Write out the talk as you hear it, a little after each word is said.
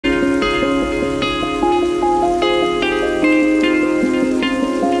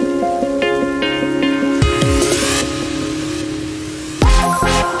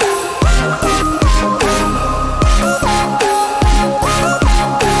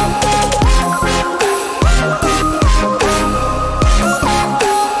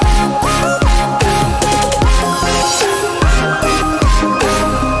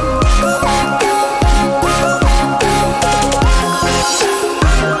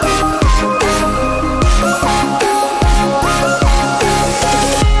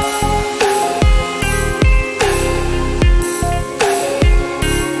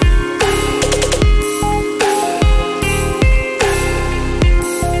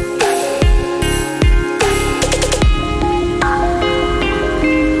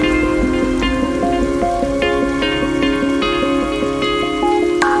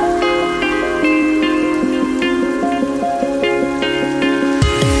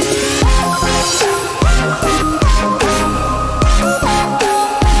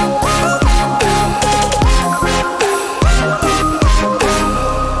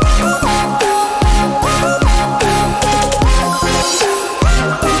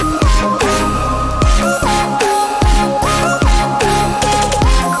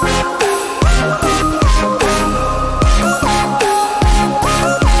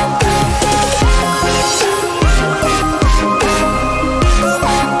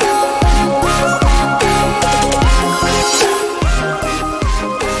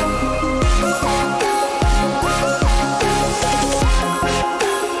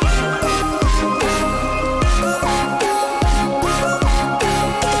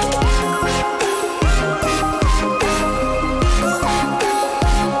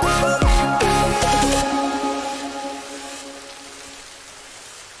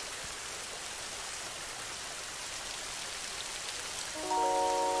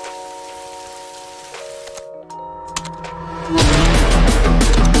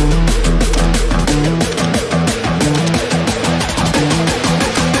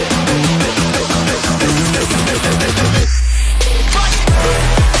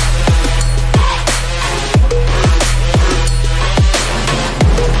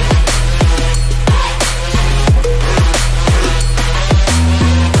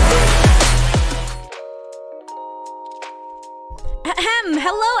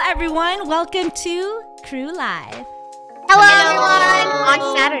Hello everyone, welcome to Crew Live. Hello everyone!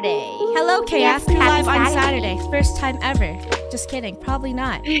 On Saturday. Hello KF, Yes, Crew Live on Saturday. Saturday. First time ever. Just kidding, probably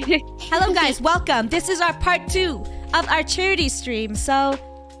not. Hello guys, welcome. This is our part 2 of our charity stream. So,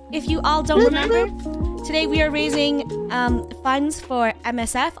 if you all don't remember, today we are raising funds for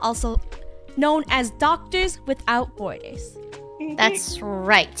MSF, also known as Doctors Without Borders. That's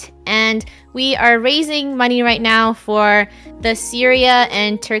right. And we are raising money right now for the Syria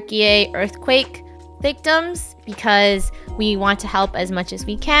and Türkiye earthquake victims because we want to help as much as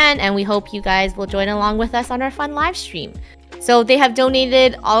we can, and we hope you guys will join along with us on our fun live stream. So they have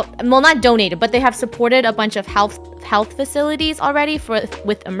donated, well, not donated, but they have supported a bunch of health facilities already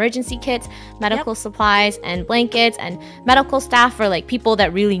with emergency kits, medical supplies, and blankets, and medical staff for like people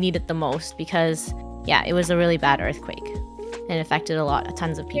that really need it the most because, yeah, it was a really bad earthquake. And affected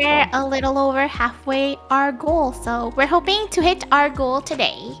tons of people. We're a little over halfway our goal, so we're hoping to hit our goal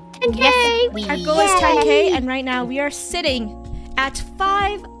today. 10K! Yes, our goal is 10K, and right now we are sitting at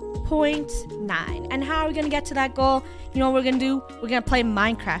 5.9. And how are we gonna get to that goal? You know what we're gonna do? We're gonna play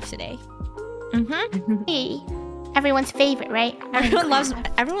Minecraft today. Hey, everyone's favorite, right? Everyone loves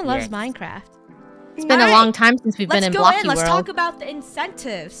Minecraft. It's been a long time since we've been in Blocky World. Let's talk about the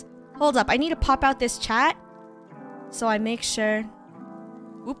incentives. Hold up, I need to pop out this chat. So I make sure.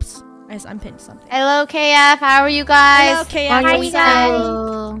 Oops, I just unpinned something. Hello, KF. How are you guys? Hello, KF. How are you guys?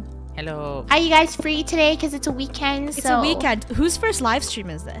 Hello. Are you guys free today? Because it's a weekend. It's a weekend. Whose first live stream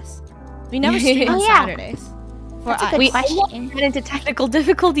is this? We never stream on Saturdays. That's a good question. We got into technical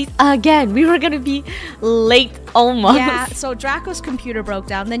difficulties again. We were gonna be late almost. Yeah. So Draco's computer broke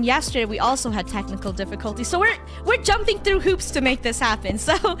down. Then yesterday we also had technical difficulties. So we're jumping through hoops to make this happen.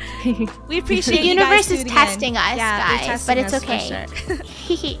 So we appreciate the universe is testing us, guys, but it's okay. Sure.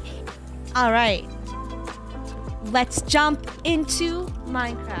 All right. Let's jump into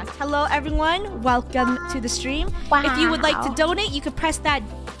Minecraft. Hello everyone. Welcome to the stream. Wow. If you would like to donate, you could press that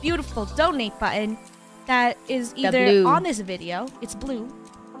beautiful donate button. That is either on this video, it's blue,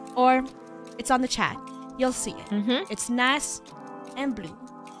 or it's on the chat. You'll see it. It's nice and blue.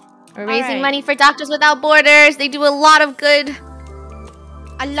 We're raising money for Doctors Without Borders. They do a lot of good.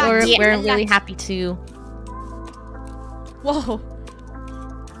 A lot. We're really happy to. Whoa.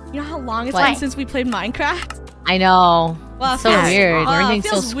 You know how long it's been since we played Minecraft? I know. Well, so weird. Everything's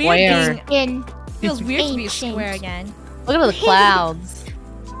so square. Feels weird to be square again. Look at the clouds.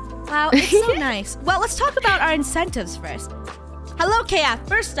 Wow, it's so nice. Well, let's talk about our incentives first. Hello, KF.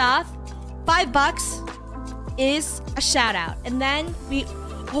 First off, $5 is a shout out. And then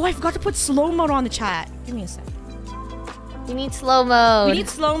oh, I forgot to put slow mode on the chat. Give me a sec. We need slow mode. We need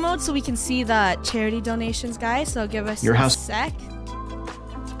slow mode so we can see the charity donations, guys. So give us a sec. You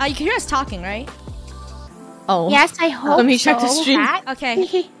can hear us talking, right? Oh. Yes, I hope Let me check the stream.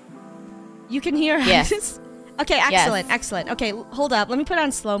 Okay. You can hear us? Yes. Okay, excellent, excellent. Okay, hold up. Let me put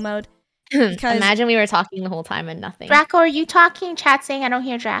on slow mode. Because imagine we were talking the whole time and nothing. Draco, are you talking? Chat saying I don't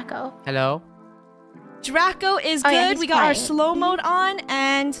hear Draco. Hello. Draco is good. Yeah, we got our slow mode on,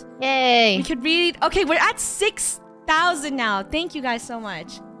 and yay! We could read. Okay, we're at 6,000 now. Thank you guys so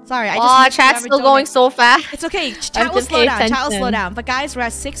much. Sorry, chat's still going so fast. It's okay. Chat will slow down. Chat will slow down. But guys, we're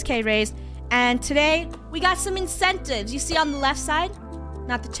at 6K raised, and today we got some incentives. You see on the left side,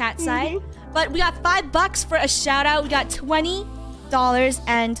 not the chat side. But we got $5 for a shout out. We got $20,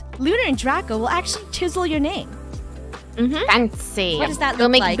 and Lunar and Draco will actually chisel your name. Fancy. What does that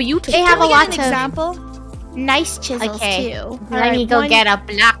look like? Beautiful. They have a lot of example. Nice chisels too. Let me go get a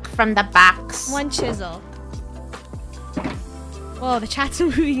block from the box. One chisel. Whoa, the chat's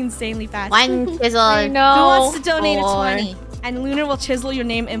moving insanely fast. One chisel. I know. Who wants to donate a 20? And Lunar will chisel your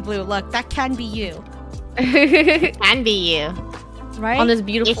name in blue. Look, that can be you. Can be you. Right? On this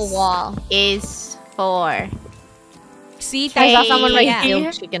beautiful wall is for. See, I saw someone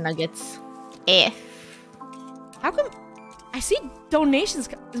like chicken nuggets. How come I see donations?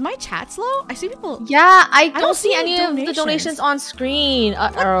 Is my chat slow? I see people. Yeah, I don't see any of the donations on screen.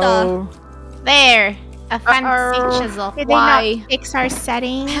 There. A fancy chisel. Did they not fix our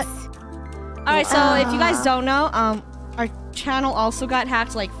settings? Alright, so if you guys don't know, our channel also got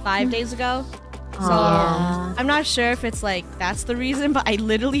hacked like 5 days ago. So I'm not sure if it's like that's the reason, but I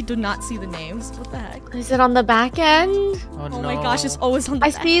literally do not see the names. What the heck? Is it on the back end? Oh my gosh, it's always on the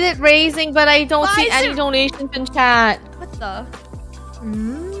back. I see it raising, but I don't see any donations in chat. What the?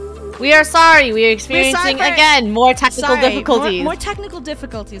 We are sorry. We are experiencing again more technical difficulties. More technical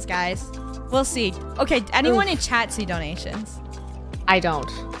difficulties, guys. We'll see. Okay, anyone in chat see donations? I don't.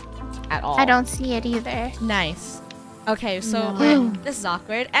 At all. I don't see it either. Nice. Okay, so this is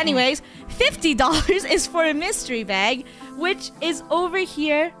awkward. Anyways, $50 is for a mystery bag. $1 which is over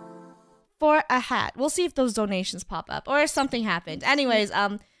here for a hat. We'll see if those donations pop up or if something happened. Anyways,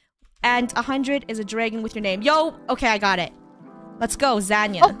 and 100 is a dragon with your name. Yo, okay, I got it. Let's go,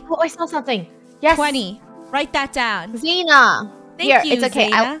 Zanya. Oh, I saw something. Yes. 20. Write that down. Zena. Thank you, it's okay.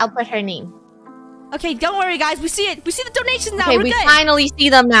 Zena. I'll put her name. Okay, don't worry, guys. We see it. We see the donations now. Okay, We're we good. finally see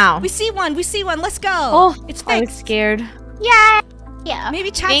them now. We see one. We see one. Let's go. Oh, it's I was fixed. scared. Yeah. Yeah. Maybe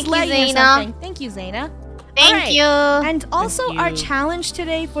chat's Thank you, lagging or Zaina. something. Thank you, Zaina. Thank Alright. you. And also, Thank our you. challenge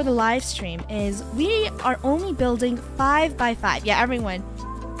today for the live stream is we are only building 5 by 5. Yeah, everyone.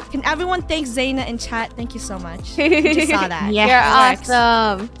 Can everyone thank Zaina in chat? Thank you so much. We just saw that. Yeah. You're It works.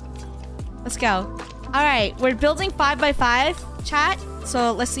 awesome. Let's go. All right, we're building 5 by 5, chat.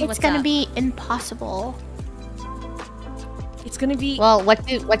 So let's see It's what's gonna up. be impossible. It's gonna be. Well, what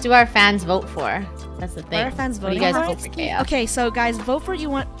do our fans vote for? That's the thing. What are fans What do you voting guys for? vote for, KF? Okay, so guys, vote for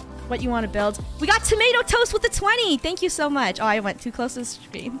what you want to build. We got tomato toast with the 20. Thank you so much. Oh, I went too close to the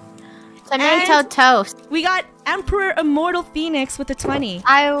screen. Tomato And- toast. We got Emperor Immortal Phoenix with the 20.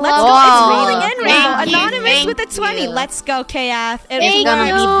 I Let's love go. It's Whoa. rolling in, Rainbow. Thank you, Anonymous with the thank 20. you. Let's go, KF. It's It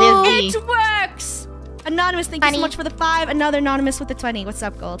gonna works. be busy. It works. Anonymous, thank you so 20. much for the 5. Another Anonymous with the 20. What's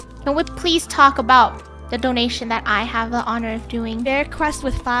up, Gold? Can we please talk about the donation that I have the honor of doing? Bear Quest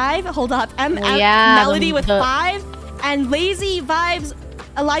with 5. Hold up. Oh, yeah, Melody with the- 5. And Lazy Vibes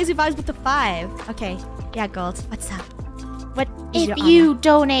with the 5. Okay. Yeah, Gold. What's up? What is your If honor? you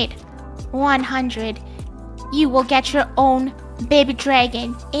donate 100, you will get your own baby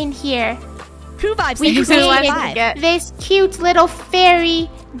dragon in here. Crew Vibes, We thank you so much for the created 5. this cute little fairy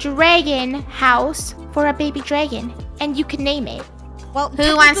dragon house for a baby dragon, and you can name it. Well,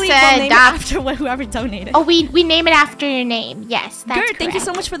 Who wants technically, to we'll name it adopt- after whoever donated. Oh, we name it after your name. Yes, that's Gert, thank you so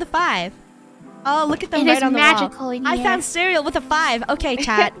correct. much for the 5. Oh, look at them It right is on the magical wall. in I here. found cereal with a 5. Okay,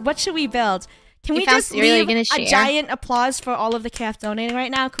 chat. What should we build? Can You we found just cereal, you're leave gonna a share? giant applause for all of the KF donating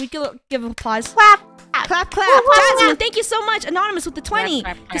right now? Can we give applause? Clap. Clap, clap. Woo, woo, Jasmine, woo. thank you so much. Anonymous with the 20.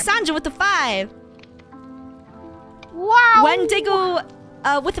 Clap, clap, clap. Cassandra with the 5. Wow. Wendigo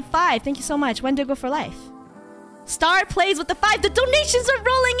with the 5. Thank you so much. Wendigo for life. Star plays with the 5. The donations are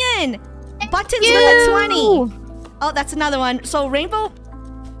rolling in. Buttons with the 20. Oh, that's another one. So Rainbow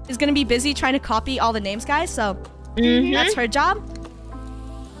is going to be busy trying to copy all the names, guys. So that's her job.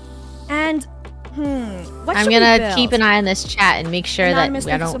 And, what I'm should gonna we build? keep an eye on this chat and make sure Anonymous,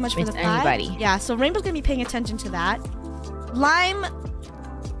 that I thank you so don't much for miss the 5. anybody. Yeah, so Rainbow's going to be paying attention to that. Lime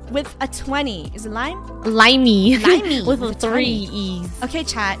with a 20. Is it lime? Limey. Limey with with a a 3 20. E's. Okay,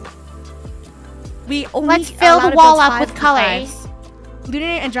 chat. We only Let's fill allowed the to wall build up 5 with with colors. 5. Lunar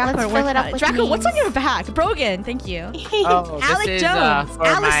and Draco Let's are fill working it up on it. with Draco, what's on names. your back? Brogan, thank you. Oh, this Alec is Jones. for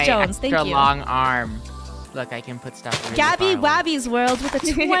Alice my Jones, thank extra you. long arm. Look, I can put stuff really Gabby far away. Wabby's World with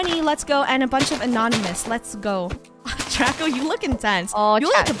a 20. Let's go. And a bunch of Anonymous. Let's go. Draco, you look intense. Oh, you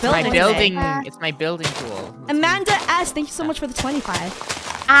look like a chat. building. My today. building, it's my building tool. It's Amanda S, thank you so much for the 25.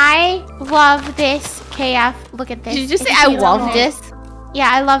 I love this KF. Look at this. Did you just say It's I beautiful. love this? Yeah,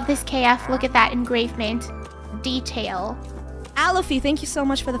 I love this KF. Look at that engravement detail. Alfie, thank you so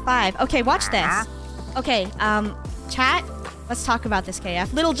much for the 5. Okay, watch this. Okay, chat, let's talk about this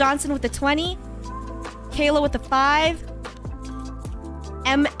KF. Little Johnson with the 20. Kayla with the 5.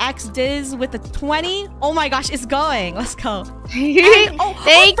 MX Diz with the 20. Oh my gosh, it's going. Let's go. And,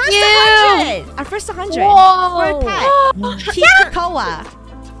 Thank our first you. 100. Our first 100. Whoa. For a pet. Kikoa.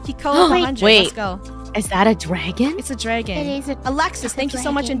 Kikoa 100. Wait. Let's go. Is that a dragon? It's a dragon. It is a Alexis, thank you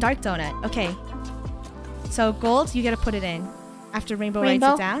so much in dragon. Dark Donut. Okay. So, Gold, you gotta put it in. After Rainbow writes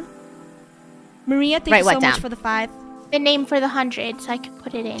Rainbow? it down. Maria, thank Write you so what much down? for the 5. The name for the 100, so I can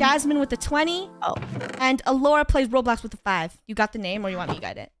put it in. Jasmine with the 20. Oh. And Alora plays Roblox with the 5. You got the name or you want me to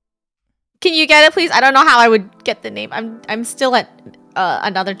get it? Can you get it, please? I don't know how I would get the name. I'm still at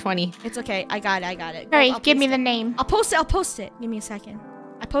another 20. It's okay. I got it. Gold, Hurry, I'll give me paste the it. name. I'll post it. Give me a second.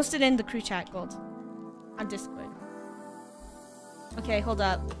 I posted in the crew chat, Gold. On Discord. Okay, hold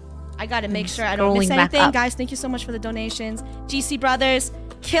up. I gotta make sure I don't miss scrolling back anything. up. Guys, thank you so much for the donations. GC Brothers,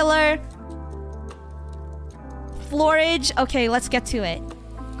 Killer, Florage. Okay, let's get to it.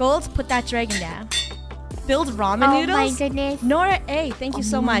 Gold, put that dragon down. Build ramen Oh noodles. my goodness. Nora A, thank you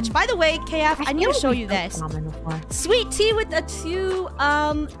so much. By the way, KF, I need to show you this. Sweet tea with a 2.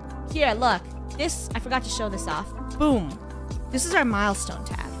 Here, look. This, I forgot to show this off. Boom. This is our milestone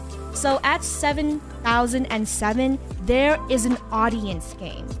tab. So at 7,007, there is an audience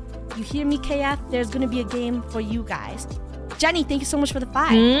game. You hear me, KF? There's gonna be a game for you guys. Jenny, thank you so much for the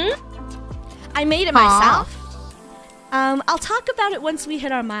 5. I made it myself. I'll talk about it once we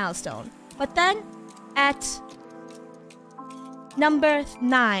hit our milestone. But then, at number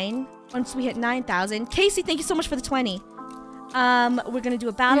 9, once we hit 9,000, Casey, thank you so much for the 20. We're gonna do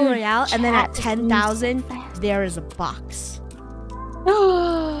a battle royale, and then at 10,000, there is a box.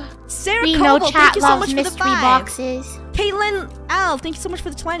 Sarah We know Coble, chat thank you so loves much for the mystery 5. boxes. Caitlin L, thank you so much for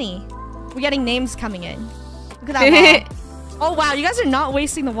the 20. We're getting names coming in. Look at that wall. Oh wow, you guys are not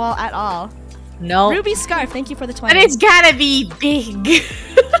wasting the wall at all. No. Ruby Scarf, thank you for the 20. And it's gotta be big.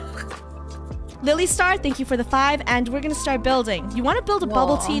 Lily Star, thank you for the 5, and we're gonna start building. You want to build a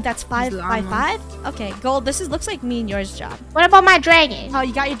bubble tea that's 5 by 5? Okay, Gold. This looks like me and yours job. What about my dragon? Oh,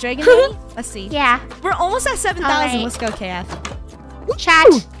 you got your dragon ready? Let's see. Yeah. We're almost at 7,000. Alright. Let's go, KF.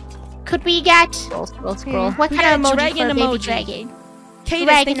 Chat. Could we get Scroll, scroll, scroll. what We kind of got a emoji dragon for a baby emoji. dragon? Cadence,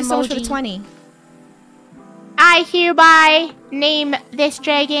 Dragon thank you so much for the emoji. 20. I hereby name this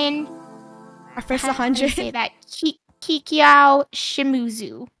dragon. Our first How do you 100. say that? Kikiao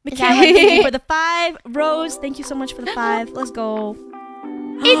Shimuzu. Is that Michaela, what it thank you is? for the 5. Rose, thank you so much for the 5. Let's go.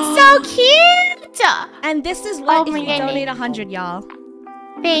 It's so cute. And this is what Oh if my you goodness. donate 100, y'all.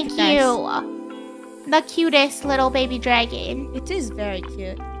 Thank Look at you. The cutest little baby dragon. It is very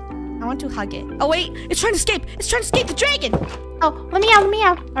cute. I want to hug it. Oh wait, it's trying to escape. It's trying to escape the dragon. Oh, let me out, let me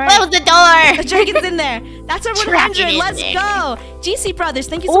out. All right. Close the door. The dragon's in there. That's our 100. Dragon in Let's there. go. GC Brothers,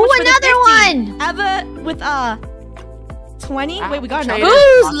 thank you so Ooh, much for another the 50. Eva with 20. Wait, we got another. Trader.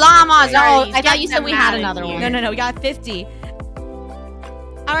 Who's llamas? Sorry, Oh, he's I thought getting you said them we had out of another here. one. No, we got 50.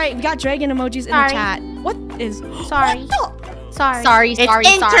 All right, we got dragon emojis in the Sorry. chat. What is? Sorry. What Sorry. Sorry, sorry,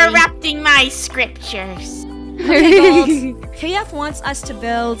 It's sorry. interrupting my scriptures. the? Okay, Gold. KF wants us to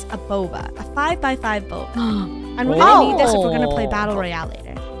build a boba, a 5 by 5 boba, and we're gonna need this if we're gonna play battle royale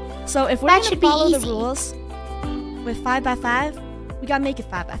later. So if we're That gonna should be follow the easy. rules with 5 by 5, we gotta make it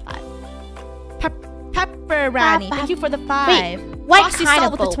 5 by 5. Pepper Rani, thank you for the 5. What Frosty kind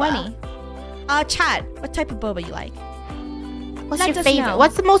Salt of with the boba? 20. Chad, what type of boba you like? What's Let your us favorite? know.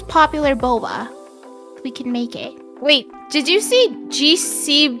 What's the most popular boba? We can make it. Wait, did you see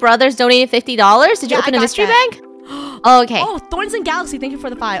GC Brothers donated $50? Did you Yeah, open I a got mystery that. bag? Oh, okay. Oh, Thorns and Galaxy, thank you for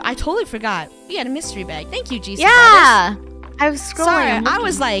the 5. I totally forgot. We had a mystery bag. Thank you, GC Brothers. Yeah. I was scrolling. Sorry, I'm I looking.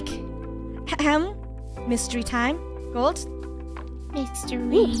 was like, mystery time. Gold.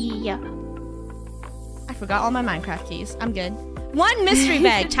 Mystery. I forgot all my Minecraft keys. I'm good. One mystery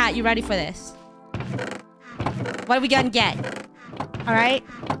bag. Chat, you ready for this? What are we gonna get? All right.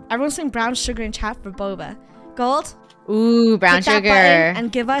 Everyone's saying brown sugar in chat for boba. Gold. Ooh, brown hit that sugar. button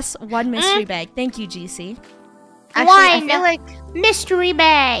and give us one mystery bag. Thank you, GC. Actually, I One. feel like Mystery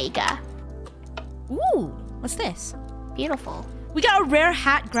bag. Ooh, what's this? Beautiful. We got a rare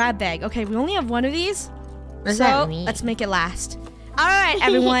hat grab bag. Okay, we only have one of these. What does So that mean? let's make it last. All right,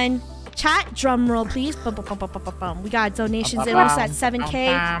 everyone. Chat, drum roll, please. Bum, bum, bum, bum, bum, bum, bum. We got donations in. We're at 7K.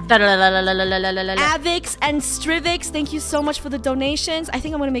 Avix and Strivix, thank you so much for the donations. I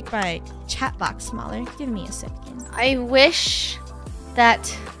think I'm gonna make my chat box smaller. Give me a second. I wish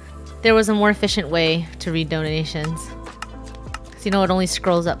that there was a more efficient way to read donations. Because, you know, it only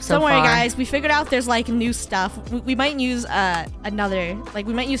scrolls up so Don't worry, far. guys. We figured out there's like new stuff. We might use another, like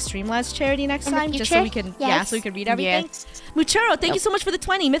we might use Streamlabs charity next In the time, just so we future? can, yeah, Yes. so we can read everything. Yes. Muchuro, thank you so much for the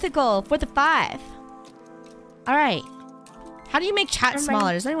 20. Mythical for the 5. All right. How do you make chat I'm smaller?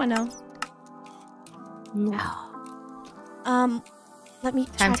 ready. Does anyone know? No. Let me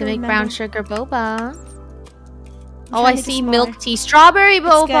Time try to make remember. brown sugar boba. I'm Oh, trying I to make it see smaller. milk tea. Strawberry good.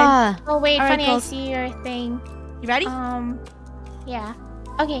 boba. Oh wait, All right, funny, I Gold. see your thing. You ready? Yeah.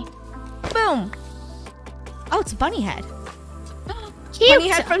 Okay. Boom. Oh, it's a bunny head. Cute. Bunny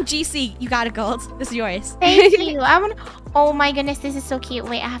head from GC. You got it, Gold. This is yours. Thank you. I want. Oh my goodness, this is so cute.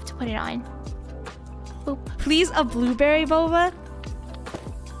 Wait, I have to put it on. Boop. Please, a blueberry boba.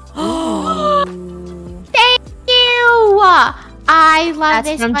 Thank you. I love That's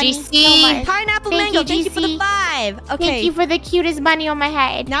this from bunny GC. so much. Pineapple Thank mango. you, Thank you for the GC. 5. Okay. Thank you for the cutest bunny on my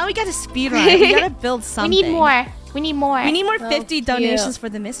head. Now we gotta speed run. We gotta build We something. need more. We need more. We need more So 50 cute. donations for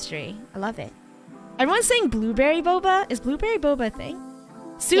the mystery. I love it. Everyone's saying blueberry boba. Is blueberry boba a thing?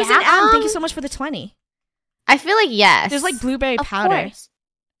 Susan Yeah, M, thank you so much for the 20. I feel like yes. There's like blueberry Of powder. course.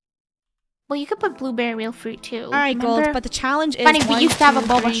 Well, you could put blueberry real fruit too. All right, Gold. Remember? But the challenge is Funny, we 1, used to have a 2,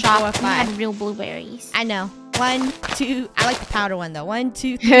 boba 3, shop. 4, We 5. had real blueberries. I know. 1, 2. I like the powder one though. 1,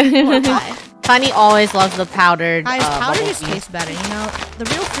 2, 3, 4, 5. Funny always loves the powdered. Guys, powder bubble just tea. tastes better. You know, the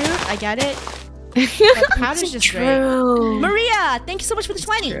real fruit, I get it. But the powder's just great. True. Maria, thank you so much for the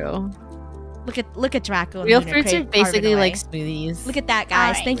 20. True. Look at Draco. and Real Lunar fruits are Crate carving basically away. like smoothies. Look at that, guys.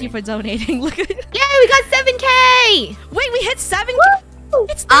 Alright. Thank you for donating. Look at. Yay, we got 7K! Wait, we hit 7.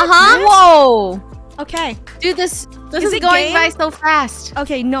 It's Uh huh. that Whoa, Okay. dude, this Is is it going game? by so fast.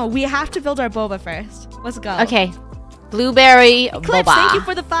 Okay, no, we have to build our boba first. Let's go. Okay, blueberry Eclipse, boba. thank you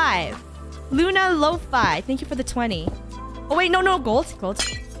for the 5. Luna Lo-Fi, thank you for the 20. Oh wait, no, gold.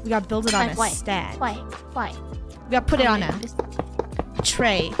 We gotta build it on a stand. Why? We gotta put it on a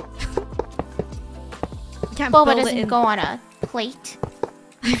tray. We can't Boba build it doesn't in. go on a plate.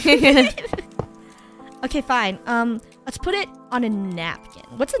 Okay, fine. Let's put it on a napkin.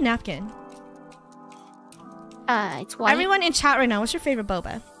 What's a napkin? It's white. Everyone in chat right now, what's your favorite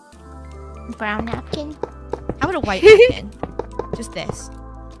boba? Brown napkin. How about a white napkin? Just this.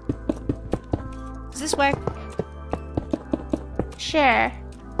 Does this work? Sure.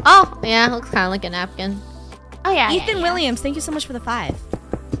 Oh, yeah, looks kind of like a napkin. Oh yeah. Ethan Williams, thank you so much for the 5.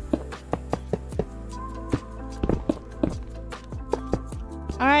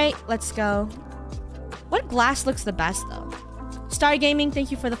 Alright, let's go. What glass looks the best though? Star Gaming,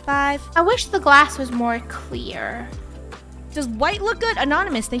 thank you for the 5. I wish the glass was more clear. Does white look good?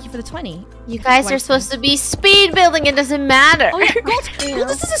 Anonymous, thank you for the 20. You guys are supposed to be speed building. It doesn't matter. Oh yeah, gold,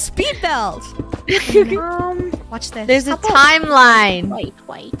 this is a speed belt. Watch this. There's a timeline.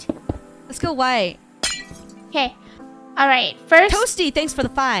 White. Let's go white. Okay. All right. First, Toasty, thanks for the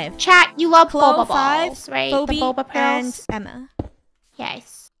 5. chat. You love Chloe, boba 5, balls, right? Phoebe, the boba pearls. and Emma.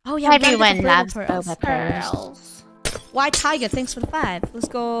 Yes. Oh yeah, we gotta get Everyone the loves pearls. boba pearls. Why Tiger? Thanks for the 5. Let's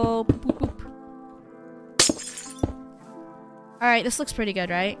go. Boop, boop, boop. All right, this looks pretty good,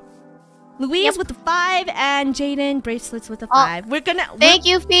 right? Louise with the 5 and Jaden bracelets with the 5. Thank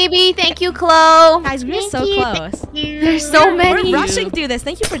you, Phoebe. Thank you, Chloe. Guys, we're so close. There's so many. We're rushing through this.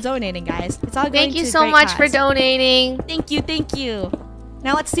 Thank you for donating, guys. It's all going Thank you to so great much cause. for donating. Thank you.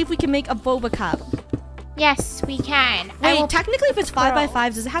 Now let's see if we can make a boba cup. Yes, we can. Wait, technically, if it's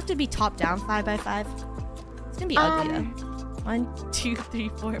 5x5, does it have to be top down 5x5? It's gonna be ugly though. 1, 2, 3,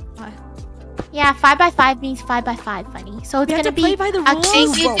 4, 5. Yeah, 5x5 means 5x5, funny. So it's We have gonna to play be by the a rules.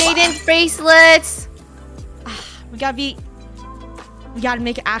 Thank you, boba. Jaden's bracelets. We gotta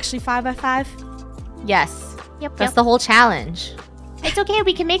make it actually 5x5. Yes, Yep. that's the whole challenge. It's okay.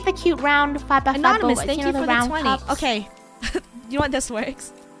 We can make the cute round 5x5 Anonymous, bobas. thank You you know, for the the round 20. cups. Okay. You know what this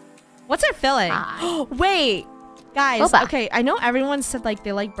works? What's our filling? Ah. Wait. Guys, Boba. okay, I know everyone said like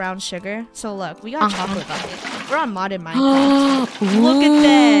they like brown sugar. So look, we got chocolate bucket. We're on modded Minecraft. Look at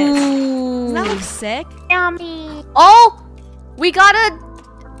this. Doesn't that look sick? Yummy. Oh, we got a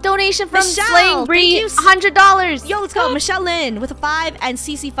donation from Michelle, Slaying Bree, thank you. $100. Yo, let's go. Michelle Lynn with a 5 and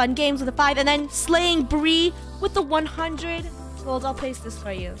CC Fun Games with a 5 and then Slaying Bree with the 100. Gold, I'll paste this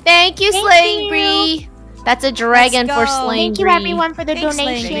for you. Thank you, Thank Slaying you. Bree. That's a dragon Let's for go. Slaying Thank you, Bree. everyone, for the Thanks,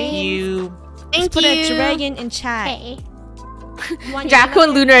 donation. Lynn. Thank you. Thank Put you. a dragon in chat. Okay. You want Draco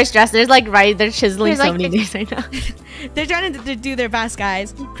and Lunar is dressed. There's like they're chiseling There's, so like, many days right now. They're trying to do their best,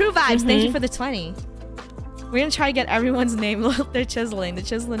 guys. Crew vibes, thank you for the 20. We're gonna try to get everyone's name. They're chiseling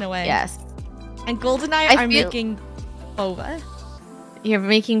away. Yes. And Gold and I are making boba. You're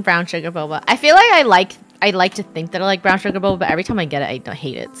making brown sugar boba. I feel like I like to think that I like brown sugar boba, but every time I get it, I don't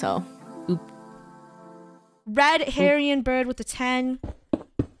hate it. So, Red Harrian Bird with the 10.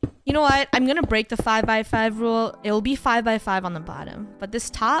 You know what? I'm gonna break the 5x5 rule. It'll be 5x5 on the bottom, but this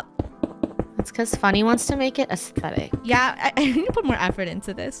top. it's because Funny wants to make it aesthetic. Yeah, I need to put more effort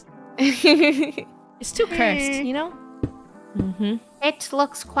into this. It's too cursed, you know? It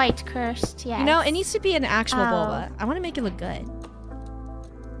looks quite cursed, yes. You know, it needs to be an actual Oh. boba. I want to make it look good.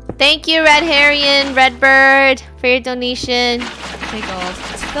 Thank you, Red Harrian, Redbird, for your donation. Okay, Gold.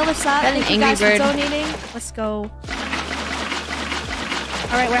 Let's fill this up. That an Thank you Angry guys Bird. for donating. Let's go.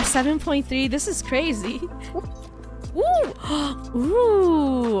 All right, we're at 7.3. This is crazy. Ooh.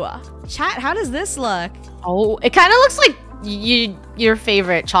 Ooh. Chat, how does this look? Oh, it kind of looks like your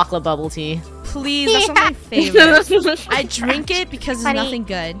favorite chocolate bubble tea. Please, that's not my favorite. I drink it because it's Honey. nothing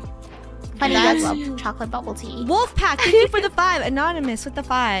good. Funny That's- does love chocolate bubble tea. Wolfpack, thank you for the 5. Anonymous with the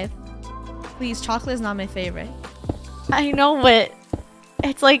 5. Please, chocolate is not my favorite. I know, but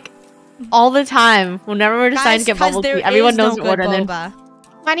it's like all the time. Whenever we're deciding to get 'cause bubble there tea, everyone is knows no to order. good And boba.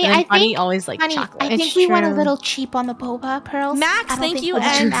 Funny, then I Funny think. always like Funny, chocolate. I think It's we went a true. little cheap on the boba pearls. Max, I don't thank think you, we'll do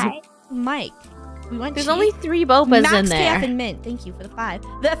and that. Mike. We went There's cheap. only 3 bobas Max in there. KF and Mint, thank you for the 5.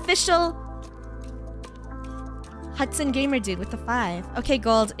 The official Hudson Gamer dude with the 5. Okay,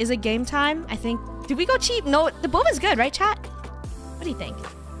 Gold, is it game time? I think. Did we go cheap? No, the boba's good, right, chat? What do you think?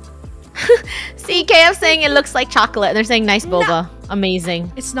 See, KF saying it looks like chocolate, and they're saying nice boba.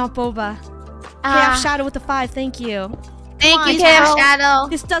 Amazing. It's not boba. Ah. KF Shadow with the 5, thank you. Thank on, you, Shadow. KF Shadow.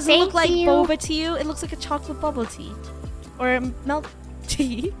 This doesn't Thank look like you. boba to you. It looks like a chocolate bubble tea. Or milk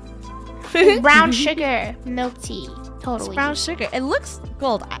tea. Brown sugar milk tea. Totally. It's brown sugar. It looks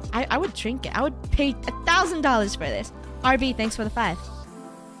Gold. I would drink it. I would pay $1,000 for this. RB, thanks for the 5.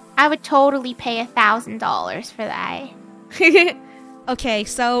 I would totally pay $1,000 for that. Okay,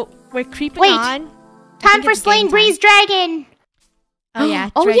 so we're creeping Wait. on. Time for Slain Breeze Dragon. Oh yeah.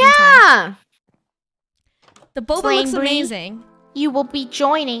 Oh dragon time. yeah. The boba Slain looks Bree. amazing. You will be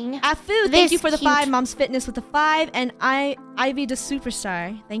joining. Afu, thank you This for the cute- 5. Mom's Fitness with the 5, and Ivy the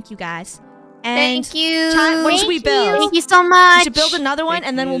Superstar. Thank you guys. And Thank you. Chat, what should we build? Thank you so We much. should build another one, Thank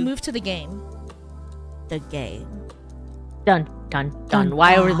and then we'll you. move to the game. The game. Dun dun dun.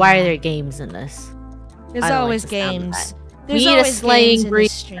 Why are there games in this? There's I don't like always the sound of games. that. There's We need a always Slaying games in Breed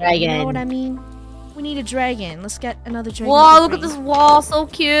this stream. You know dragon. what I mean? We need a dragon. Let's get another dragon. Whoa! to Look at bring. this wall. So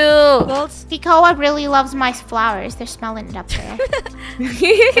cute. Gold. Pikoa really loves my flowers. They're smelling it up there. What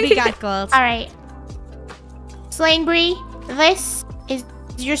do you got, Gold? All right. Slain Bree, this is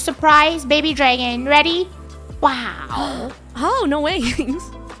your surprise baby dragon. Ready? Wow. Oh, no wings.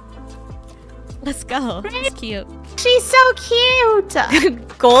 Let's go. That's cute. She's so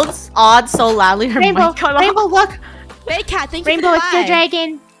cute. Gold's awed so loudly. Her Rainbow, mic cut off. Rainbow, look. Bay Cat, thank you Rainbow, for the it's your 5.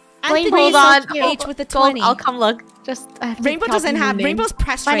 dragon. Anthony, Hold so on. cute. H with the Gold, 20. I'll come look. Just I have to Rainbow copy doesn't your have. name. Rainbow's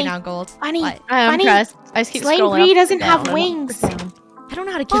pressed Bunny, right now, Gold. Bunny, What? I am Bunny, pressed. I just keep Slain scrolling. Bree up doesn't and have down. wings. I don't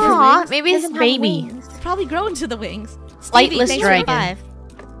know how to keep his Aw, wings. Maybe it's doesn't have baby. wings. It's probably grow into the wings. Stevie, Flightless thanks dragon. for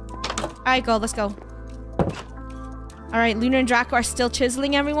the 5. All right, Gold, let's go. All right, Lunar and Draco are still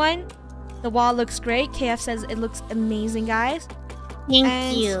chiseling, everyone. The wall looks great. KF says it looks amazing, guys. Thank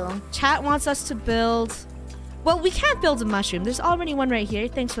And you. Chat wants us to build... Well, we can't build a mushroom. There's already one right here.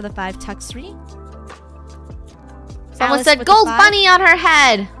 Thanks for the 5, Tux3. Someone Alice said with the gold 5. bunny on her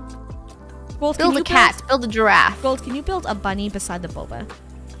head. Gold, Build a cat. Build a giraffe. Gold, can you build a bunny beside the boba?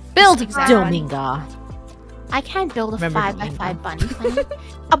 Build exact Dominga. I can't build a Remember 5x5 bunny. Bunny.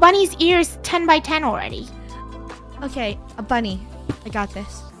 A bunny's ear is 10 by 10 already. Okay, a bunny. I got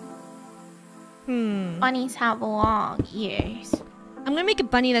this. Bunnies have long ears. I'm gonna make a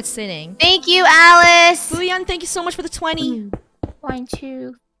bunny that's sitting. Thank you, Alice. Booyan, thank you so much for the 20. 1,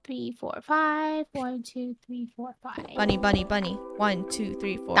 2, 3, 4, 5. 1, 2, 3, 4, 5. Bunny, bunny, bunny. 1, 2,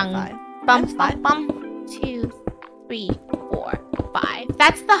 3, 4, Dung. 5. Bum, That's 5. bum, bum. 2, 3, 4, 5.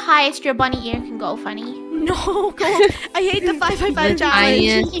 That's the highest your bunny ear can go, Funny. No, Gold. I hate the 5x5 challenge.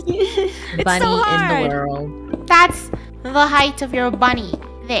 Tiniest It's bunny so hard. in the world. That's the height of your bunny.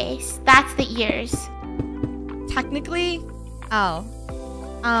 That's the ears. Technically, oh.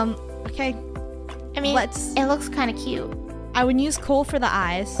 Okay. I mean, Let's... it looks kind of cute. I would use coal for the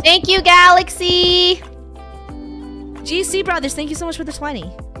eyes. Thank you, Galaxy. GC Brothers, thank you so much for the 20.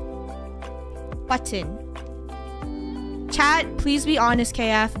 Button. Chat, please be honest,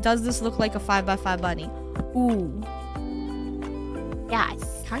 KF. Does this look like a 5x5 bunny? Ooh.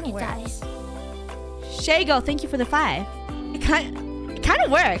 Yes, Kinda it works. does. Shago, thank you for the 5. It kind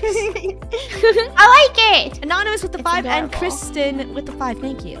of works. I like it. Anonymous with the It's 5 and adorable. Kristen with the 5.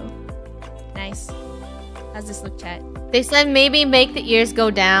 Thank you. Nice. How's this look, chat? They said maybe make the ears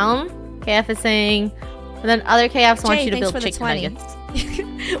go down. KF is saying, but then other KFs want Jay, you to thanks build for the chicken 20.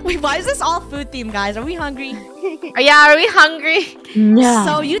 nuggets. Wait, why is this all food themed, guys? Are we hungry? Are we hungry? No.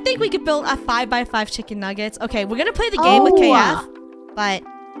 So you think we could build a 5x5 chicken nuggets? Okay, we're gonna play the game with KF, but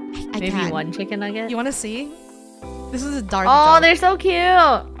I maybe can't. one chicken nugget. You want to see? This is a dark. Oh, joke. they're so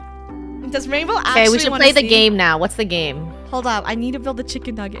cute. Does Rainbow actually Okay, we should wanna play the see? game now. What's the game? Hold up, I need to build the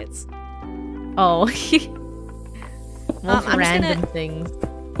chicken nuggets. Oh. Most I'm just random gonna- things.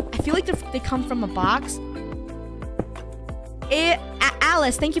 I feel like they come from a box.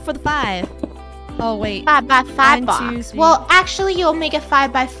 Alice, thank you for the 5. Oh wait, 5x5 1, box. 2, 3. Well, actually, you'll make it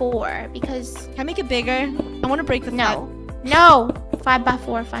 5x4 because can I make it bigger? I want to break the no,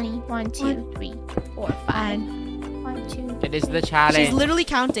 5x4, Funny. 1, 2, 3, 4, 5. 1, 2. It is the 5. challenge. She's literally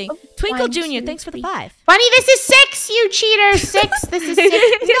counting. Twinkle 1, Junior, 2, thanks for the 3. 5. Funny, this is 6, you cheater. 6. This is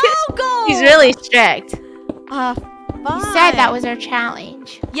 6. No goal. He's really strict. You said that was our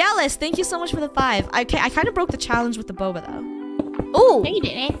challenge. Yellis, thank you so much for the 5. I kind of broke the challenge with the boba though. Ooh. No, you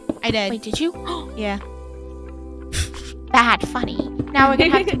didn't. I did. Wait, did you? Yeah. Bad, Funny. Now we're gonna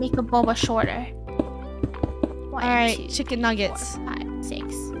have to make a boba shorter. 1, All right, 2, chicken 3, nuggets. 4, 5,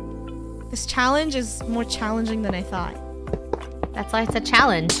 6. This challenge is more challenging than I thought. That's why it's a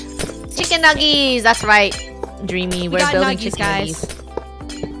challenge. Chicken nuggies. That's right. Dreamy. We're got building nuggies, chicken guys.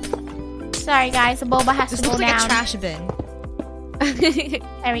 nuggies. Sorry, guys. The boba has This to go looks like down. a trash bin.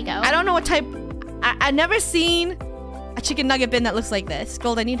 There we go. I don't know what type. I've never seen a chicken nugget bin that looks like this.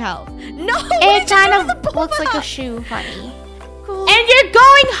 Gold, I need help. No, It kind of looks like a shoe, Funny. Gold. And you're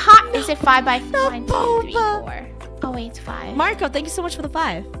going hot. Is it 5x1, 2, 3, boba. 4? Oh wait, it's 5. Marco, thank you so much for the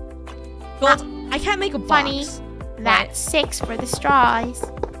 5. Gold, I can't make a box. Funny. That's 6 for the straws.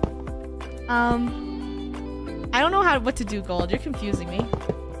 I don't know what to do, Gold. You're confusing me.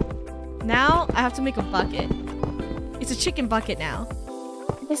 Now I have to make a bucket. It's a chicken bucket now.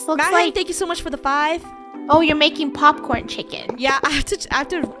 This looks Madeline, like... thank you so much for the 5. Oh, you're making popcorn chicken. Yeah, I have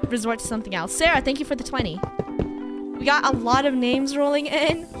to resort to something else. Sarah, thank you for the 20. We got a lot of names rolling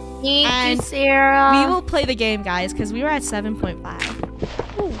in. Thank you, Sarah. We will play the game, guys, because we were at 7.5.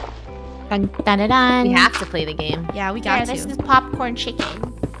 Dun, dun, dun, dun. We have to play the game. Yeah, we got to. This is popcorn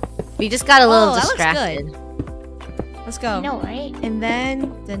chicken. We just got a little that looks distracted. good. Let's go. I know, right? And then...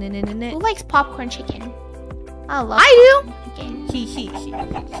 Who likes popcorn chicken? I love I do. chicken. He.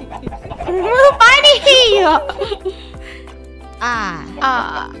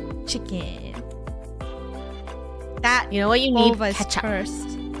 Funny! Chicken. That You know what you need? was Ketchup. first.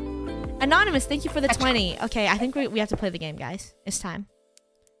 Anonymous, thank you for the 20. Okay, I think we have to play the game, guys. It's time.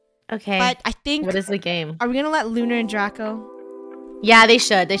 Okay. But I think... What is the game? Are we going to let Lunar and Draco... Yeah, they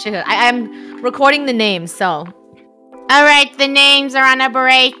should. They should. I'm recording the names, so. All right, the names are on a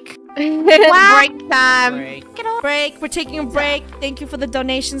break. Break time. Break. We're taking a break. Thank you for the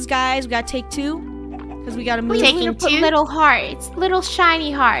donations, guys. We got to take 2. Because we got to move. We're taking put little hearts. Little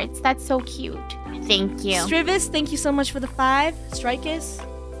shiny hearts. That's so cute. Thank you. Strivis, thank you so much for the 5. Strikus.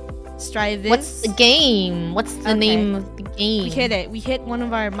 Strivis. What's the game? What's the name of the game? We hit it. We hit one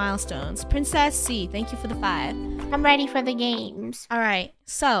of our milestones. Princess C, thank you for the 5. I'm ready for the games. All right.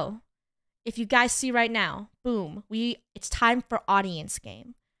 So, if you guys see right now, boom, it's time for audience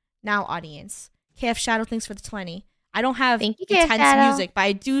game. Now, audience. KF Shadow, thanks for the 20. I don't have Thank you, KF intense Shadow. music, but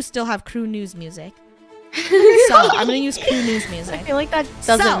I do still have crew news music. So, I'm going to use crew news music. I feel like that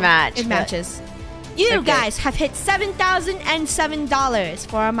doesn't match. It matches. You guys have hit $7,007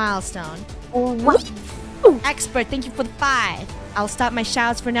 for our milestone. What? Expert, thank you for the 5. I'll stop my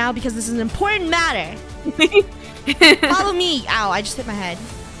shouts for now because this is an important matter. Follow me. Ow, I just hit my head.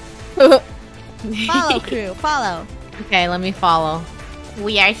 Follow, crew. Follow. Okay, let me follow.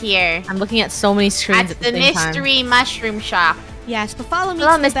 We are here. I'm looking at so many screens At at the the same time. mystery mushroom shop. Yes, but follow me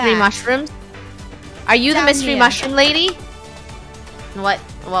Hello, to the mystery back. mushrooms. Are you Down the mystery here. mushroom lady? What?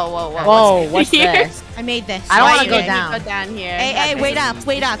 Whoa. Whoa, what's this? I made this. I don't Why want to you go didn't? down. Go down here. Hey, wait up.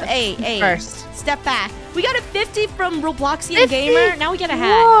 Hey. First. Step back. We got a 50 from Robloxian 50? Gamer. Now we get a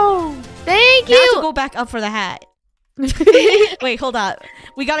hat. Whoa. Thank Now I have to you. go back up for the hat. Wait, hold up.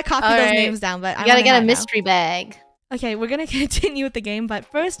 We gotta copy All those right. names down, but You I gotta want get hat a now. mystery bag. Okay, we're gonna continue with the game, but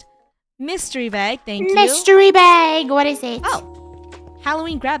first, mystery bag. Thank you. Mystery bag. What is it? Oh,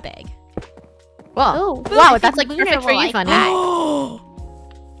 Halloween grab bag. Whoa. Oh, Wow, I that's think like Lunar perfect for will you, like Funny. that.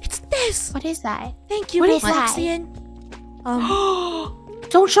 Oh, it's this. What is that? Thank you, What is that? Robloxian.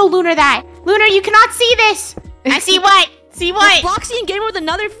 Don't show Lunar that. Lunar, you cannot see this. I see what? See what? Robloxian Gamer with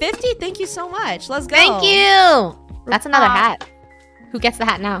another 50. Thank you so much. Let's go. Thank you. That's another hat. Who gets the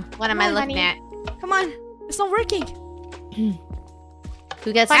hat now? What am Come I on, looking honey. at? Come on, it's not working.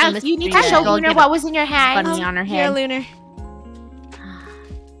 Who gets Funny, the mystery you need to bag? show Go Lunar get what was in your hand. Bunny on her Here, head. Lunar.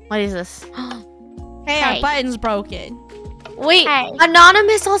 What is this? Hey, our Hey. button's broken. Wait, Hey.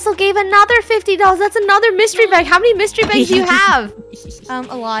 Anonymous also gave another $50. That's another mystery bag. How many mystery bags do you have? A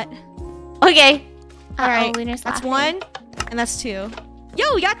lot. Okay. All right, Lunar's that's laughing. 1, and that's 2.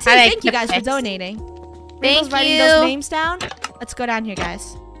 Yo, we got 2. All right, Thank you guys for perfect. donating. Thank Rainbow's writing you. those names down. Let's go down here,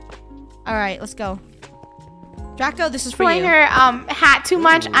 guys. All right, let's go. Draco, this is for Showing you. her hat too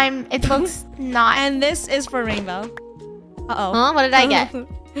much. It looks not. And this is for Rainbow. Uh-oh. Huh? What did I get?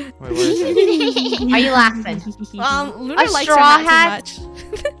 Wait, what is it? Are you laughing? Lunar A likes straw her hat hat? too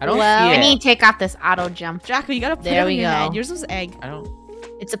much. I don't Well, see I it. need to take off this auto jump. Draco, you gotta put There it on we your go. head. Yours was egg. I don't.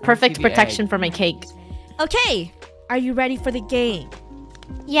 It's a perfect see the protection egg. for my cake. Okay, are you ready for the game?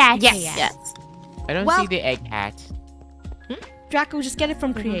 Yes. Yes. I don't Well- see the egg hat. Draco, just get it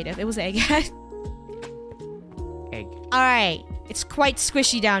from Creative. It was egg. Egg. All right, it's quite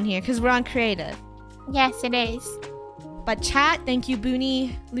squishy down here because we're on Creative. Yes, it is. But chat, thank you,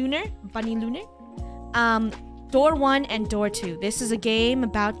 Bunny Lunar. Door 1 and Door 2. This is a game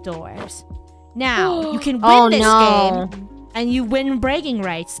about doors. Now, you can win Oh, this no. game and you win bragging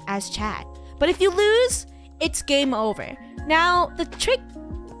rights as chat. But if you lose, it's game over. Now, the trick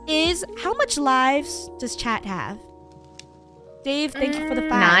is, how much lives does chat have? Dave, thank you for the 5.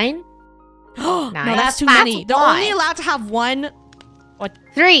 9? No, Nine. that's too That's many. They're why. only allowed to have 1.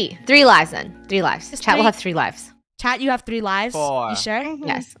 3. 3 lives then. 3 lives. Just Chat will 3? have 3 lives. Chat, you have 3 lives? 4. You sure?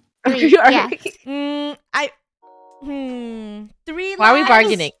 Yes. 3. Yeah. 3 lives? Why are we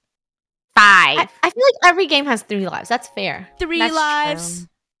bargaining? 5. I feel like every game has 3 lives. That's fair. 3 That's lives.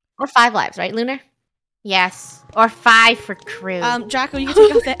 Or 5 lives, right, Lunar? Yes. Or 5 for crew. Draco, you can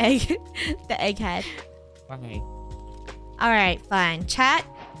take off the egg, the egg head. Okay. All right, fine. Chat.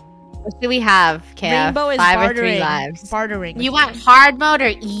 What do we have, Kev? Rainbow is 5 or bartering. 3 lives? Bartering. you with want hard mode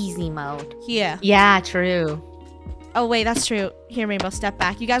or easy mode? Here. Yeah, true. Oh, wait, that's true. Here, Rainbow, step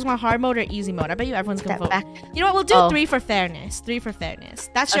back. You guys want hard mode or easy mode? I bet you everyone's going to vote. Back. You know what? We'll do 3 for fairness. 3 for fairness.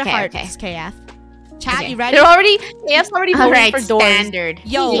 That's your heart, KF. Chat, you ready? They're already... KF's already voting for doors. Standard.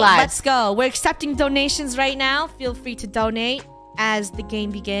 Yo, let's go. We're accepting donations right now. Feel free to donate as the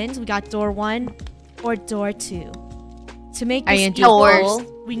game begins. We got door 1 or door 2. To make this equal,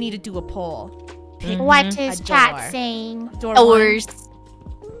 we need to do a poll. Pick What is a chat door. saying? Door Doors.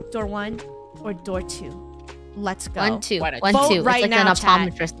 1, door 1 or door 2. Let's go. 1, 2. Vote 1, 2. right It's like now, an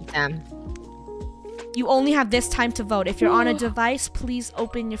optometrist exam. You only have this time to vote. If you're on a device, please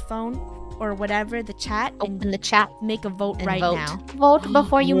open your phone or whatever, the chat, and Open the chat. make a vote And right vote. now. Vote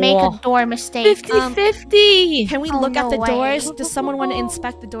before you make a door mistake. 50-50. Can we Oh, look at no the way. doors? Does someone want to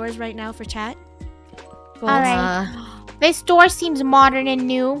inspect the doors right now for chat? Go All on. right. This door seems modern and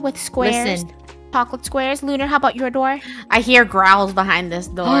new with squares. Listen. Chocolate squares. Lunar, how about your door? I hear growls behind this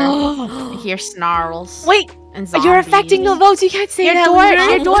door. I hear snarls. Wait, and you're affecting the votes. You can't say Your that. door, Lunar.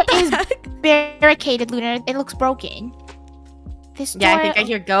 your door What the is heck? barricaded, Lunar. It looks broken. This door. Yeah, I think I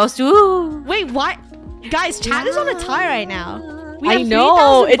hear ghosts. Ooh. Wait, what? Guys, chat is on a tie right now. We I have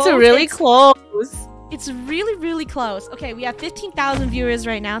know. 3,000 It's votes. really close. It's really, really close. Okay, we have 15,000 viewers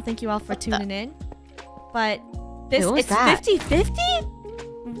right now. Thank you all for tuning in. But this, Who was it's that?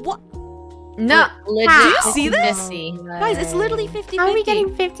 50-50? What? No. Do you see this? Missy. Guys, it's literally 50-50. How are we getting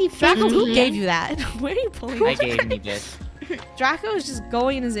 50-50? Draco, who gave you that? Where are you pulling I that? gave me this. Draco is just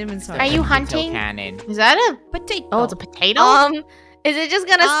going in his inventory. Are you Potato hunting? cannon. Is that a... Potato. Oh, it's a potato? Is it just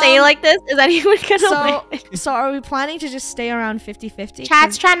gonna stay like this? Is anyone gonna win? So are we planning to just stay around 50-50?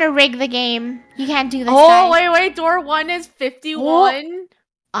 Chat's trying to rig the game. You can't do this, Oh, guys. wait. Door 1 is 51.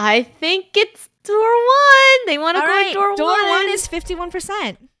 I think it's door 1. They want to All go right, door 1. door 1 is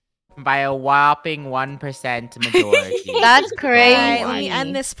 51%. By a whopping 1% majority. That's All crazy. right, let me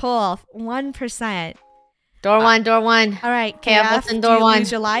end this poll. 1%. Door 1, door 1. All right, Okay, I'm KF, open do door you 1.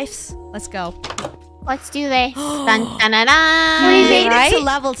 lose your lives? Let's go. Let's do this. Dun, dun, dun, dun. We made Right? it to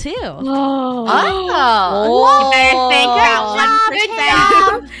level 2. Oh. Oh. You better think Good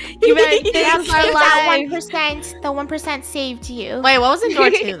job, 1%. You better That's think. our alive. 1%. The 1% saved you. Wait, what was in door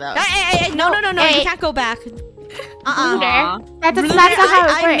 2, though? Hey, no, you Hey. can't go back. Lunar. That's Lunar, not how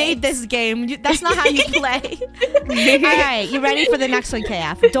it I works. made this game. That's not how you play. All right, you ready for the next one,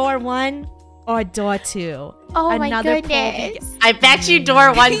 KF? Door 1 or door 2? Oh my Another goodness. I bet you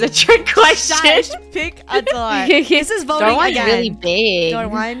door 1's a trick question. Shush, pick a door. This is voting Door 1's again. really big. Door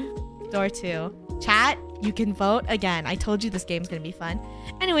 1, door 2. Chat, you can vote again. I told you this game's gonna be fun.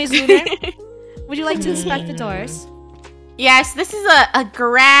 Anyways, Lunar, would you like to inspect the doors? Yes, this is a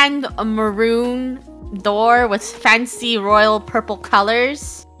grand maroon door with fancy royal purple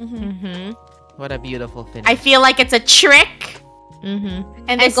colors. Mm-hmm. What a beautiful finish. I feel like it's a trick. Mm-hmm.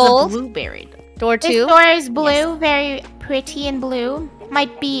 And the this gold? is a blueberry. Door This 2. door is blue, very pretty and blue.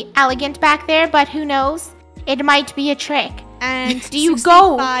 Might be elegant back there, but who knows? It might be a trick. And Do you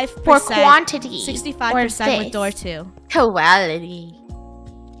go 65% for quantity? 65% with this? door 2. Quality.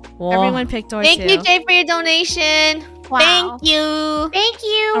 Everyone picked door 2. Thank you, Jay, for your donation. Wow. Thank you. Thank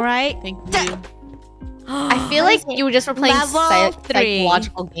you. All right. Thank you. I feel like you just were playing Level 3.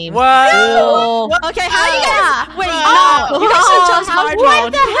 psychological games. Whoa! Okay, how you guys? Wait, Oh, no, you guys should have chose hard what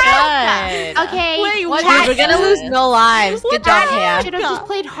mode. the heck? Okay. Wait, What? what? We're gonna lose no lives. Good job, I Cam. should have just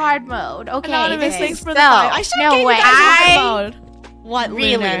played hard mode. Okay. Anonymous, okay. thanks for the So, 5. I should have no gave way. you guys hard I mode. What,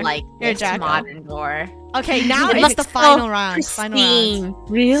 Really Lunar? like Here, this Draco. modern door. Okay, now It it's looks the so final round. Final round. Pristine.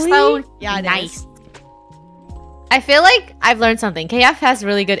 Really? So Yeah, it nice. is. I feel like I've learned something. KF has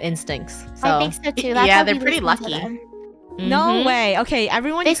really good instincts. So. I think so too. That's Yeah, why they're we pretty listen to lucky. them. No Mhm. way. Okay,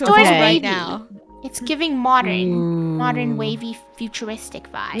 everyone This can door vote is right wavy. now. It's giving modern, Ooh. modern, wavy,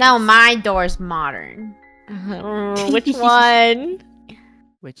 futuristic vibes. Now my door's modern. Which one?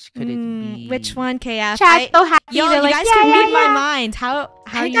 Which could it be? Which one, KF? Chat's so happy. Yo, They're you like, guys yeah, can yeah, read my yeah. mind. How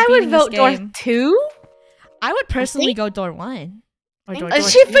I are think you I would beating this vote door game? 2. I would personally go door 1. Or door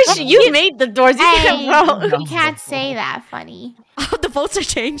You made the doors. You Hey, can vote. you can't say that, funny. Oh, the votes are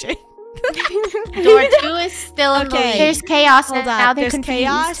changing. Door 2 is still in the Okay. lead. There's chaos Hold and now up. they're There's confused.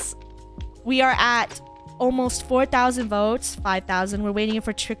 chaos. We are at almost 4,000 votes. 5,000. We're waiting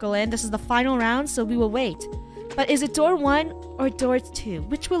for trickle in. This is the final round, so we will wait. But is it door 1 or door 2?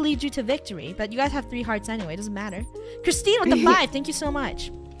 Which will lead you to victory? But you guys have 3 hearts anyway. It doesn't matter. Christine with the 5. Thank you so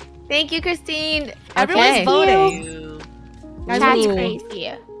much. Thank you, Christine. Everyone's Okay. voting. Guys, That's Ooh.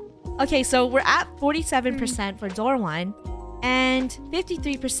 crazy. Okay, so we're at 47% for door 1 and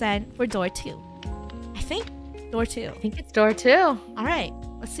 53% for door 2. I think door 2. I think it's door 2. All right,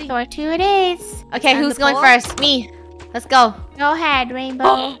 let's see. Door 2 it is. Okay, And who's the going poll? first? Me. Let's go. Go ahead,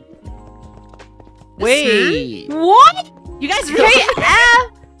 Rainbow. Wait. What? You guys really...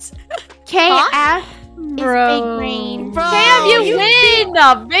 KF is Bro. big brain. Bro, Damn, you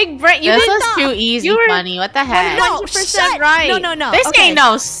win! Big brain. You This did was not. too easy, you were- Funny. What the heck? No, 100% shut- right. No. This okay. ain't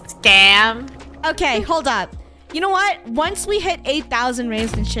no scam. Okay, hold up. You know what? Once we hit 8,000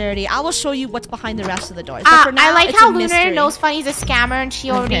 raised in charity, I will show you what's behind the rest of the doors. But for now, I like it's how a mystery. Lunar knows Funny's a scammer and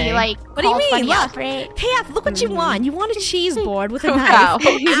she already Okay. like. What do you called mean? Funny out Look. for it. KF, look what you want. You want a cheese board with a Wow. knife,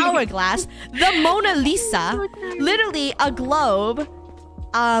 an hourglass, the Mona Lisa, literally a globe,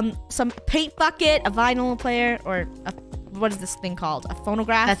 some paint bucket, a vinyl player, or what is this thing called? A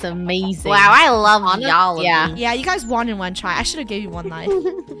phonograph? That's amazing. Wow, I love Honest- y'all. yeah. Yeah, you guys wanted one try. I should have gave you one knife.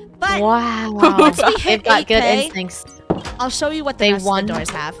 But Wow. once we They've hit got good 8K, instincts. I'll show you what the They rest won. of the doors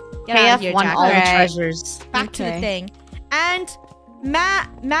have. Get out of KF here, won Jack. all the Alright. treasures. Back to the thing. And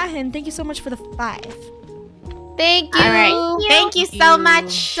Mahin, thank you so much for the 5. Thank you. All right. Thank you so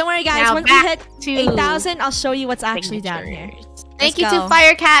much. Don't worry, guys. Now When we back hit to 8,000, I'll show you what's actually down here. signatures. Thank Let's you go. to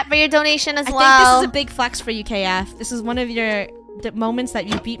Firecat for your donation as I well. think this is a big flex for you, KF. This is one of your moments that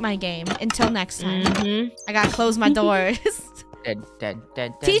you beat my game. Until next time. Mhm. I gotta close my doors. Dun.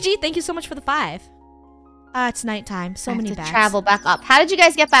 TG, thank you so much for the 5. It's nighttime. So I have many to bags. travel back up. How did you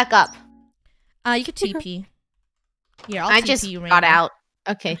guys get back up? You could TP. Here, I'll I TP just you, got Rainbow. out.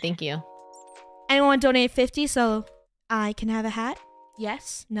 Okay, thank you. Anyone want to donate 50 so I can have a hat?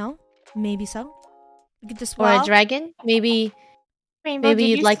 Yes? No? Maybe so? Look at this Or wall. a dragon? Maybe Rainbow, maybe did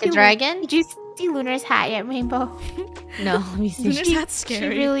you'd you like a see- dragon? Did you see Lunar's hat yet, Rainbow? No, let me see. Lunar's hat's She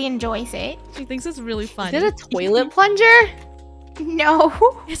scary. really enjoys it. She thinks it's really Is funny. it a toilet plunger? No.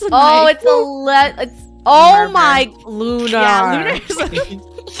 It's a Oh, knife. it's a it's oh Murder. my Lunar. Yeah,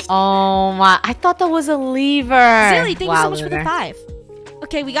 Lunar's Oh my, I thought that was a lever. Silly, thank you Wow, so much for the Lunar. 5.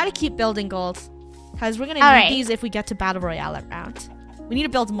 Okay, we gotta keep building gold. Because we're gonna need Alright. these if we get to Battle Royale round. We need to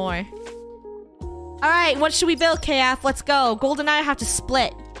build more. Alright, what should we build, KF? Let's go. Gold and I have to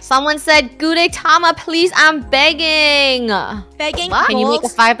split. Someone said Gudetama, please, I'm begging. Begging? What? Can you make a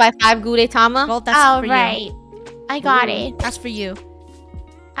Gold? 5x5 Gudetama? Gold, that's All for right. I got you. it. That's for you.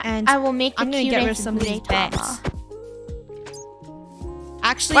 And I will make the I'm gonna get rid of cutest some of these Gudetama. beds.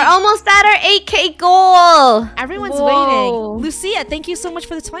 Actually, We're almost at our 8K goal. everyone's Whoa. waiting. Lucia, thank you so much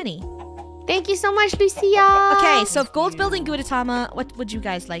for the 20. Thank you so much, Lucia. Okay, so if Gold's building Gudetama, what would you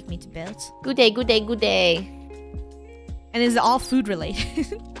guys like me to build? Good day, good day, good day. And is it all food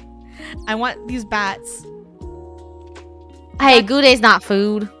related? I want these bats. Hey, good day's not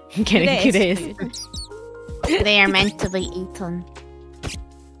food. I'm kidding, Good good day day. is food. They are meant to be eaten.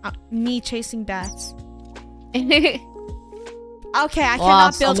 Me chasing bats. is. Okay, I Wow,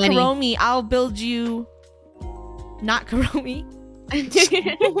 cannot so build many. Karomi. I'll build you... Not Karomi.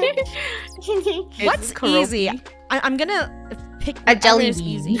 What's easy? I'm gonna pick A jelly whatever is bean.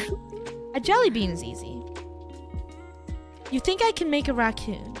 easy. A jelly bean is easy. You think I can make a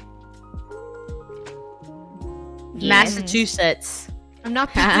raccoon? Massachusetts. I'm not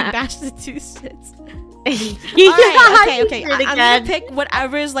picking Massachusetts. Yeah, Alright, okay. really I'm gonna good. pick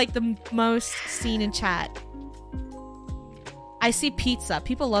whatever is like the most seen in chat. I see pizza.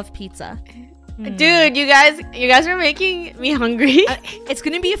 People love pizza. Hmm. Dude, you guys are making me hungry. It's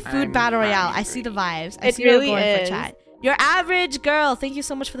gonna be a food I'm battle royale. I hungry. see the vibes. I It see what really we're going is. for chat. Your average girl. Thank you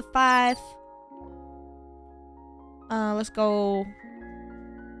so much for the 5. Let's go.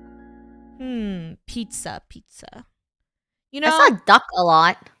 Pizza. You I know, saw duck a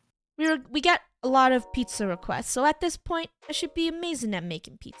lot. we get a lot of pizza requests. So at this point, I should be amazing at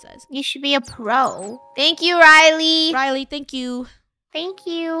making pizzas. You should be a pro. Thank you, Riley. Riley, thank you. Thank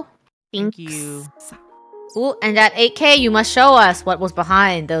you. Thank you. Ooh, and at 8K, you must show us what was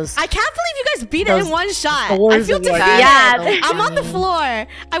behind those. I can't believe you guys beat it Those in one shot. I doors feel of yours. defeated. Yeah, I'm on the floor.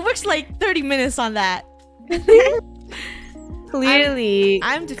 I worked like 30 minutes on that. Clearly,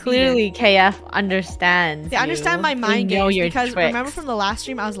 I'm defeated. clearly, KF understands. They understand you. my mind They know games your because tricks. remember from the last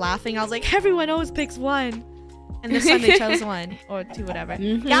stream I was laughing. I was like, everyone always picks 1. And this time they chose 1 or 2, whatever.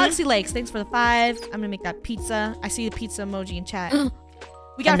 Mhm. Galaxy Lakes, thanks for the 5. I'm gonna make that pizza. I see the pizza emoji in chat.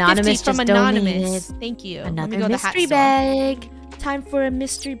 We got Anonymous 50 from just Anonymous. donated Thank you. Let Another me go to the hat mystery store. bag. Time for a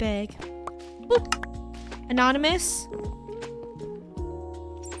mystery bag. Boop. Anonymous.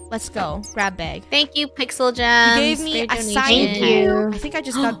 Let's go. Grab bag. Thank you, Pixel Gems. You gave me for your a donation. sign Thank you. I think I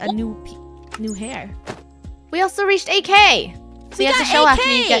just got a new hair. We also reached 8K. So We you have got to show 8K. after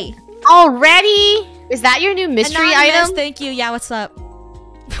you get. Already? Is that your new mystery Anonymous, item? thank you. Yeah, what's up?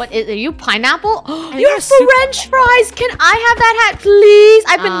 What is? Are you pineapple? got You're a super- French fries. Can I have that hat, please?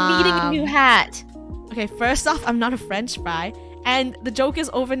 I've been needing a new hat. Okay, first off, I'm not a French fry. And the joke is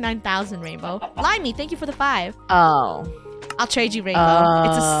over 9,000, Rainbow. Limey, thank you for the 5. Oh. I'll trade you Rainbow.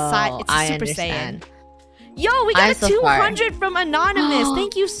 It's a I Super understand. Saiyan. Yo, we got I'm a so 200 from Anonymous.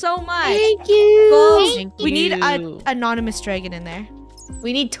 Thank you so much. Thank you. Gold, Thank we need you. an anonymous dragon in there.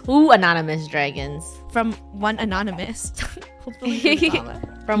 We need 2 anonymous dragons. From one anonymous. Hopefully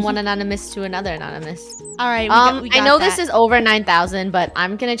From one anonymous to another anonymous. All right. We I got know that. this is over 9,000, but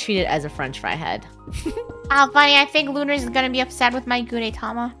I'm gonna treat it as a French fry head. Oh, funny. I think Lunar's gonna be upset with my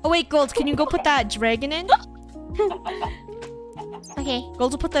Gudetama. Oh wait, Gold, can you go put that dragon in? Okay.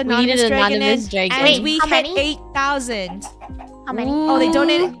 Gold will put the We need anonymous an dragon anonymous in. dragon. And Wait, we how hit many? 8,000. How many? Oh, they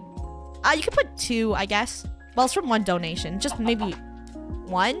donated. You could put 2, I guess. Well, it's from one donation. Just maybe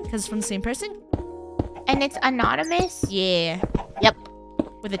 1, because it's from the same person. And it's anonymous? Yeah. Yep.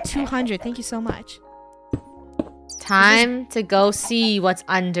 With a 200. Thank you so much. Time to go see what's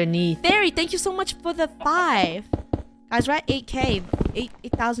underneath. Barry, thank you so much for the 5. Guys, we're at 8K.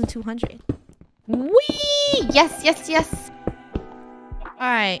 8,200. Whee! Yes, yes, yes. All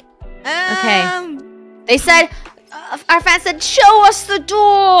right. Okay. They said, our fans said, show us the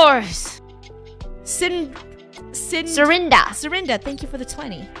doors. Serinda. Serinda, thank you for the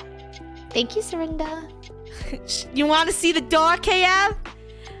 20. Thank you, Serinda. You want to see the door, KF?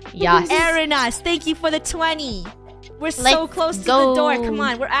 Yes. Erinas, thank you for the 20. We're so Let's close to go. the door. Come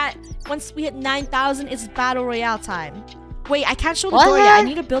on, we're at. Once we hit 9,000, it's battle royale time. Wait, I can't show the door yet. I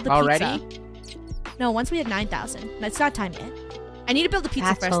need to build the Already? pizza. No, once we hit 9,000. No, it's not time yet. I need to build the pizza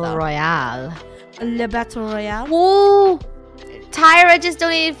first, Battle though. Royale. Le battle royale. Woo! Tyra just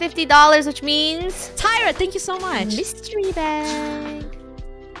donated $50, which means Tyra, thank you so much. mystery bag.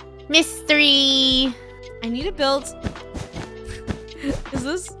 Mystery. I need to build. Is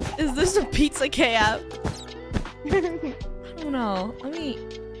this a pizza KF? I don't know. I'm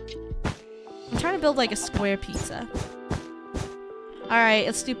trying to build like a square pizza. All right,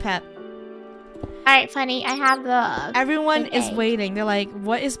 let's do Pep. Alright, funny. I have the... Everyone is Okay. waiting. They're like,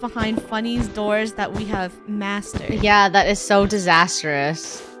 what is behind Funny's doors that we have mastered? Yeah, that is so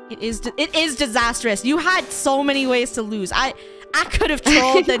disastrous. It is disastrous. You had so many ways to lose. I could have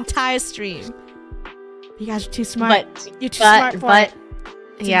trolled the entire stream. You guys are too smart. You're too smart for it.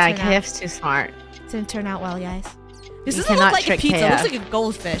 Yeah, Didn't turn out. KF's too smart. Didn't turn out well, guys. This You doesn't look cannot like a trick pizza. It looks KF. like a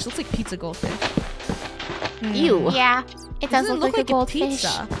goldfish. Looks like pizza goldfish. Ew. Yeah, it does Doesn't look like a goldfish. pizza.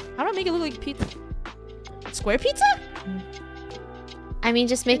 How do I make it look like a pizza? Square pizza? I mean,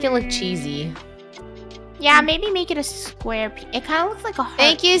 just make it look cheesy. Yeah, maybe make it a square. It kind of looks like a heart.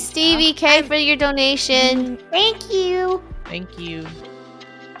 Thank you, pizza. Stevie K, for your donation. Thank you. Thank you.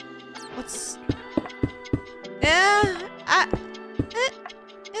 What's...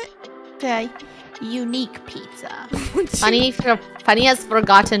 The unique pizza. Funny has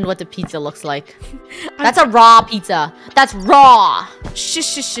forgotten what the pizza looks like. That's a raw pizza. That's raw. Shush,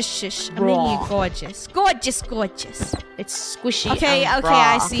 shush, shush, shush. I'm Raw. making you gorgeous. Gorgeous, gorgeous. It's squishy. Okay, and okay, raw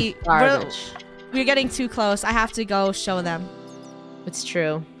I see. Garbage. We're getting too close. I have to go show them. It's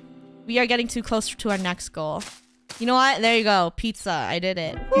true. We are getting too close to our next goal. You know what? There you go. Pizza. I did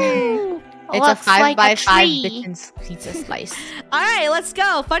it. It's a Looks like 5x5 tree. bitten pizza slice. All right, let's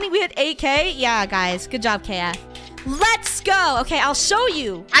go. Funny, we hit 8K. Yeah, guys. Good job, KF. Let's go. Okay, I'll show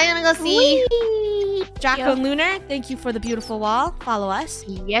you. I'm gonna go see. Whee! Draco Yo. and Lunar, thank you for the beautiful wall. Follow us.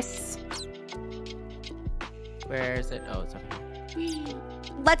 Yes. Where is it? Oh, it's up here.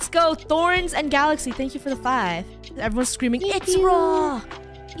 Let's go. Thorns and Galaxy, thank you for the 5. Everyone's screaming, it's raw.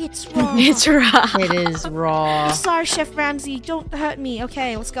 It's raw. It's raw. It is raw. I'm sorry, Chef Ramsay. Don't hurt me.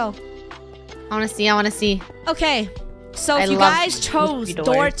 Okay, let's go. I wanna see. I wanna see. Okay, so I if you love guys chose mystery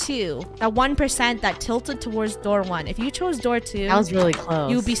door doors. 2, that 1% that tilted towards door 1, if you chose door 2, That was really close.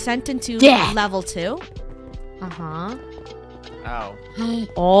 you'll be sent into Yeah. level 2. Uh-huh. Oh.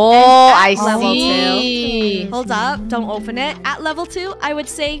 Oh, I level see. Hold up, don't open it. At level 2, I would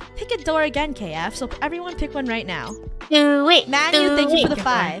say pick a door again, KF. So everyone pick one right now. Do it. Manu, do thank you for it. the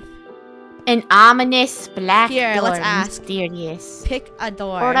 5. An ominous black Here, door. let's ask. Mysterious. Pick a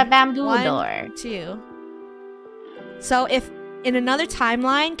door. Or a bamboo 1, door. 2. So if in another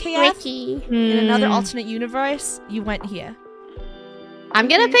timeline, KF, Ricky. in another Hmm. alternate universe, you went here. I'm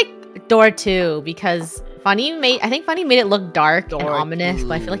gonna pick door 2 because I think Funny made it look dark and Door ominous,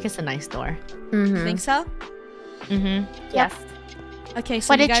 but I 2. feel like it's a nice door. You think so? Mm-hmm. Yes. Okay,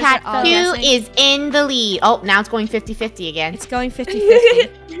 so What you a guys chat. are all Two guessing. is in the lead. Oh, now it's going 50-50 again. It's going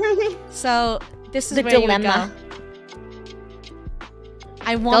 50-50. So this is The where you would dilemma. go.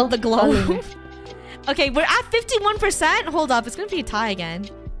 I want Go, the globe. Lunar. Okay, we're at 51%. Hold up, it's gonna be a tie again.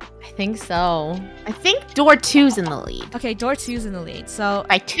 I think so. I think door 2's in the lead. Okay, door 2's in the lead. So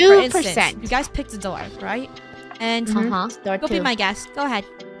By for instance, 2%. you guys picked a door, right? And Uh-huh. Door go 2. be my guest. Go ahead.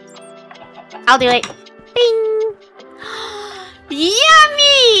 I'll do it. Bing!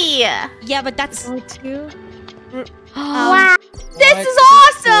 Yummy! Yeah, but that's... Wow. This What is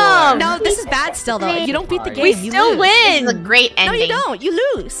awesome! No, this is bad still, though. If you don't beat the game, we you still lose. win! It's a great No, ending. you don't. You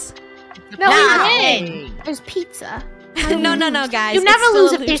lose. No, Nah. we win! There's pizza. No, guys. You it's never still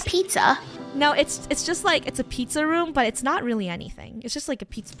lose a if there's pizza. No, it's just like, it's a pizza room, but it's not really anything. It's just like a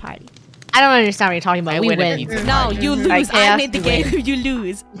pizza party. I don't understand what you're talking about. I We win a win. pizza. No, you lose. Like I chaos, made the you game. win. You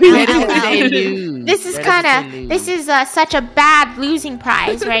lose. Where Ow, did ow, ow. they lose? This is Where kind did of, they this lose? is such a bad losing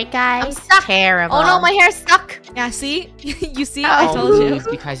prize, right, guys? Terrible. Oh no, my hair's stuck. Yeah, see? You see? I Oh. told you. Lose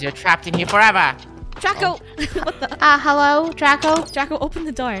because you're trapped in here forever. Draco! What the? Hello, Draco? Draco, open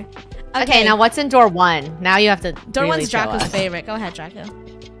the door. Okay, now what's in door 1? Now you have to Door really one's show Draco's us. favorite. Go ahead, Draco.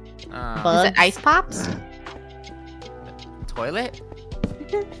 Bugs. Is it ice pops? Toilet?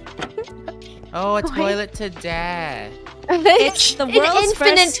 Oh, a toilet to death. It's the An world's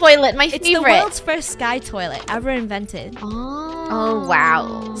infinite first- toilet, my It's favorite. the world's first sky toilet ever invented. Oh,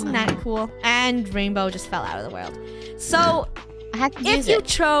 wow. Isn't that cool? And Rainbow just fell out of the world. So, I had to if use you it.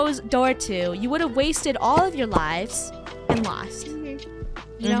 chose door 2, you would have wasted all of your lives and lost.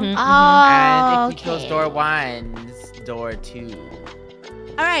 You know? Mhm. Oh, And if you chose door 1's door 2.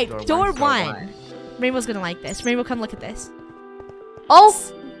 All right, Door door one's door 1. one. Rainbow's gonna like this. Rainbow, come look at this. Oh,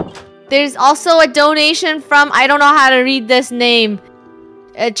 there's also a donation from, I don't know how to read this name.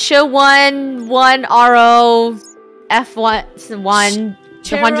 Ch11ROF1,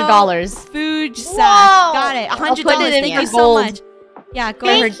 $100. Food sack. Whoa! Got it. I'll $100. put it in Thank the you so gold. much. Yeah, go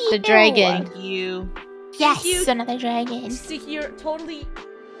For ahead. the dragon. Thank you. Yes, you. another dragon. See, you totally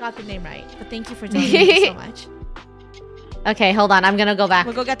got the name right. But thank you for donating so much. Okay, hold on. I'm gonna go back.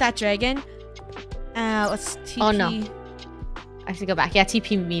 We'll go get that dragon. Let's TP. Oh, no. I have to go back. Yeah,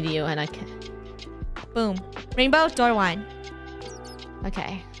 TP me to you and I can. Boom. Rainbow, door 1.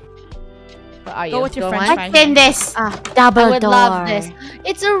 Okay. Where are you? Go with your Door French one? fry. What's in this double I would door? love this.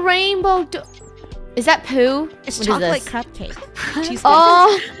 It's a rainbow. Is that poo? It's What is chocolate this? cupcake. Cheesecake.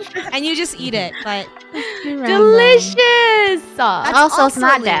 Oh, And you just eat it, but delicious! that's Also, it's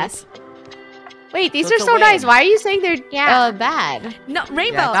not loose. that. Wait, these So are it's a so nice. win. Why are you saying they're Yeah. bad? No,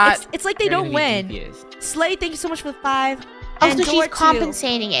 Rainbow, Yeah, that- it's like they They're don't gonna be win. devious. Slay, thank you so much for the 5. Oh, And so door she's 2.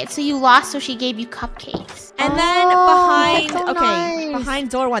 compensating it. So you lost, so she gave you cupcakes. And then Oh, behind, that's so okay, nice. behind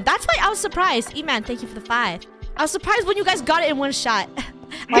door 1. That's why I was surprised. E-Man, thank you for the 5. I was surprised when you guys got it in one shot.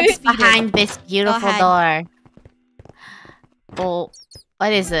 What's Undefeated. behind this beautiful ahead. door? Oh,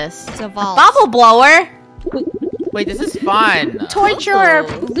 what is this? It's a A vault. bubble blower? Wait, this is fun. Torture or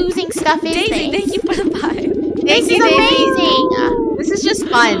losing stuff in Daisy, things. thank you for the 5. This is amazing. This is just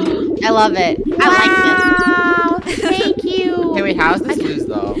fun. I love it. Wow. Thank you. Hey, wait, how's this lose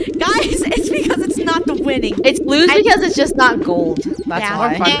though? Guys, it's because it's not the winning. It's blues because it's just not gold. That's Yeah. More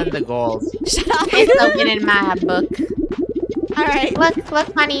why. fun than the gold. Shut up. It's open in my book. All right, Look,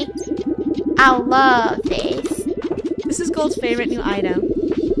 honey. I love this. this is Gold's favorite new item.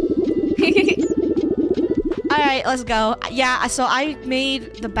 All right, let's go. Yeah, so I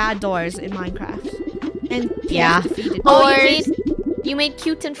made the bad doors in Minecraft. And PF Yeah. defeated. Oh, Doors. you made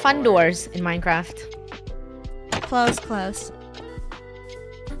cute and fun doors in Minecraft. Close.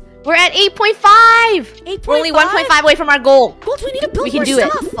 We're at 8.5. 8.5. We're only 1.5 away from our goal. Gold, we need to build We can more do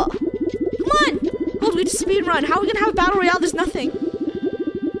it. stuff. Come on. Gold, we need to speed run. How are we gonna have a battle royale? There's nothing.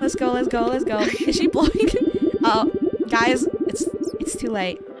 Let's go. Is she blowing? Oh, guys, it's too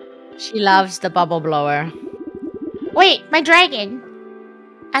late. She loves the bubble blower. Wait, my dragon.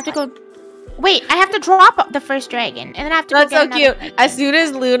 I have to go. Wait, I have to drop the first dragon, and then I have to. That's go so get cute. another As soon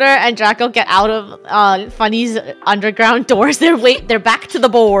as Lunar and Draco get out of Funny's underground doors, they're back to the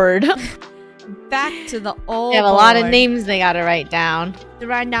board. Back to the old. They have a lot of board. names they gotta write down. To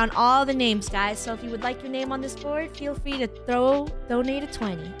write down all the names, guys. So if you would like your name on this board, feel free to donate a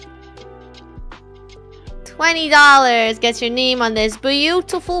 20. $20 gets your name on this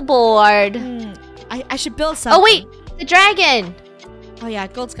beautiful board. I should build something. Oh wait, the dragon. Oh yeah,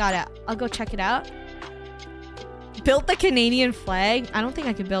 Gold's got it. I'll go check it out. Build the Canadian flag. I don't think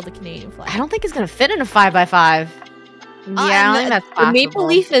I can build a Canadian flag. I don't think it's gonna fit in a 5x5. and Yeah, I don't think that's The possible. maple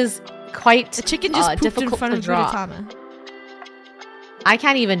leaf is quite The chicken just pooped in difficult front to of draw. Gudetama. I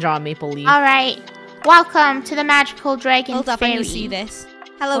can't even draw a maple leaf. All right. Welcome to the magical dragon Hold up, fairy. I need to see this.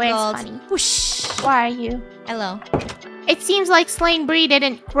 Hello, Where's Gold. Funny? Whoosh. Where are you? Hello. It seems like Slain Bree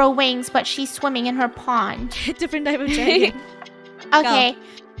didn't grow wings, but she's swimming in her pond. Different type of dragon. Okay.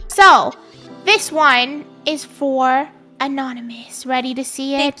 So, this one is for Anonymous. Ready to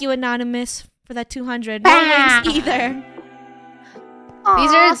see it? Thank you, Anonymous, for that 200. No Bam. wings either.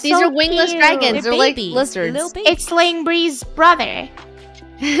 Aw, These so are wingless cute. dragons. They're like babies. lizards. Little babies. It's Slain Bree's brother.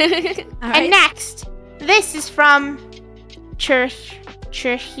 All right. And next, this is from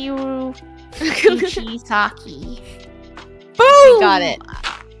Churhiru Ichisaki. You got it.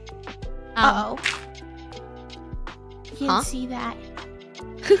 Uh-oh. You Huh? didn't see that.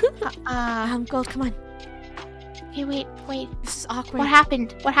 Gold, come on. Okay, wait. This is awkward. What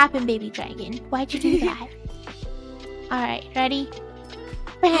happened? What happened, baby dragon? Why'd you do that? Alright, ready?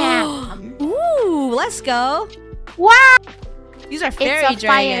 Bam! Ooh, let's go. Wow! These are fairy It's a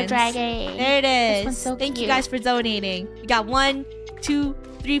fire dragons. dragon. There it This is. one's so Thank you cute. guys for donating. We got 1, 2,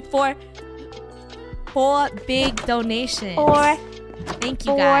 3, 4 big donations. Thank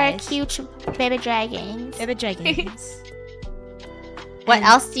you Four guys. cute baby dragons. Baby dragons. What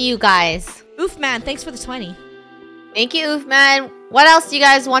else do you guys? Oof, man, thanks for the 20. Thank you, Oofman. What else do you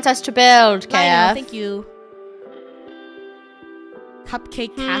guys want us to build, Lionel, KF? thank you.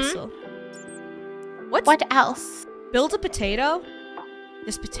 Cupcake Castle. What else? Build a potato?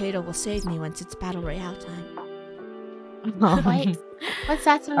 This potato will save me once it's battle royale time. What? What's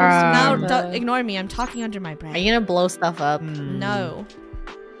that supposed to Now, mean? don't ignore me. I'm talking under my breath. Are you gonna blow stuff up? No.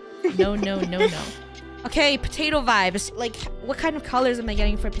 No. Okay, potato vibes. Like, what kind of colors am I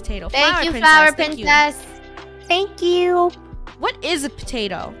getting for potato? Thank you, Flower Thank you. Princess. Thank you. What is a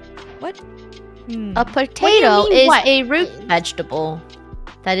potato? What? A potato mean, is what? a root vegetable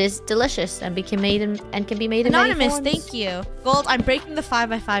that is delicious and can be made in many Anonymous, forms. thank you. Gold, I'm breaking the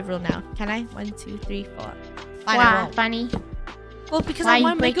 5x5 rule now. Can I? 1, 2, 3, 4. Fine, I Wow, won't. funny. Well, because Why I are you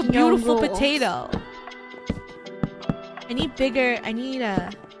want to make a breaking your own beautiful rules? potato. I need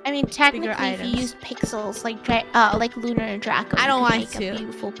a... I mean, technically, if items. you use pixels like Lunar and Draco, I don't you want could make to. a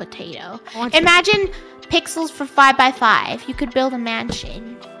beautiful potato. I want to- Imagine pixels for 5x5. You could build a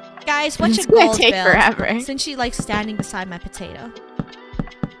mansion. Guys, what's It's your gonna gold take build? forever. Since she likes standing beside my potato.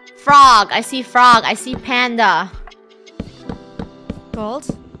 Frog. I see frog. I see panda. Gold?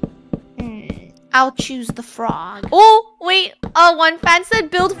 I'll choose the frog. Oh, wait. One fan said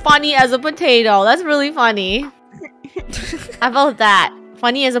build funny as a potato. That's really funny. How about that?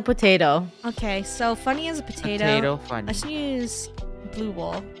 Funny as a potato. Okay, so funny as a potato. Potato funny. Let's use blue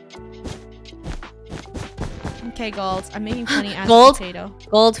wool. Okay, Gold. I'm making funny as Gold? a potato.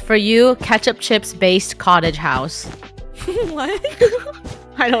 Gold for you. Ketchup chips based cottage house. What?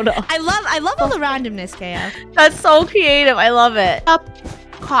 I don't know. I love all the randomness, KF. That's so creative. I love it.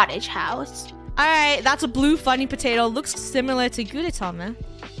 Cottage house. Alright, that's a blue funny potato. Looks similar to Gudetama.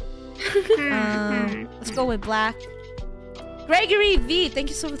 Let's go with black. Gregory V, thank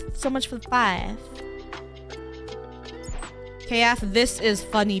you so much for the 5. KF, this is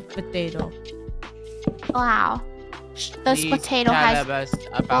funny potato. Wow. This Please potato tell has us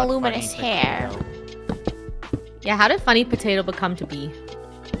about voluminous funny hair. potato. Yeah, how did funny potato become to be?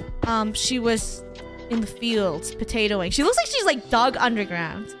 She was in the fields potatoing. She looks like she's like dug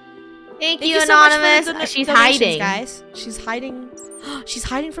underground. Thank Thank you, so much for the Anonymous. She's donations, hiding. guys. She's hiding. She's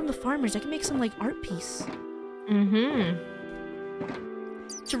hiding from the farmers. I can make some like art piece. Mm-hmm.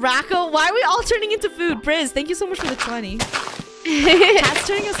 Draco, why are we all turning into food? Briz, thank you so much for the 20. Cat's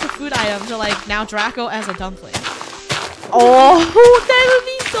turning us to food items. Are like now Draco as a dumpling. Oh, that would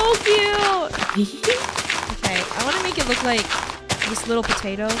be so cute. Okay, I want to make it look like this little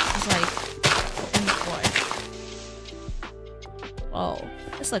potato is like in the floor. Whoa,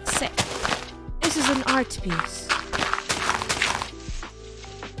 this looks sick. This is an art piece.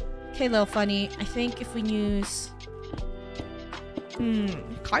 Okay, little funny. I think if we use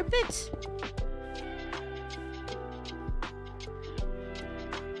carpet.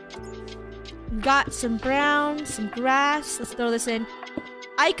 We've got some brown, some grass. Let's throw this in.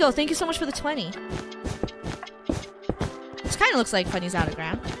 Aiko, thank you so much for the 20. This kind of looks like Funny's out of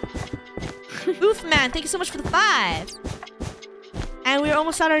ground. Oof, man, thank you so much for the 5. And we're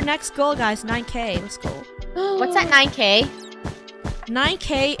almost at our next goal, guys. 9K. Let's go. What's that 9K?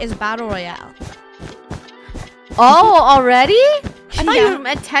 9K is Battle Royale. Oh, already? I thought Yeah. you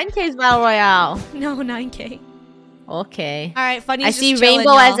meant 10K's Battle Royale. No, 9K. Okay. All right, Funny's I just see chilling,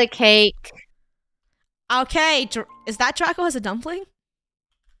 rainbow y'all. as a cake. Okay, is that Draco as a dumpling?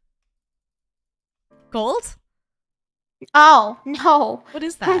 Gold? Oh, no. What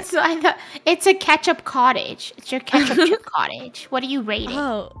is that? So I thought it's a ketchup cottage. It's your ketchup chip cottage. What do you rate it?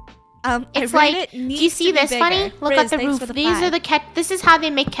 Oh, It's I rate like, it do you needs see to be this, bigger. Funny? Look Riz, at the thanks roof. for the These 5. are the this is how they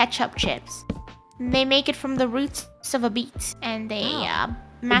make ketchup chips. They make it from the roots of a beet, and they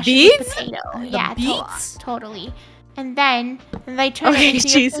mash it with beets? potato. The Yeah, beets? totally. And then they turn Okay, it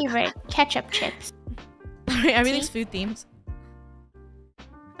into your jeez. favorite ketchup chips. Alright, everything's food themed.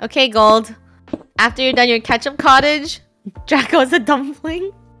 Okay, Gold. After you're done your ketchup cottage, Draco's a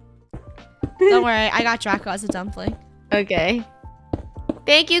dumpling. Don't worry, I got Draco as a dumpling. Okay.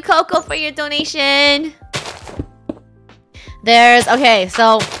 Thank you, Coco, for your donation. There's okay,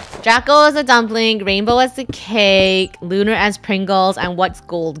 so Draco is a dumpling, Rainbow as the cake, Lunar as Pringles, and what's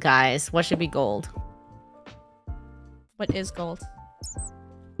gold, guys? What should be gold? What is gold?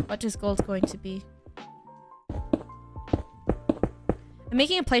 What is gold going to be? I'm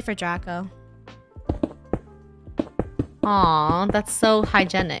making a plate for Draco. Aw, that's so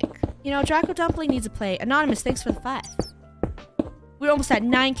hygienic. You know, Draco Dumpling needs a plate. Anonymous, thanks for the 5. We're almost at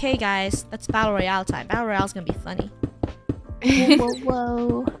 9K, guys. That's Battle Royale time. Battle Royale's gonna be funny. Whoa,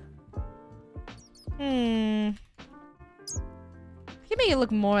 whoa, whoa. I can make it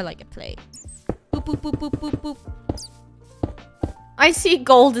look more like a plate. Boop, boop, boop, boop, boop, boop. I see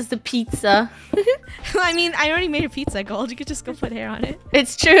gold as the pizza. I mean, I already made a pizza gold. You could just go put hair on it.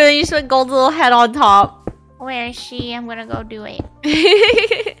 It's true, you just put gold's little head on top. Where is she? I'm gonna go do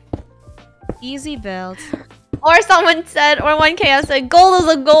it. Easy build. Or someone said, or 1KF said, gold is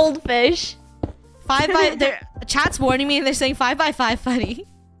a goldfish. 5 by... Chat's warning me and they're saying 5 by 5 funny.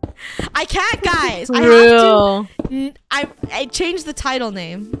 I can't, guys. I Real. have to... I changed the title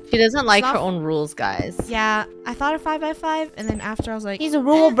name. She doesn't like not- her own rules, guys. Yeah, I thought of 5 by 5 and then after I was like... He's a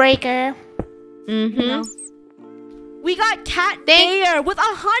rule breaker. Mm-hmm. No. We got Cat Bayer with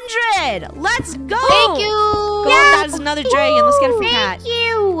 100! Let's go! Thank you! Gold, that is another dragon. Let's get it for Cat. Thank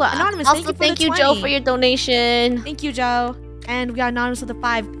you. Anonymous, Also, thank you for the Joe, 20. for your donation. Thank you, Joe. And we got Anonymous with the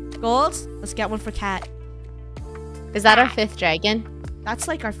 5 golds. Let's get one for Cat. Is that our 5th dragon? That's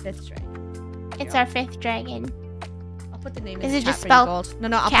like our 5th dragon. It's our 5th dragon. I'll put the name Is in it chat just for spelled you, Gold.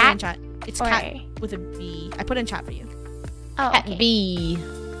 No, I'll put it in chat. It's or- Cat with a B. I put it in chat for you. Oh, Cat okay. B.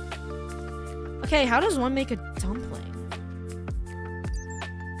 Okay, how does one make a dumpling?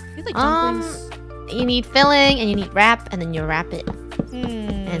 I feel like dumplings... You need filling and you need wrap, and then you wrap it. Hmm.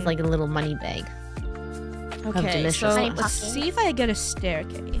 And it's like a little money bag. Okay, delicious so Honey let's pumpkin. see if I get a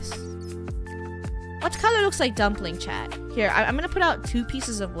staircase. What color looks like dumpling, chat? Here, I'm gonna put out 2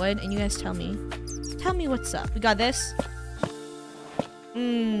 pieces of wood, and you guys tell me. Tell me what's up. We got this.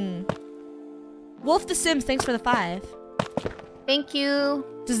 Wolf the Sims, thanks for the 5. Thank you.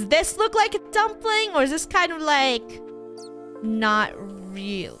 Does this look like a dumpling, or is this kind of like... not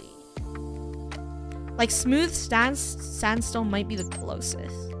really? Like, smooth sandstone might be the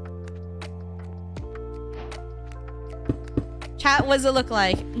closest. Chat, what does it look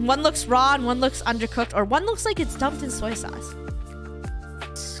like? One looks raw and one looks undercooked, or one looks like it's dumped in soy sauce.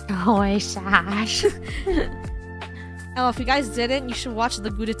 Soy sauce. Oh, if you guys didn't, you should watch the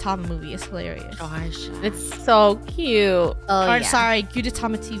Gudetama movie. It's hilarious. Gosh. It's so cute. Oh, Or, yeah. sorry,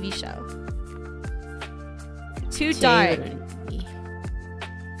 Gudetama TV show. Too dark.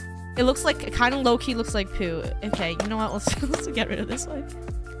 It looks like, it kind of low-key looks like poo. Okay, you know what? Let's get rid of this one.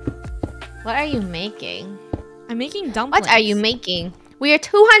 What are you making? I'm making dumplings. What are you making? We are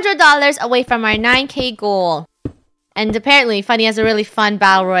 $200 away from our 9K goal. And apparently, Funny has a really fun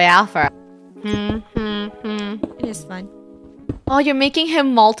battle royale for us. It is fun. Oh, you're making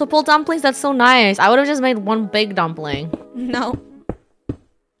him multiple dumplings? That's so nice. I would have just made one big dumpling. No.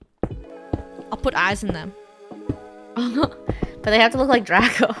 I'll put eyes in them. But they have to look like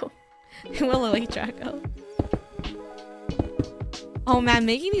Draco. It will look like Draco. Oh man,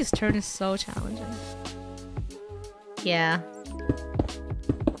 making these turn is so challenging. Yeah.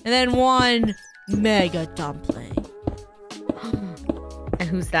 And then one mega dumpling. And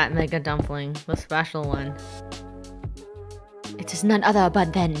who's that mega dumpling? The special one. It is none other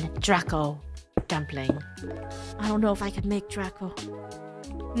but then Draco dumpling. I don't know if I could make Draco.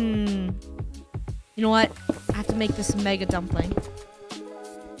 You know what? I have to make this mega dumpling.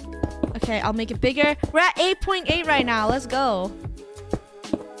 Okay, I'll make it bigger. We're at 8.8 right now. Let's go.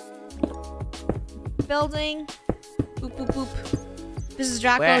 Building. Boop, boop, boop. This is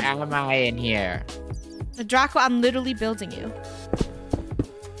Draco. Where am I in here? Draco, I'm literally building you.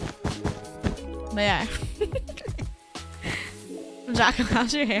 There. Draco,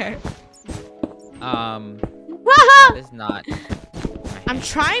 how's your hair? That is not. I'm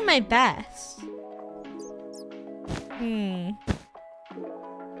trying my best.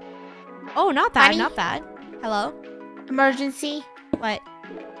 Oh, not bad, Honey? not bad. Hello? Emergency. What?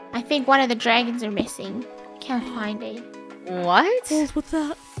 I think one of the dragons are missing. Can't find it. What? Gold, what's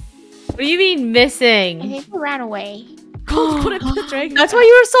that? What do you mean I missing? think it ran away. Gold, put it the dragon. That's why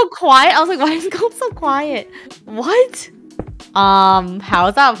you were so quiet. I was like, why is Gold so quiet? What? How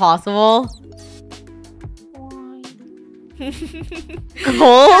is that possible? Why?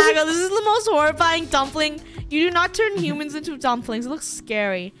 Gold? Draco, this is the most horrifying dumpling. You do not turn humans into dumplings. It looks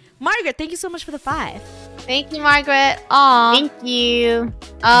scary. Margaret, thank you so much for the 5. Thank you, Margaret. Aw. Thank you.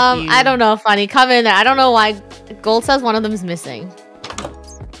 I don't know, Funny. Come in there. I don't know why Gold says one of them is missing.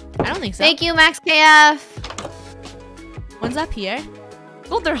 I don't think so. Thank you, Max KF. One's up here.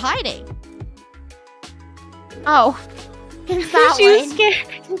 Oh, they're hiding. Oh. It's that She was one. scared.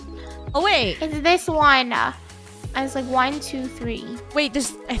 Oh, wait. It's this one. I was like 1, 2, 3. Wait,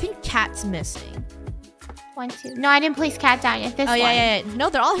 there's... I think cat's missing. 1, 2. No, I didn't place cat down yet. This Oh, one. yeah. No,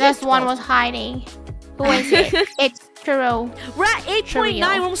 they're all This here. one was hiding. Who is it? It's Churro. We're at 8.9. Trio.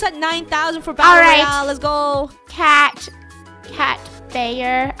 We're almost at 9,000 for Battle All right. Royale. Let's go. Cat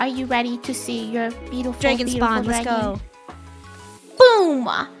Bear, are you ready to see your beautiful Dragon beautiful spawn. Let's dragon? go. Boom!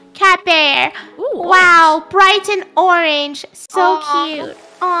 Cat Bear. Ooh, Wow, bright and orange. So Aw. cute.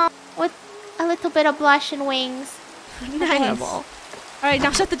 Aw, with a little bit of blush and wings. Nice. Adorable. All right,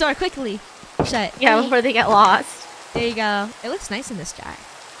 now shut the door quickly. Shut. Yeah, before they get lost. There you go. It looks nice in this jar.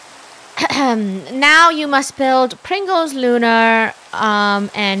 Now you must build Pringles Lunar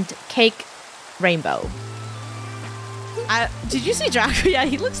and Cake Rainbow. Did you see Draco? Yeah,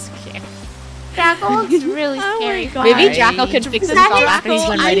 he looks scared. Draco looks really Oh my scary. God. Maybe Why? Draco can fix Is himself that his after he's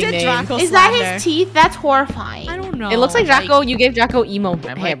done I writing did names. Draco Is that slander. his teeth? That's horrifying. I don't know. It looks like Draco. You gave Draco emo I'm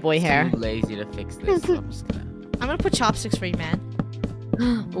hair, like boy hair. too lazy to fix this. So I'm just gonna... I'm gonna put chopsticks for you, man.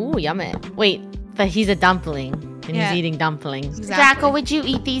 Ooh, yummy. Wait, but he's a dumpling, and Yeah. he's eating dumplings. Draco, would you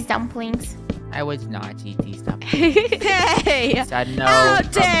eat these dumplings? I would not eat these stuff. Hey! Said no. How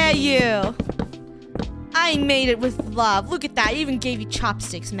from dare me. you! I made it with love. Look at that. I even gave you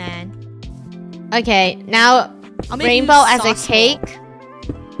chopsticks, man. Okay, now I'll make Rainbow you as a sauce cake,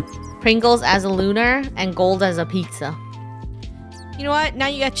 Pringles as a lunar, and gold as a pizza. roll. You know what? Now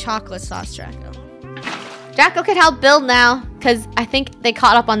you got chocolate sauce, Draco. Draco can help build now, because I think they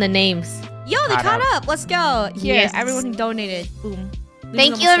caught up on the names. Yo, they Caught caught up. up. Let's go. Here, Yes. everyone who donated. Boom. Luna's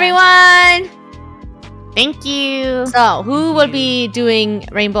Thank you, almost done. everyone! Thank you. So, who will be doing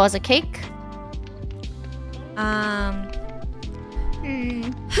Rainbow as a cake?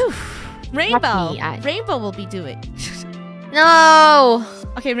 Rainbow. Happy, Rainbow will be doing. No!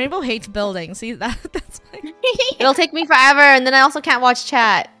 Okay, Rainbow hates building. See, that's fine. It'll take me forever, and then I also can't watch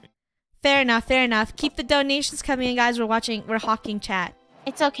chat. Fair enough, fair enough. Keep the donations coming in, guys. We're hawking chat.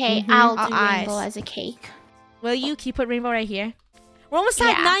 It's okay. Mhm. I'll Our do eyes. rainbow as a cake. Will you? Can you put Rainbow right here? We're almost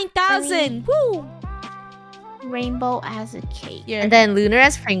at Yeah. 9,000. Woo! Rainbow as a cake. Here. And then lunar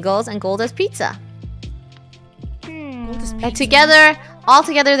as Pringles, and gold as pizza. Gold is And pizza. together, all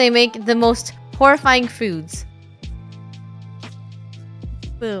together, they make the most horrifying foods.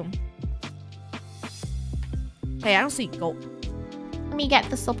 Boom. Hey, I don't see gold. Let me get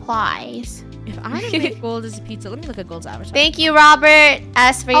the supplies. If I don't make gold as a pizza, let me look at gold's avatar. Thank you, Robert.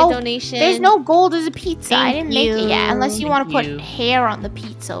 As for your Oh, donation. There's no gold as a pizza. I Thank didn't make it yet. you. Unless you want to Thank put you. hair on the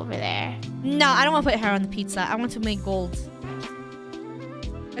pizza over there. No, I don't want to put hair on the pizza. I want to make gold.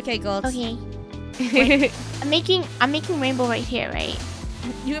 Okay, gold. Okay. I'm making rainbow right here, right?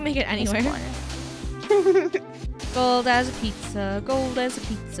 You can make it This anywhere. corner. Gold as a pizza. Gold as a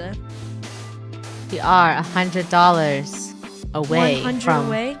pizza. We are $100 away 100 from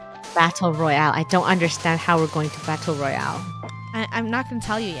away. Battle Royale. I don't understand how we're going to Battle Royale. I'm not gonna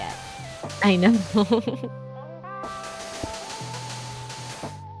tell you yet. I know.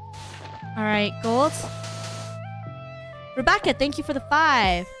 All right, gold. Rebecca, thank you for the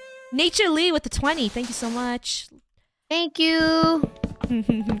 5. Nature Lee with the 20. Thank you so much. Thank you.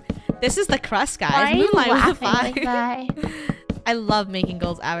 This is the crust, guys. Why are you Moonlight with the laughing 5. like that? I love making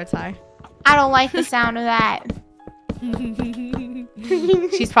gold's avatar. I don't like the sound of that.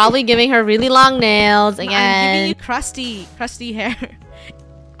 She's probably giving her really long nails I'm giving again. you crusty hair.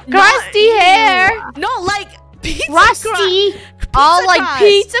 Crusty hair. No, like pizza Rusty. All like crust.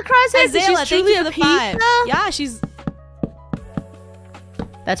 pizza crust. Is Azalea, she's thank truly you for a the pizza? 5. Yeah, she's.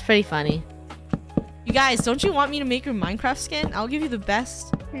 That's pretty funny. You guys, don't you want me to make your Minecraft skin? I'll give you the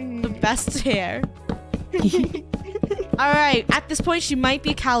best hair. All right. At this point, she might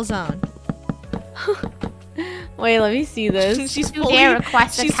be a calzone. Wait, let me see this. she's You dare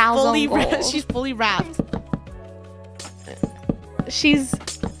request a she's fully calzone goal. she's fully wrapped. She's...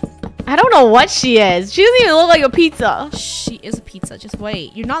 I don't know what she is. She doesn't even look like a pizza. She is a pizza. Just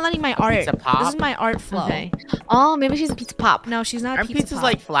wait. You're not letting my art. Pizza pop? This is my art flow. Okay. Oh, maybe she's a pizza pop. No, she's not a Aren't pizza. pizzas pop.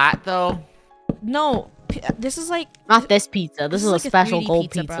 like flat though? No, this is like. Not this pizza. This is a like a special 3D gold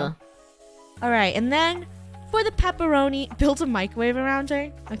pizza, pizza. bro. All right, and then for the pepperoni, build a microwave around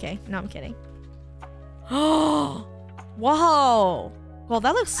her. Okay, no, I'm kidding. Oh, whoa! Well,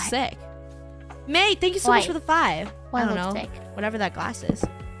 that looks sick. May, thank you so much What? for the 5. What I don't looks know, sick? whatever that glass is.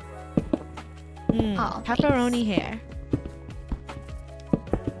 Oh, Pepperoni hair.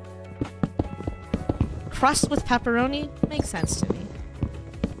 Crust with pepperoni makes sense to me.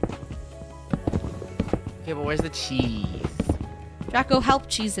 Okay, but where's the cheese? Draco, help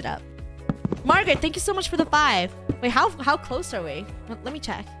cheese it up. Margaret, thank you so much for the 5. Wait, how close are we? Let me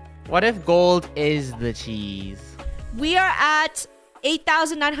check. What if gold is the cheese? We are at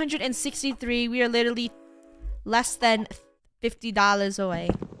 8,963. We are literally less than $50 away.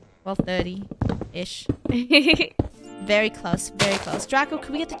 Well, 30-ish. Very close, very close. Draco,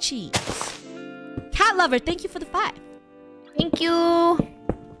 can we get the cheese? Cat Lover, thank you for the 5. Thank you.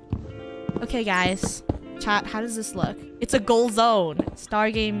 Okay, guys. Chat, how does this look? It's a goal zone.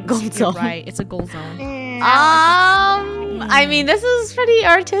 Stargame. Goal zone. Right, it's a goal zone. I mean, this is pretty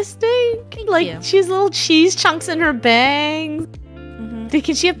artistic. Like, you. she has little cheese chunks in her bangs.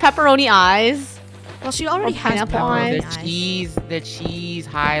 Can she have pepperoni eyes? Well, she already Or has pineapple pepperoni eyes. eyes. The cheese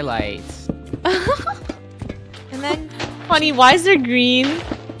highlights. And then Funny, why is there green?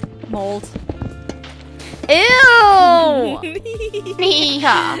 mold. Ew!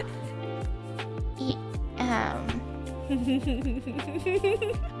 Yeah.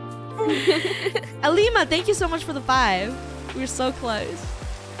 Alima, thank you so much for the 5. We're so close.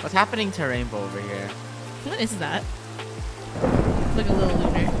 What's happening to Rainbow over here? What is that? Look a little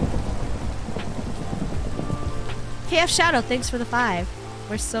lunar. KF Shadow, thanks for the 5.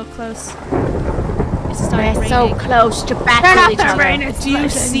 We're so close. It's starting We're raining. so close to battle each other. Do you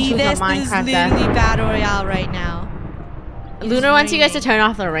see this? This is literally Battle Royale right now. It is Luna wants you guys to raining. turn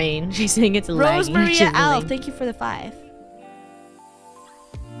off the rain. She's saying it's Rose laggy, Maria L, chiseling. thank you for the 5.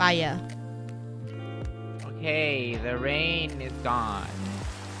 Fire. Okay, the rain is gone.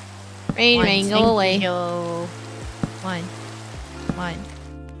 Rain, One, rain, thank go away. One.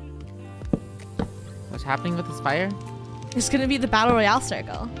 What's happening with this fire? It's gonna be the Battle Royale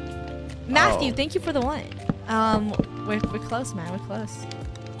circle. Matthew, Oh. thank you for the 1. We're close, man. We're close.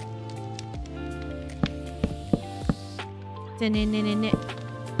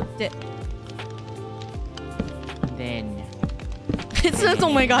 Then It's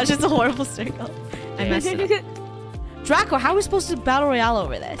oh my gosh, it's a horrible circle. I messed it up. Draco, how are we supposed to Battle Royale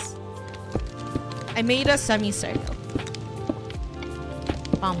over this? I made a semicircle.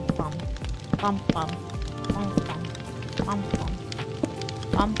 Bum bum. Bum bum. Bum bum. Bum bum.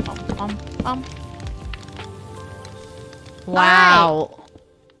 Bum bum bum bum. Wow.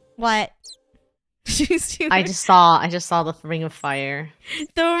 What? I just saw the ring of fire.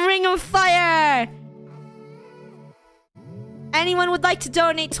 The Ring of Fire! Anyone would like to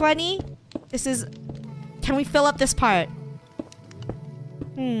donate 20? This is... Can we fill up this part?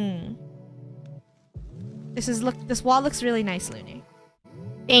 This wall looks really nice, Lunar.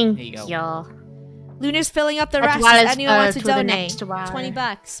 Thank There you go. you. Lunar's filling up the As rest. well Does as, anyone wants to to the donate? next one. 20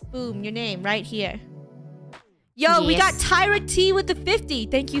 bucks. Boom, your name right here. Yo, we got Yes. Tyra T with the 50.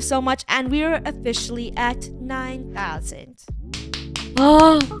 Thank you so much. And we're officially at 9,000.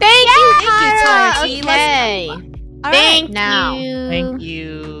 Oh, Thank you, Tyra T. okay. All right. Thank now. you. thank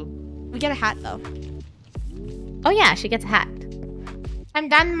you. We get a hat, though. Oh yeah, she gets a hat. I'm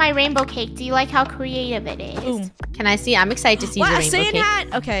done with my rainbow cake. Do you like how creative it is? Boom. Can I see? I'm excited to see the What, a rainbow Saiyan cake. hat?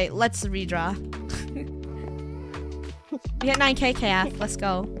 Okay, let's redraw. We got 9K KF. Let's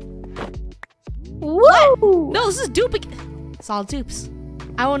go. Woo! No, this is dupe. It's all dupes.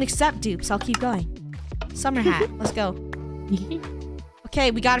 I won't accept dupes. I'll keep going. Summer hat. Let's go. Okay,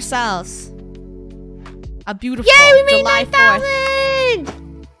 we got ourselves a beautiful Yay, we made July 4th.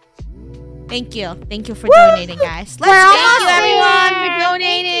 9,000! Thank you. Thank you for donating, guys. Let's Thank go. you everyone for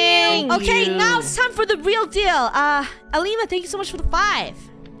donating. Thank Okay, you. now it's time for the real deal. Alima, thank you so much for the 5.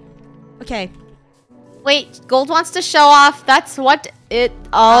 Okay. Wait, Gold wants to show off. That's what it.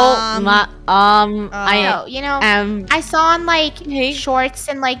 Oh my. No, you know, am. I saw on like Hey. shorts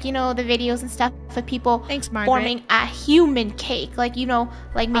and like, you know, the videos and stuff of people Thanks, Margaret. forming a human cake. Like, you know,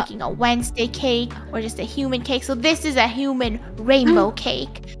 like making a Wednesday cake or just a human cake. So this is a human rainbow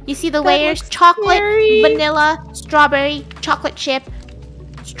cake. You see the layers? looks Chocolate, scary. vanilla, strawberry, chocolate chip,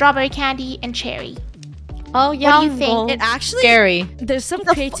 strawberry candy, and cherry. Oh yeah. do you think? It actually, Scary. there's some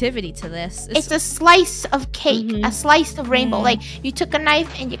creativity to this. It's a slice of cake, a slice of rainbow. Mm. Like you took a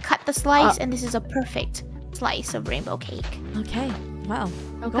knife and you cut the slice, and this is a perfect slice of rainbow cake. Okay. Wow.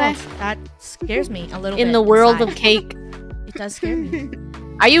 Okay. Gold. That scares me a little bit. In the world inside. of cake. It does scare me.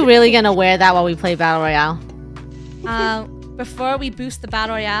 Are you really gonna wear that while we play Battle Royale? Before we boost the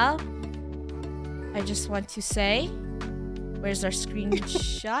Battle Royale, I just want to say, where's our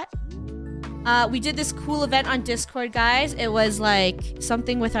screenshot? We did this cool event on Discord, guys. It was like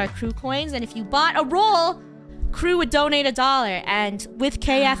something with our crew coins, and if you bought a roll, crew would donate $1. And with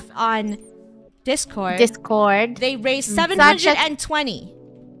KF on Discord, they raised 720.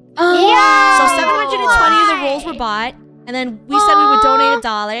 Yeah. So 720 of the rolls were bought, and then we said we would donate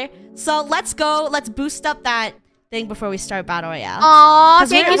 $1. So let's go. Let's boost up that thing before we start Battle Royale. Aw, 'Cause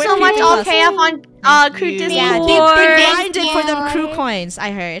thank we're- you we're so much, keeping all us. KF on crew you. Discord. Yeah, they grinded for them crew coins,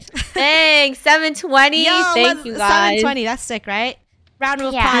 I heard. Thanks, 720. Yo, Thank you guys. 720, that's sick, right? Round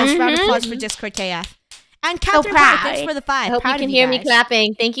of Yeah. applause, round of Mhm. applause for Discord KF. And Catherine, proud. thanks for the 5. I hope Proud you can of hear me guys.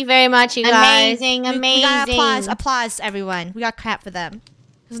 clapping. Thank you very much, you guys. Amazing, We got applause, everyone. We got clap for them.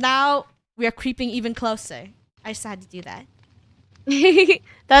 Because now we are creeping even closer. I just had to do that.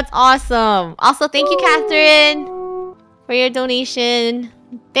 That's awesome. Also, thank you, Catherine, for your donation.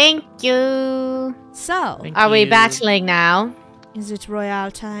 Thank you. So, Thank Are we you. battling now? is it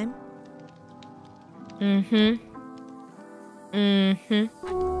Royale time? Mm-hmm. Mm-hmm.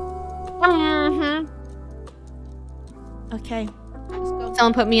 Mm-hmm. Okay. Let's go.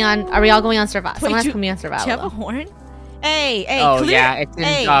 Someone put me on. Are we all going on survival? Wait, Someone has do- to put me on Do you have a survival. horn? Hey, Oh clear, yeah, it's in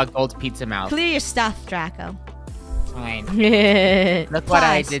hey, Gold's Pizza Mouth. clear your stuff, Draco. Fine. though. Look what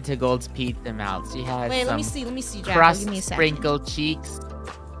I Pause. did to Gold's Pizza Mouth. She has Wait, some let me see, Draco. crust Give me a second. sprinkled cheeks,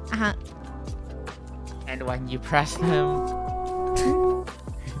 Uh-huh. and when you press them,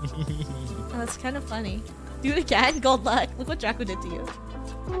 Oh, that's kind of funny. Do it again. Gold luck. Look what Draco did to you.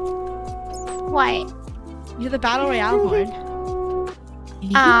 What? You're the Battle Royale horn.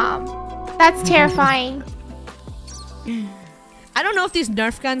 That's terrifying. I don't know if these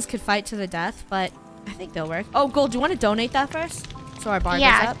Nerf guns could fight to the death, but I think they'll work. Oh, Gold, do you want to donate that first? So our bar goes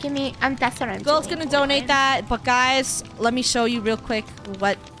Yeah, up. give me. That's what I'm. Gold's doing. gonna donate that, but guys, let me show you real quick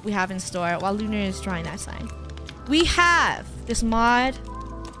what we have in store while Lunar is drawing that sign. We have this mod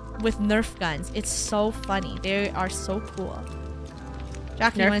with Nerf guns. It's so funny. They are so cool.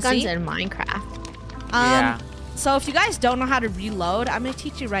 Jack, you Nerf want to guns see? in Minecraft. yeah. So if you guys don't know how to reload, I'm gonna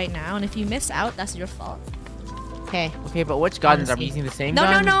teach you right now, and if you miss out, that's your fault. Okay. Okay, but which guns? Are we Honestly. using the same No,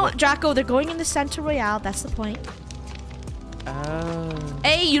 guns? no, no, What- Draco, they're going in the center royale. That's the point. Oh.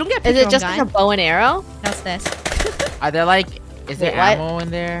 Hey, you don't get. to Is pick it your just own like a gun. bow and arrow? That's this. Are there like? Is there Wait, what? ammo in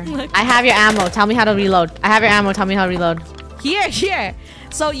there? I have your ammo. Tell me how to reload. I have your ammo. Tell me how to reload. Here.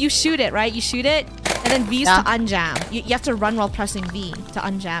 So you shoot it, right? You shoot it, and then V's Yeah. to unjam. You have to run while pressing V to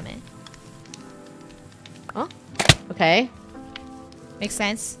unjam it. Okay. Makes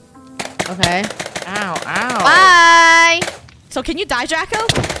sense? Okay. Ow! Ow! Bye. So can you die, Draco?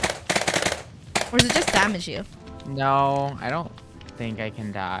 Or does it just damage you? No, I don't think I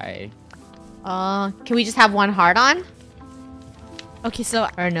can die. Can we just have one heart on? Okay, so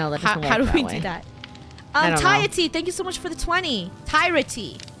Or no, that doesn't how work do that we way. do that? I don't know. Tyra-T, thank you so much for the 20.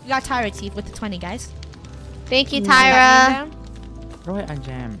 Tyra-T. We got Tyra-T with the 20, guys. Thank you, Write that Tyra. name down. How do I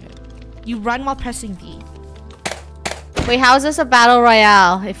unjam it? You run while pressing V. Wait, how is this a battle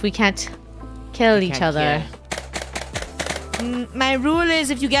royale if we can't kill each Can't other? My rule is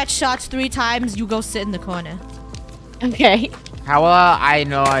if you get shot 3 times, you go sit in the corner. Okay. How will I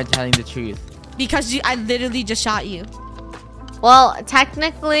know I'm telling the truth? Because I literally just shot you. Well,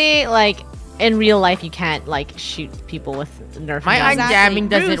 technically, like in real life, you can't like shoot people with Nerf My guns. Exactly. unjamming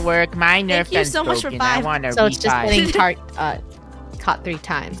doesn't Ruth, work. My Nerf thank you gun's so much for broken. I 5. want to So it's just rebuy. getting caught 3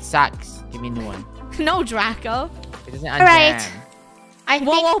 times. Sucks. Give me a new one. No, Draco. It doesn't unjam. Alright. I think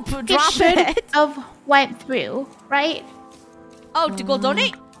Whoa, drop should it. have went through, right? Oh, to go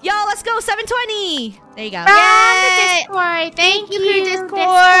donate? Yo, let's go, 720. There you go. Yay! Discord. Thank you, Discord.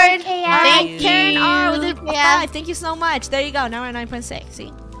 Discord. KF. Thank Karen R with you. a 5. Thank you so much. There you go. Now we're at 9.6.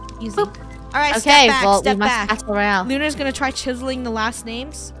 See? Easy. All right, Okay, step back, well, step we must back. battle royale. Lunar's going to try chiseling the last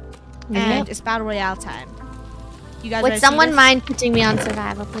names. And it's Battle Royale time. You guys ready Would to see someone this? mind putting me on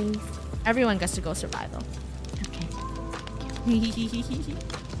survival, please? Everyone gets to go survival. Okay.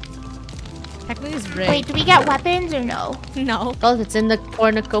 Technically, it's rigged. Wait, do we get weapons or no? No. Oh, it's in the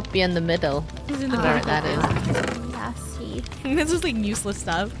cornucopia in the middle. It's in the Whatever back. that is. Yeah, see. This is like useless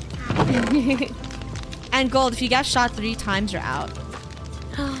stuff. And Gold, if you get shot 3 times, you're out.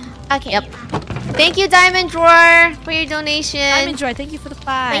 Okay. Yep. Thank you, Diamond Drawer, for your donation. Diamond Joy, thank you for the 5.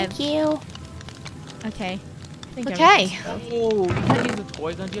 Thank you. Okay. I think Okay. everything's Oh, you can't use the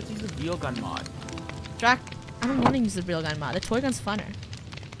toy gun. You have to use the real gun mod. Drac, I don't want to use the real gun mod. The toy gun's funner.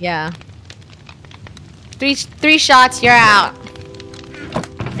 Yeah. Three shots, you're out.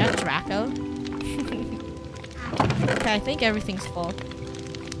 Yeah, Draco. Okay, I think everything's full.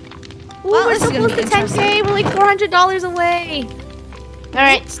 Ooh, Well, we're this is so gonna close be to 10K. We're like $400 away. All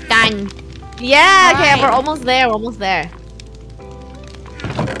right, it's done. Yeah, All okay, right. we're almost there. We're almost there.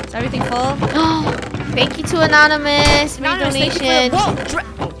 Is everything full? Thank you to Anonymous for your Anonymous, thank you donation. for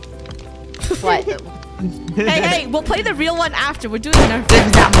the- Whoa! What? Hey, we'll play the real one after. We're doing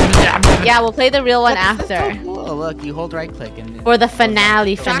Nerf. Yeah, we'll play the real one after. Oh, look, you hold right click and For the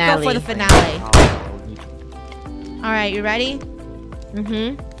finale. Draco for the finale. Oh, All right, you ready?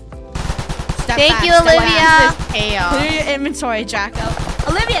 Mm-hmm. Thank you, back, step Olivia. back. Chaos. Clear your inventory,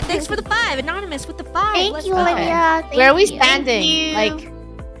 Draco. Olivia, thanks for the 5. Anonymous with the 5. Thank Let's you, go. Olivia. Where are we Thank you. standing? you. Like,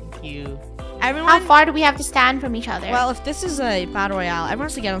 Thank you. Everyone. How far do we have to stand from each other? Well, if this is a battle royale, everyone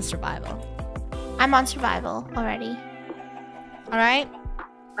has to get on survival. I'm on survival already. All right.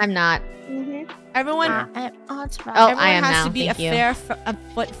 I'm not. Everyone. I'm on survival. Oh, everyone I am has now. to be Thank you. a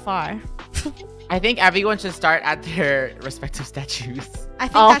foot far. I think everyone should start at their respective statues. I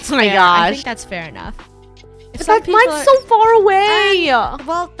think Oh that's my fair. I gosh. think that's fair enough. If But some that, people mine's so far away.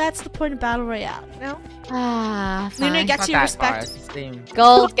 well, that's the point of battle royale. You know? Ah, Luna, fine. get Not to your that far, respect. it's the same.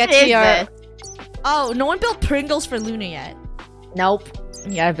 Gold, get What to is your. this? Oh, no one built Pringles for Luna yet. Nope.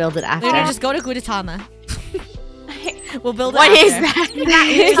 You gotta build it after. Luna, just go to Gudetama. We'll build it What after. is that?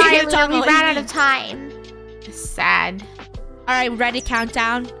 Sorry, Tell me we what ran you out need. of time. Sad. All right, ready?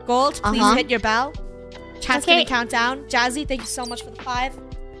 Countdown. Gold, please Uh-huh. hit your bell. Chat's Okay. gonna count down. Jazzy, thank you so much for the 5.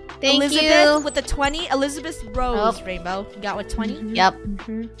 Thank Elizabeth you. with the 20. Elizabeth Rose Oh. Rainbow. You got with 20. Yep.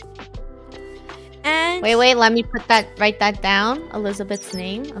 And Wait. Let me write that down. Elizabeth's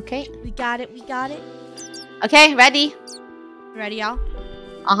name. Okay. we got it. We got it. Okay. Ready. Ready, y'all?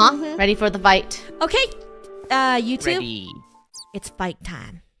 Ready for the fight. Okay. You two. Ready. It's fight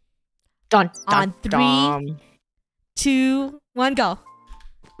time. Dun. On 3, 2, 1, go.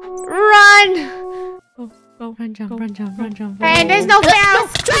 Run. Go. Run, jump, run, jump, run, jump. And there's no bells.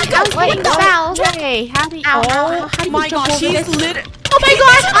 I was hitting the bells. Hey, how do you? Ow, Oh how do you my jump gosh, over she's this? lit. Oh my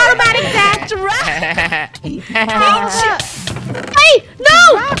gosh, automatic dash. Hey, no!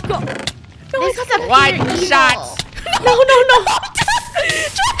 This is a One pure evil. shot. No.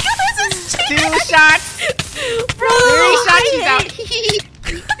 Two shots. Bro, 3 shots. She's out.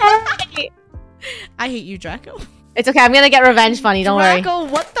 I hate you, Draco. It's okay. I'm gonna get revenge, funny. Don't worry. Draco,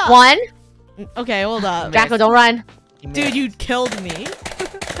 what the? 1. Okay, hold up. Draco, don't run. Dude, you killed me.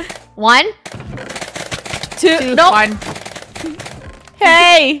 1. 2. No. 1.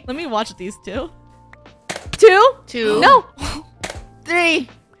 Hey. Let me watch these two. 2. 2. No. 3.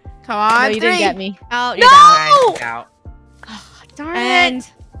 Come No, on. you 3. didn't get me. Oh, you're No! down. She's out. Darn And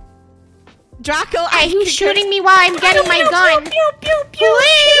Draco, Hey, who's shooting me while I'm getting my gun?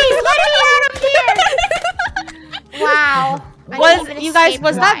 Please, let me out of here. Wow. I didn't even You guys? escape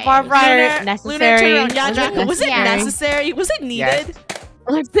Was that alive. barbed wire Luna, necessary? turn around. Yeah, Was it Draco, was it necessary? necessary? Was it needed?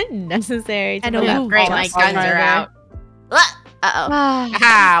 Was it necessary? To I know put you that Great, barbed my just guns wire are there? out. Uh-oh.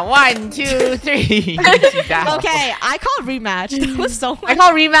 Ah. 1, 2, 3. She's out. Okay, I call rematch. That was so I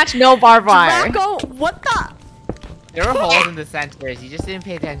call rematch no barbed wire. Draco, what the? There were holes in the centers. You just didn't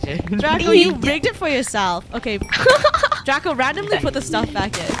pay attention. Draco, you rigged it for yourself. Okay. Draco, randomly put the stuff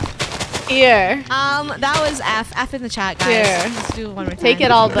back in. Here. That was F. F in the chat, guys. Here. Let's do it one more time. Take it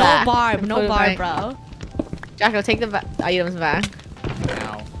all back. No barb, Put no it barb, back. bro. Jacko, take the items back.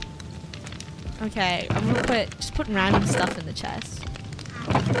 Ow. Okay, I'm gonna just put random stuff in the chest.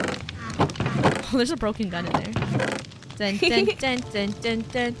 Oh, there's a broken gun in there. Dun, dun, dun, dun, dun,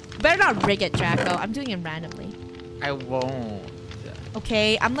 dun. Better not rig it, Draco. I'm doing it randomly. I won't.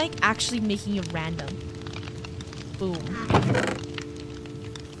 Okay, I'm like actually making it random. Boom.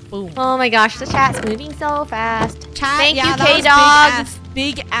 Boom. Oh my gosh, the chat's moving so fast. Chat, Thank yeah, you, that was K-Dogs.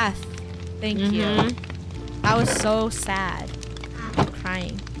 Big F. Thank you. Mhm. That was so sad. I'm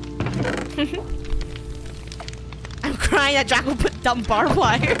crying. I'm crying that Draco put dumb barbed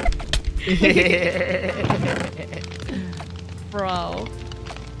wire. Bro.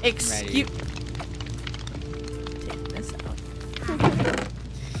 Excuse. Take this out.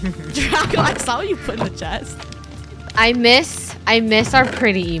 Draco, I saw what you put in the chest. I miss our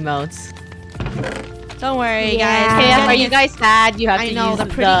pretty emotes. Don't worry, Yeah. guys. Okay, I'm are getting you it- guys sad? You have I to know use the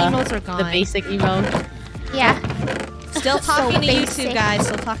pretty emotes are gone. the basic emote. Yeah. Still talking to you two basic. guys.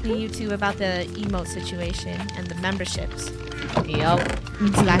 Still talking to you two about the emote situation and the memberships. Yep.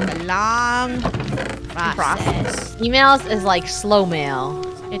 It's like a long process. Emails is like slow mail.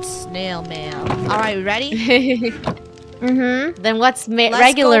 It's snail mail. All right, we ready? Mm-hmm. Then what's Let's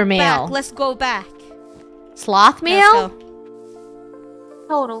regular go mail? Back. Let's go back. Sloth Let's mail? go.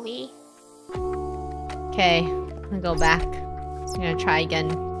 Totally. Okay, I'm gonna go back. I'm gonna try again.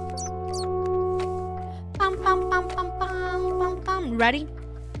 Bum, bum, bum, bum, bum, bum, bum. Ready?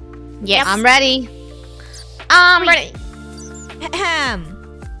 Yes, I'm ready. I'm ready. Ahem.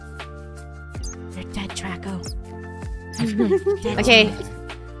 You're dead, Draco. Dead Okay. to me.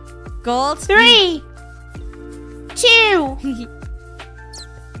 Gold. 3, 2.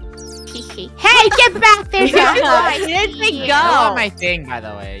 Hey, get back there! He didn't say Yeah. go. I want my thing, by the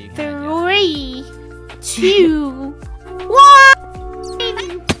way. You can't yell. 3, 2,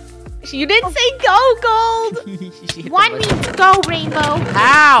 1. You didn't say go, Gold. She hit the 1 button. means go, Rainbow.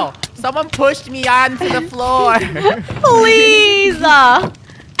 Ow! Someone pushed me onto the floor. Please.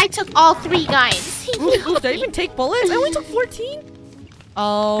 I took all 3 guns. Ooh, did I even take bullets? I only took 14.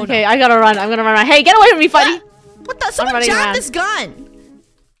 Oh, Okay, I gotta run. I'm gonna run. Hey, get away from me, Funny. What the? Someone running jammed around. this gun.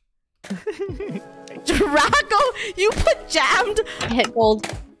 Draco, you put jammed. I hit gold.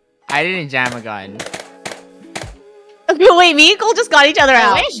 I didn't jam a gun. Okay, wait, me and Gold just got each other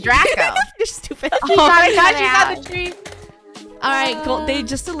out. Where's Draco? You're stupid. Oh my gosh, she's out. on the tree. All right, Gold, they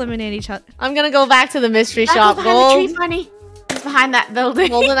just eliminate each other. I'm gonna go back to the mystery Draco shop. behind the Gold. tree, Funny. He's behind that building.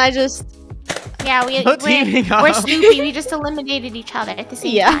 Gold and I just. Yeah, No teaming up. we're Snoopy. We just eliminated each other at the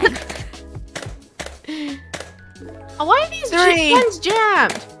same Yeah. time. Oh, why are these 3. ones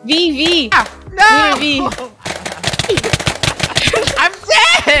jammed? VV. No! V. I'm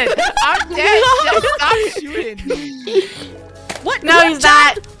dead! I'm dead! Just stop shooting me. What? No, Who he's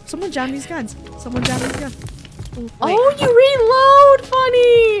not. jammed? Someone jammed these guns. Someone jammed these guns. Ooh, wait. Oh, you reload,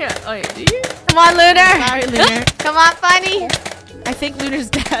 Funny. Oh, wait, do you? Come on, Lunar. Sorry, Lunar. Come on, Funny. I think Lunar's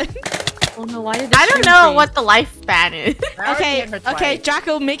dead. Oh no, why did the I don't shrimp know freeze? what the lifespan is. I already Okay, hit her okay, twice.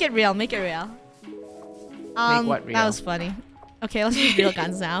 Draco, make it real. Make it real. what That real? was funny. Okay, let's use real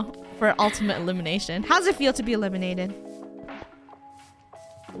guns now for ultimate elimination. How does it feel to be eliminated?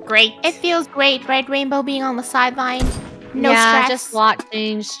 Great. It feels great, Red Rainbow being on the sideline. No yeah, stress. just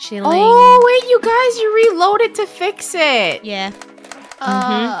watching, chilling. Oh, wait, you guys, you reloaded to fix it. Yeah.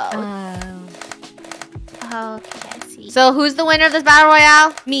 Okay, I see. So who's the winner of this battle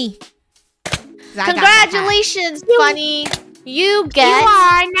royale? Me. 'Cause I got the hat. Congratulations, Funny. You You get.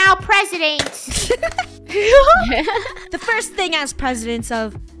 are now president. The first thing as presidents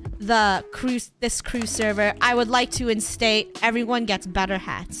of the this cruise server, I would like to instate everyone gets better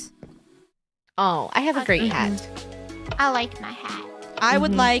hats. Oh, I have a great hat. I like my hat. I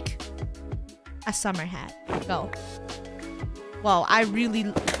would like a summer hat. Go. Whoa, I really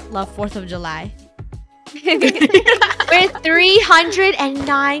love 4th of July. We're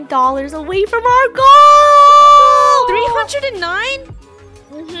 $309 away from our goal. 309?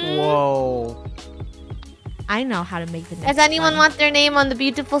 Whoa. I know how to make the next Does anyone one. want their name on the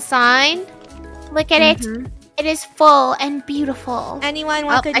beautiful sign? Look at it. It is full and beautiful. Anyone Oh,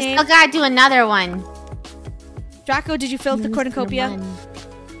 want their I name? still gotta do another one. Draco, did you fill up the cornucopia?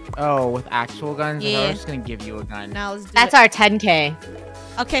 Oh, with actual guns? I Yeah. was just gonna give you a gun. Now let's do That's it. our 10K.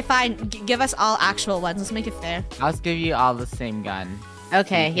 Okay, fine. Give us all actual ones. Let's make it fair. I'll just give you all the same gun.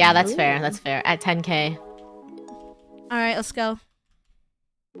 Okay, yeah, that's fair. That's fair. At 10K. All right, let's go.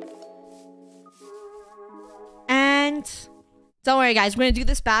 And don't worry, guys. We're gonna do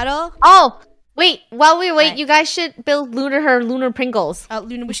this battle. Oh, wait. While we wait, What? you guys should build Lunar her Lunar Pringles.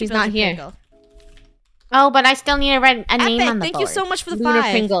 Luna, we should She's build not a here. Pringle. Oh, but I still need to write a name on Epic, the thank board. you so much for the Lunar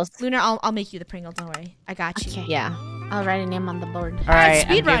 5. Pringles. Lunar, I'll make you the Pringle. Don't worry. I got you. Okay. Yeah. I'll write a name on the board. Alright,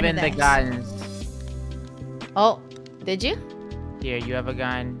 I'm speedrun giving the this. guns. Oh, did you? Here, you have a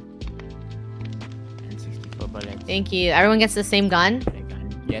gun. And 64 bullets. Thank you. Everyone gets the same gun. A gun.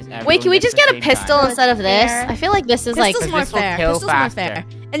 Yes, Wait, everyone can we gets just the get a same pistol gun. instead of this? Fair. I feel like this is like. Pistol's more this will fair. kill Pistol's more faster. fair.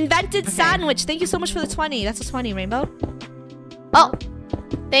 Invented sandwich. Thank you so much for the 20. That's a 20, Rainbow. Oh,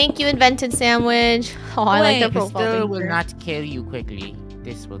 thank you, Invented Sandwich. Oh, I like their Wait. profile Pistol will picture. not kill you quickly.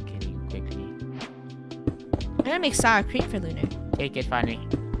 This will kill you quickly. I'm gonna make sour cream for Lunar. Take it, Funny.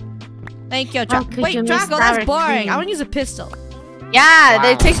 Thank you, How Draco. could you Wait, make Draco, sour that's boring. cream? I want to use a pistol. Yeah, Wow.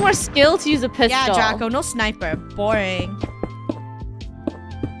 it takes more skill to use a pistol. Yeah, Draco, no sniper. Boring.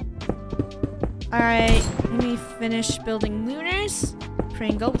 Alright, let me finish building Lunars.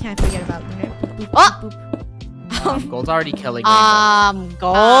 Pringle, we can't forget about Lunar. Boop, boop, Oh! boop, boop. Gold's already killing Rainbow.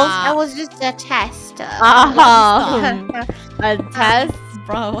 Gold. That was just a test. A test.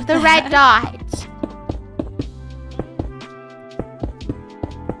 Bro, what The red dot.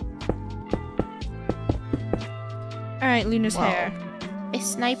 Alright, Lunar's Wow. hair.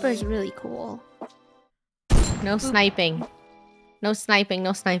 This sniper is really cool. No sniping. No sniping.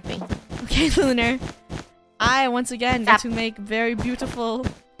 No sniping. Okay, Lunar. I, once again, get to make very beautiful,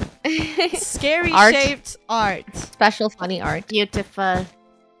 scary Art. shaped art. Special funny art. Beautiful.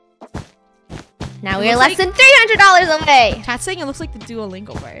 Now It we're looks less than $300 away. Chat's saying it looks like the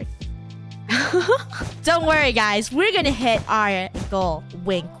Duolingo word. Don't worry, guys. We're gonna hit our goal.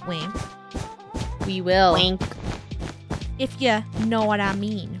 Wink, wink. We will. Wink. If you know what I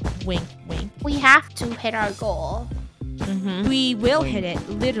mean. Wink, wink. We have to hit our goal. Mm-hmm. We will Wink. hit it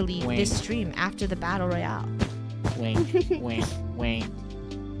literally Wink. this stream after the battle royale. Wink, wink, wink.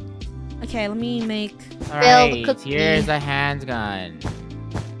 Okay, let me make. Alright, cookie. here's a handgun.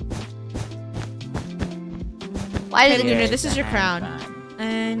 Why does Okay, it Lunar, Here's this is a your crown. handgun.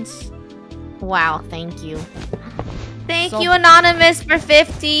 And Wow, thank you. Thank you, Anonymous, for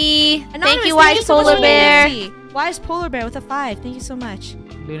 50. Thank you, Wise so much Polar for Bear. 50. Wise Polar Bear with a 5. Thank you so much.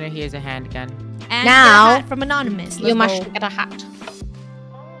 Luna, here's a handgun. And Now, get a hat from Anonymous. You Let's must go. get a hat.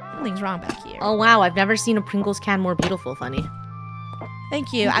 Something's wrong back here. Oh, wow. I've never seen a Pringles can more beautiful, Funny.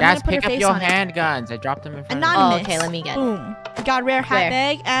 Thank you. I'm Guys, gonna put pick her up face your on it. handguns. I dropped them in front Anonymous. Oh, okay. Let me get it. Boom. We got a rare hat Where?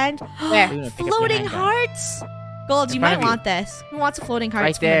 bag and Where? Luna, pick up your floating handgun. hearts. Gold, In you front might of you. want this. Who wants a floating hearts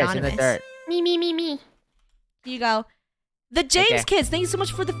Right from there, it's in Anonymous? the dirt. Me. Here you go. The James Okay. kids, thank you so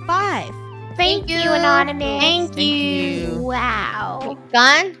much for the 5. Thank you, Anonymous. Thank Thank you. Wow.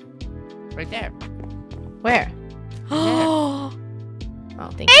 Gun? Right there. Where? Oh, Oh,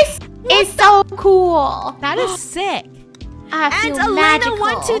 thank you. It's so cool. that is sick. I And feel Elena magical.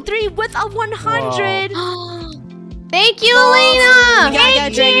 123 with a 100. Thank you, We Elena. gotta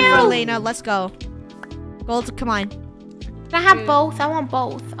get a dragon for Elena. Let's go. Gold, come on. Can I have both? I want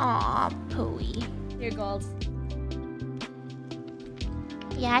both. Aw, pooey. Here, Gold.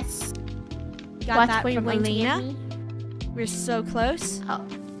 Yes. Got What's that what you're from going to give Elena. me? We're so close. Oh,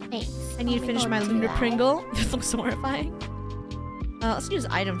 thanks. I need to Let me finish go my do lunar that. Pringle. This looks horrifying. Let's use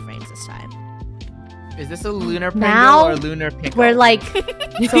item frames this time. Is this a lunar Pringle Now, or lunar pickle? We're like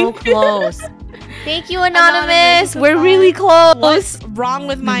so close. Thank you, Anonymous Anonymous. with We're a really close. What's wrong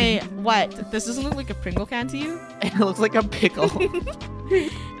with my what? This doesn't look like a Pringle can to you? It looks like a pickle.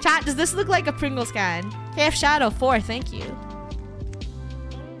 Chat, does this look like a Pringles can? KF Shadow 4, thank you.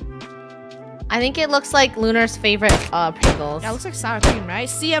 I think it looks like Lunar's favorite Pringles. Yeah, it looks like sour cream, right?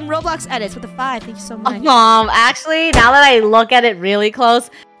 CM Roblox edits with a 5. Thank you so much. Actually, now that I look at it really close,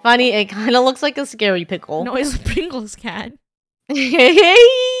 funny, it kind of looks like a scary pickle. No, it's a Pringles can.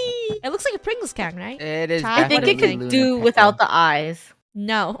 I It looks like a Pringles can, right? It is. I think What it is could it? definitely do lunar without pickle. the eyes.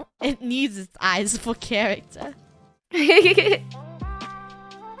 No, it needs its eyes for character.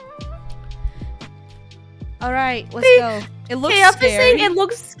 All right, let's go. It looks Hey, I'm just saying scary. it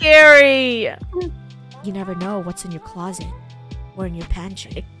looks scary. You never know what's in your closet or in your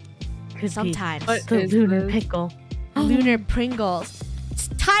pantry. Could Sometimes. What be the is lunar this? pickle. Lunar Pringles. It's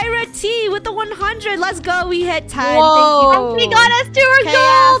Tyra T with the 100. Let's go. We hit 10. Whoa. Thank you. We got us to our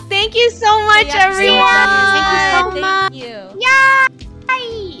KF. goal. Thank you so much, KF, everyone. Thank you.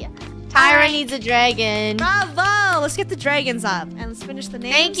 Yay! Tyra needs a dragon. Bravo. Let's get the dragons up and let's finish the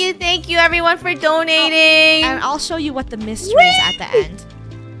names. Thank you, everyone, for donating. And I'll show you what the mystery is at the end.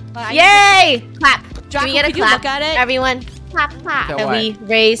 But I Yay! Clap. Draco, Can we get a could you clap? look at it? Everyone, Clap, clap. So that what? we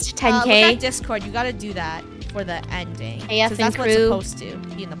raised Look 10K. at Discord. You gotta do that for the ending. AF Because and that's what it's crew. supposed to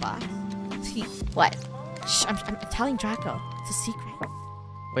be in the box. See, What? shh, I'm telling Draco. It's a secret.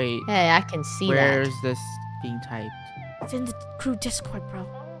 Wait, Hey, I can see where's that. this being typed? It's in the crew Discord, bro.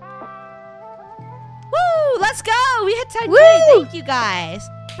 Woo! Let's go! We hit 10K. Woo! Thank you guys.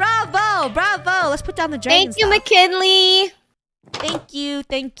 Bravo! Bravo! Let's put down the dragon Thank you, stuff. McKinley. Thank you.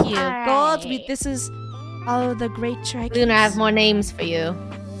 Thank you. All Gold, right. this is the great dragons. Luna, I have more names for you.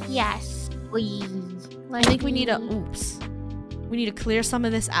 Yes, please. I think we need a oops. We need to clear some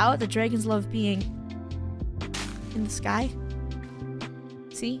of this out. The dragons love being in the sky.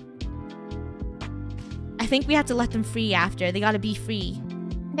 See? I think we have to let them free after. They gotta be free.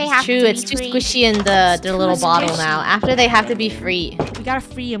 They have True, to it's be too free. squishy in the It's little too bottle squishy. now. After they have to be free. We gotta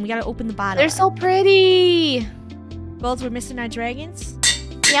free them. We gotta open the bottle. They're so pretty. Golds, we're missing our dragons.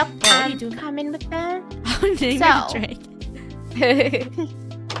 Yep, what are you I'm doing? coming with them. Name So. your dragon.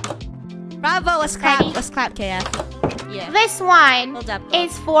 Bravo! Let's clap. Ready? Let's clap, KF. Yeah. This one Hold up. Gold.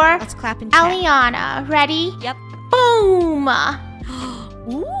 is for Let's clap and chat. Eliana. Ready? Yep. Boom!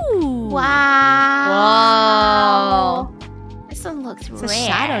 Ooh. Wow. This one looks It's rare. a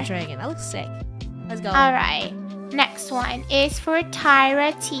shadow dragon. That looks sick. Let's go. All right. Next one is for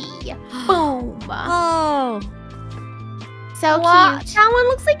Tyra T. Boom. Oh. So Wow, cute. that one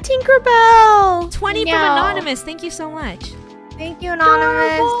looks like Tinkerbell. 20 from No. Anonymous. Thank you so much. Thank you,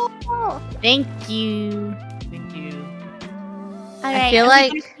 Anonymous. Adorable. Thank you. Thank you. All right. feel are we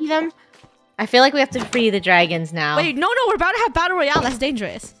like- gonna see them. I feel like we have to free the dragons now. Wait, no, we're about to have Battle Royale. That's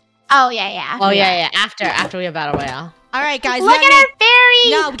dangerous. Oh yeah. Oh yeah. After we have Battle Royale. All right, guys. Look we at gotta our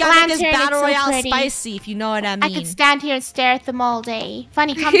fairy. No, we gotta make this lantern. Battle It's so Royale pretty. spicy, if you know what I mean. I could stand here and stare at them all day.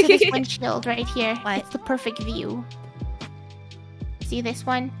 Funny, come to this windshield right here. What? It's the perfect view. See this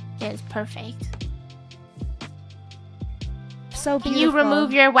one? It is perfect. So Can beautiful. you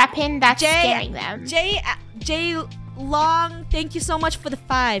remove your weapon? That's Jay- scaring them. J Long, thank you so much for the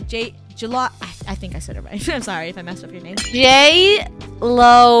 5. J Long, I think I said it right. I'm sorry if I messed up your name. J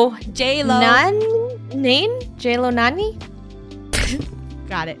Lo J Lo. Nane? J Lo Nani?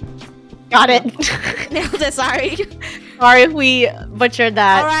 Got it. Got it. Nailed it. Sorry. sorry if we butchered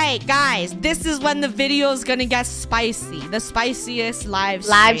that. Alright, guys. This is when the video is gonna get spicy. The spiciest live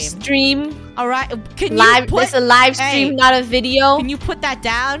stream. Live stream. Alright, can Live. you put... This is a live stream, Hey. not a video. Can you put that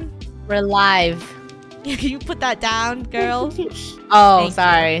down? We're live. Can you put that down, girl? Oh, Thank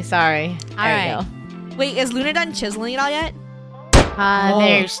sorry. There Alright. Wait, is Luna done chiseling it all yet?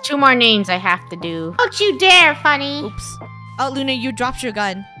 There's 2 more names I have to do. Don't you dare, Funny. Oops. Oh, Luna, you dropped your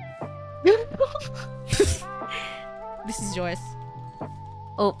gun. This is yours.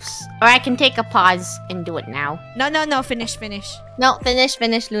 Oops. Or I can take a pause and do it now. No. Finish. No,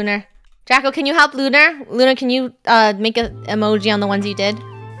 finish, Lunar. Draco, can you help Lunar? Lunar, can you make an emoji on the ones you did?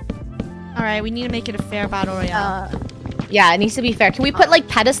 Alright, we need to make it a fair battle royale. Yeah, it needs to be fair. Can we put like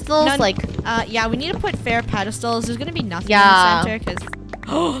pedestals? No, like, yeah, we need to put fair pedestals. There's gonna be nothing Yeah. in the center, because...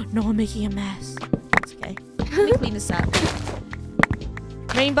 Oh, no, I'm making a mess. It's okay. Let me clean this up.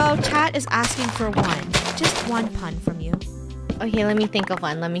 Rainbow, chat is asking for one. Just one pun from you. okay, let me think of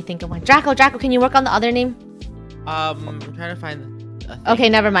one. Draco, can you work on the other name? I'm trying to find. A thing. Okay,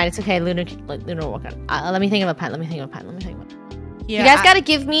 never mind. It's okay. Lunar will work on it. Let me think of a pun. Yeah, You guys gotta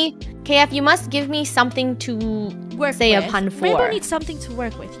give me... KF, you must give me something to work say with. a pun for. Rainbow needs something to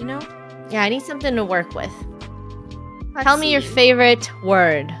work with, you know? Yeah, I need something to work with. Let's Tell me your see. favorite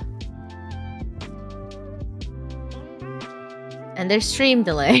word. And there's stream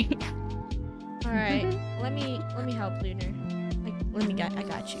delay. Alright, let me help Lunar. I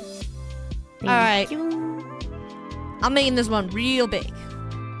got you. Thank Alright. you. I'm making this one real big.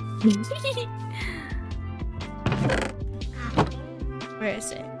 Where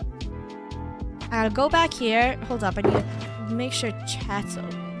is it? I'll go back here. Hold up, I need to make sure chat's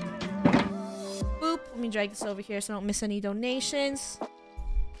open. Boop. Let me drag this over here so I don't miss any donations.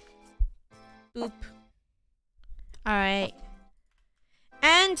 Boop. Alright.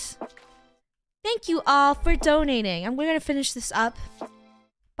 And thank you all for donating. And we're gonna finish this up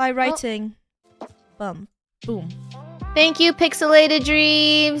by writing boom. Thank you, Pixelated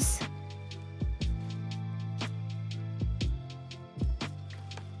Dreams.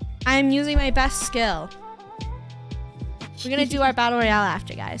 I'm using my best skill. We're gonna do our battle royale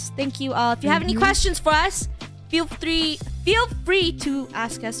after, guys. Thank you all. If you have any questions for us, feel free to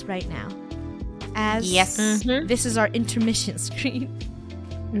ask us right now. As Yes. this is our intermission screen.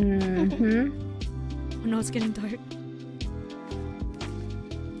 Mm-hmm. Oh no, it's getting dark.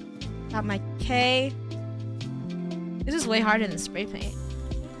 Got my K. This is way harder than spray paint.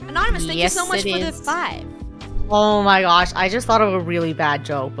 Anonymous, thank Yes, you so much it for the is. 5. Oh my gosh, I just thought of a really bad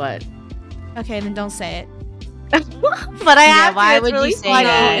joke, but... Okay, then don't say it. but I have why to. It's would you really say funny.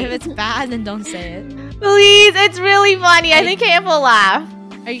 that? If it's bad, then don't say it. Please, it's really funny. I think KF will laugh.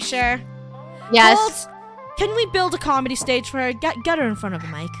 Are you sure? Yes. Holds, can we build a comedy stage for her? Get her in front of a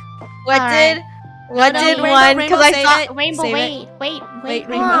mic. What Alright. did? What No, did Rainbow, one? Rainbow, Because I save saw. it. Rainbow, Save wait. Wait,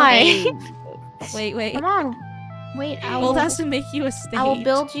 Rainbow. Why? Wait. Come on. Wait, I Gold will, has to make you a stage. I will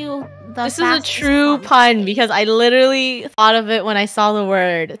build you the This is a fastest true one. pun because I literally thought of it when I saw the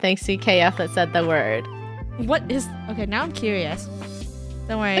word. Thanks to KF that said the word. What is... Okay, now I'm curious.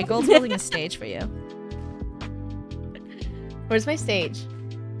 Don't worry, Gold's building a stage for you. Where's my stage?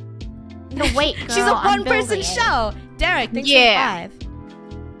 No, wait, girl. She's a I'm one-person building it. show. Derek, thanks Yeah. for the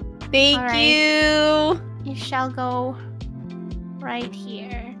 5. Thank Alright. you. You shall go right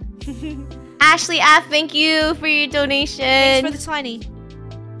here. Ashley F, thank you for your donation. Thanks for the 20.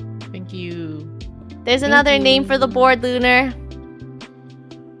 Thank you. There's another name for the board, Lunar.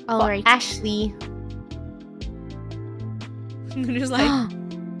 Oh, For right. Ashley. Just like...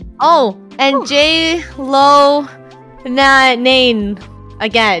 Oh, and J Lo Nane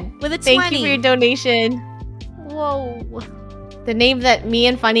again. With a 20. Thank you for your donation. Whoa. The name that me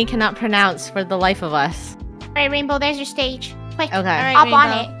and Funny cannot pronounce for the life of us. Alright, Rainbow, there's your stage. Quick, Okay. Alright, hop on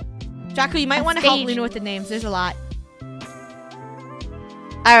Rainbow. it. Draco, you might A want to help stage. Luna with the names. There's a lot.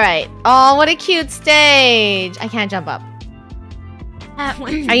 All right. Oh, what a cute stage. I can't jump up. I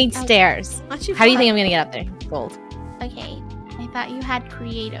need stairs. Aren't you How do you fun? think I'm gonna get up there? Gold. Okay, I thought you had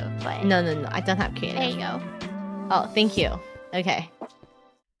creative, but No. I don't have there you creative. go. Oh, thank you. Okay.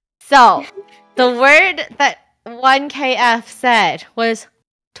 So, the word that 1KF said was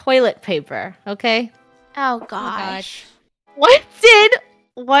toilet paper. Okay. Oh God. gosh. What did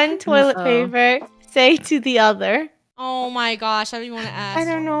one toilet Uh-oh. paper say to the other? Oh my gosh, I don't even want to ask. I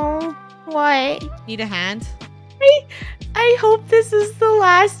don't know. What? Need a hand? I hope this is the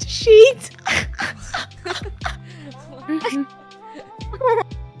last sheet.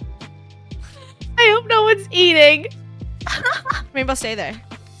 I hope no one's eating. Rainbow, stay there.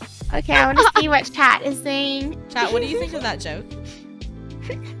 Okay, I want to see what chat is saying. Chat, what do you think of that joke?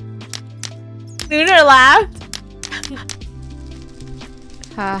 Lunar laughed.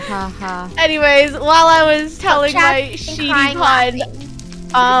 Ha ha ha. Anyways, while I was telling chat my and sheedy crying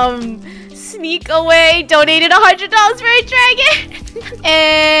pun, Sneak Away donated $100 for a dragon.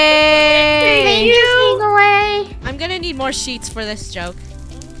 Hey. Thank you. Sneak away. I'm gonna need more sheets for this joke.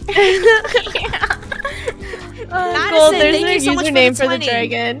 Gold, Madison, there's thank no you so much for username the for the 20.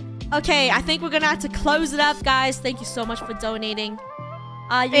 dragon. Okay, I think we're gonna have to close it up, guys. Thank you so much for donating.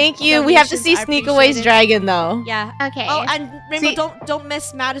 Your Thank you. We have to donations see are Sneak Away's appreciated. dragon though. Yeah. Okay. Oh, and Rainbow, See- don't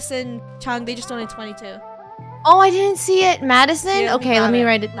miss Madison Chung. They just donated 22. Oh, I didn't see it. Madison? Here, okay, let me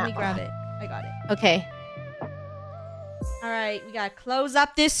write it Let down. me grab it. I got it. Okay. All right, we gotta close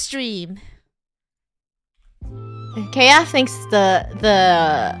up this stream. KF thinks the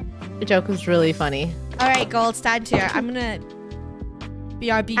joke was really funny. All right, Gold, stand here. I'm gonna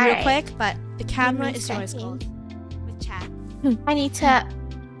BRB All real right. quick, but the camera me a is yours, second. Gold. With chat. I need to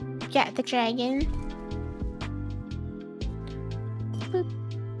get the dragon.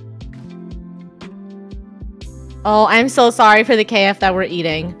 Oh, I'm so sorry for the KF that we're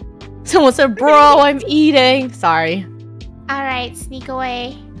eating. Someone said, bro, I'm eating. Sorry. All right, sneak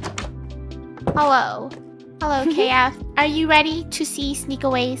away. Hello. Hello, KF. Are you ready to see Sneak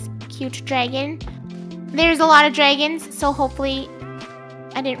Away's cute dragon? There's a lot of dragons, so hopefully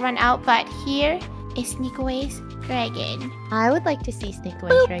I didn't run out, but here is Sneak Away's dragon. I would like to see Sneak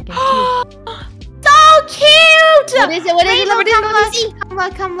Away's dragon too. So cute! What is it? What is it? Rainbow, What is it? come Let me see. look, come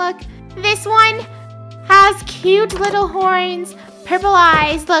look, come look. This one has cute little horns, purple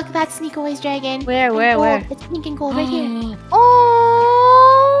eyes. Look, that's Sneak Away's dragon. Where, And where, gold. where? It's pink and gold right here.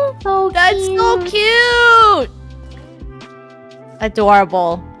 Oh, So that's so cute. cute.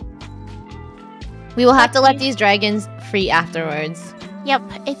 Adorable. We will have to let these dragons free afterwards. Yep,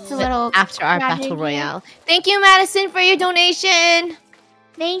 it's a little. After our dragon battle here. royale. Thank you, Madison, for your donation.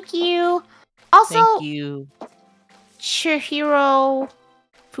 Thank you. Also, Thank you. Chihiro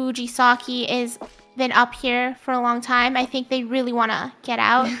Fujisaki is been up here for a long time. I think they really want to get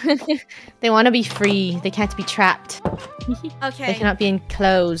out. They want to be free. They can't be trapped. They Okay. cannot be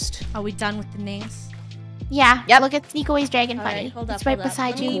enclosed. Are we done with the names? Yeah. Yep. Look at Sneak Away's dragon All right, funny. hold It's up, right hold up.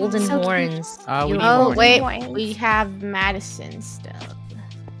 beside Let you. me- Golden So cute. horns. We need Oh, more. wait. Horns. We have Madison still.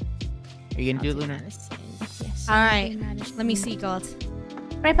 Are you gonna do it, Luna? Madison. Yes. All right. Let me see, Gold.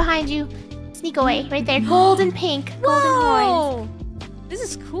 Right behind you. Sneak Away. Right there. Gold and pink. Golden horns. Whoa! This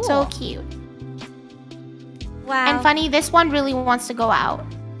is cool. So cute. wow. And funny, this one really wants to go out.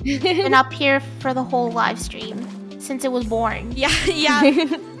 Been up here for the whole live stream since it was born. Yeah, yeah.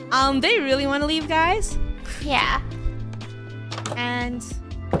 They really want to leave, guys. Yeah. And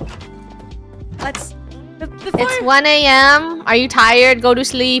let's. Before It's 1 a.m. Are you tired? Go to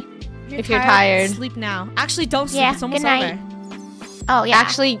sleep. if you're tired. sleep now. Actually, don't sleep. Yeah, It's almost good night. over. Oh yeah.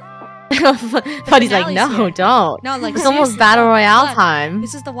 Actually, Buddy's like, finale's no, here. don't. No, like It's almost seriously, battle royale look, time.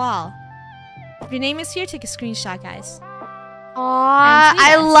 This is the wall. If your name is here, take a screenshot, guys. Aw, And see, I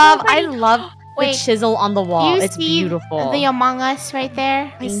that's so love pretty. the Wait, chisel on the wall. you It's see beautiful. the Among Us right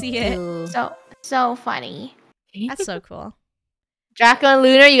there. I see it. So funny. That's so cool. Draco and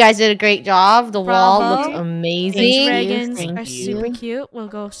Lunar, you guys did a great job. The wall Bravo. looks amazing. These you, dragons thank are you. super cute. We'll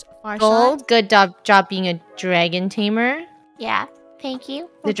go far shot. Gold, good job being a dragon tamer. Yeah. Thank you.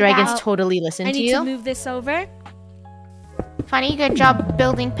 The dragons Wow. totally listen I to need you. to move this over. Funny. Good job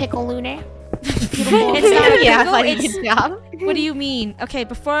building Pickle Lunar. It's not a yeah, pickle, funny, it's- good job. What do you mean? Okay,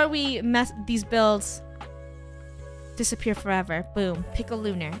 before we mess these builds disappear forever. Boom. Pickle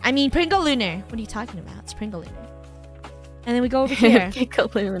Lunar. I mean Pringle Lunar. What are you talking about? It's Pringle Lunar. And then we go over here. Pickle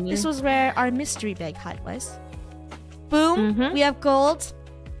Lunar. This was where our mystery bag hut was. Boom. Mhm. We have gold.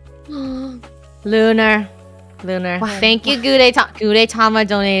 Lunar. Thank you, Gudetama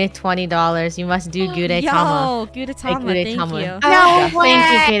donated $20. You must do Gudetama. Yo, Gudetama, thank Gudetama. you. No Thank way.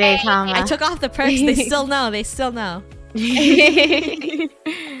 you, Gudetama. I took off the perks. They still know. They still know. You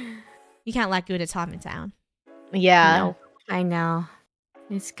can't let Gudetama down. Yeah. No, I know.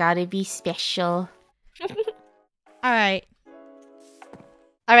 It's gotta be special. All right.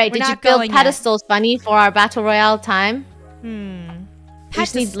 All right, We're did you not build going yet. pedestals, Bunny, for our battle royale time? Hmm. We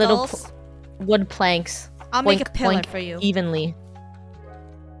just need little Pedestals. wood planks I'll make a boink, pillar boink. for you. evenly.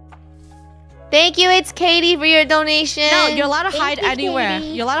 Thank you, it's Katie for your donation. No, you're allowed to Thank hide you, anywhere.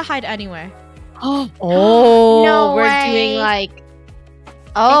 Katie. You're allowed to hide anywhere. Oh, No we're way. doing like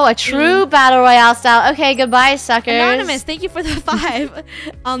a true battle royale style. Okay, goodbye, suckers. Anonymous, thank you for the 5.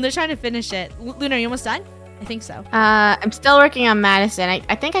 They're trying to finish it. Luna, you almost done? I think so. I'm still working on Madison.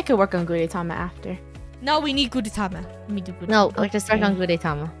 I think I could work on Gudetama after. No, we need Gudetama. Let me do Gudetama. No, we're just starting on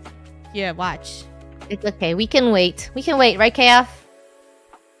Gudetama. Here, watch. It's okay. We can wait. We can wait, right, KF?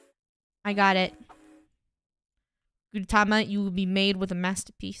 I got it. Gudetama, you will be made with a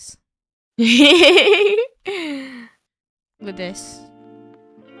masterpiece. Look at this.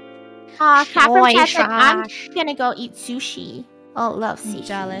 Catherine Cat said, I'm trash. gonna go eat sushi. Oh, love I'm sushi.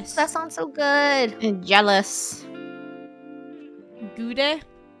 jealous. That sounds so good. And jealous. Gude,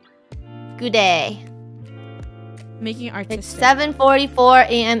 Good day. making it It's artistic. 7:44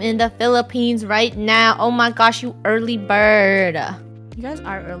 a.m. in the Philippines right now. Oh my gosh, you early bird. You guys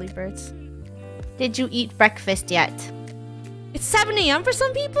are early birds. Did you eat breakfast yet? It's 7 a.m. for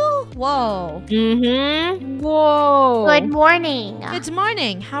some people? Whoa. Mm-hmm. Whoa. Good morning. Good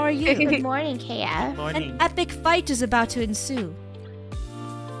morning. How are you? Good morning, KF. Morning. An epic fight is about to ensue.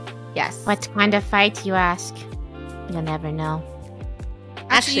 Yes. What kind of fight, you ask? You'll never know.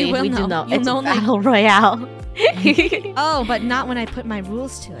 Actually, you will we do know. know. You'll It's know, a like- battle royale. Oh, but not when I put my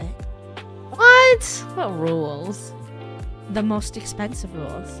rules to it. What? What rules? The most expensive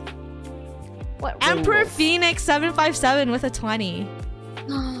rules. What Emperor rules? Phoenix 757 with a 20.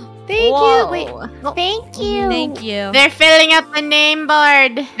 Thank Whoa. you. Wait. Thank you. Thank you. They're filling up the name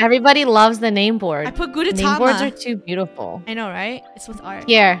board. Everybody loves the name board. I put Name boards are Gudetama. too beautiful. I know, right? It's with art.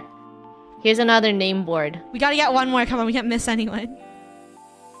 Here. Here's another name board. We gotta get one more. Come on, we can't miss anyone.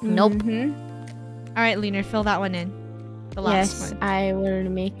 Nope. Mhm. All right, Leaner, fill that one in. The last Yes, one. I will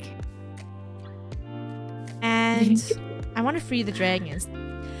make. And I want to free the dragons.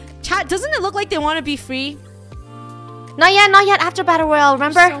 Chat, doesn't it look like they want to be free? Not yet, not yet. After battle royale,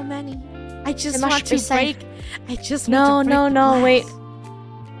 remember? So many. I just They must want be to safe. break. I just No, want to break no, the no, wait. glass.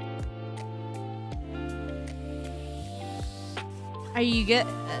 Are you good?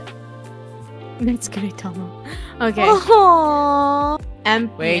 That's good, Tomo. Okay. Oh.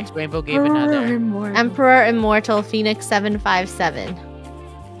 Wait, Rainbow gave another. Emperor Immortal Phoenix 757.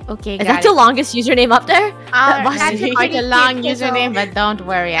 Okay, Is got that it. the longest username up there? That must that's be. a Quite a pretty long cute chisel. username, but don't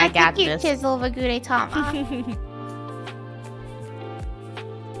worry, I That's got a cute this. chisel of a Gude Tama.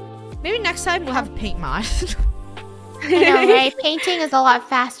 Maybe next time we'll have a paint mod. I know, right? Painting is a lot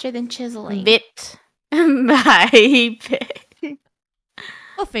faster than chiseling. Bit by bit.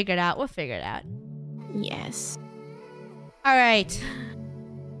 We'll figure it out. We'll figure it out. Yes. All right.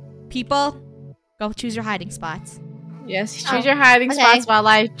 People, go choose your hiding spots. Yes, choose your hiding okay. spots while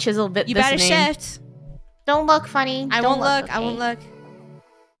I chisel bit You this better name. shift. Don't look funny. I Don't won't look. I okay? won't look.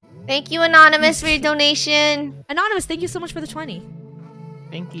 Thank you, Anonymous, for your donation. Anonymous, thank you so much for the 20.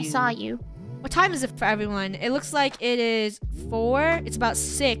 Thank I you. saw you. What time is it for everyone? It looks like it is 4. It's about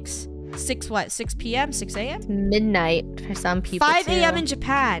 6. 6 what? 6 p.m.? 6 a.m.? Midnight for some people. 5 a.m. too. in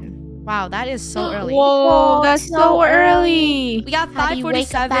Japan. Wow, that is so early. Whoa, that's so so early. We got How do you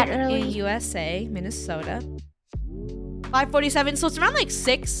wake up 5:47 that in early? USA, Minnesota. 5:47, so it's around like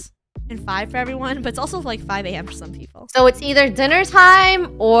 6 and 5 for everyone, but it's also like 5 a.m. for some people. So it's either dinner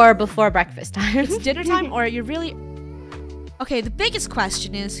time or before breakfast time. It's dinner time, or you're really... Okay, the biggest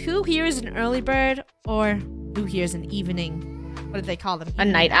question is, who here is an early bird, or who here is an evening... What do they call them? A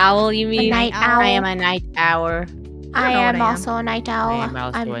night owl, you mean? night owl. owl. I am a night owl. I know what am I am. also a night owl. I am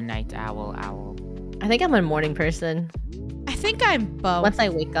also I'm- a night owl. I think I'm a morning person. I think I'm both. Once I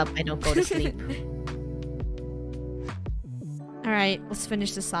wake up, I don't go to sleep. All right, let's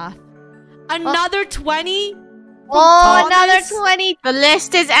finish this off. Another 20? Oh, another Thomas? 20. The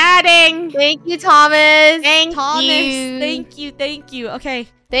list is adding. Thank you, Thomas. Thank Thomas, you. thank you. Okay,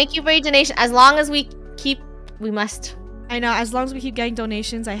 Thank you for your donation. As long as we must. I know. As long as we keep getting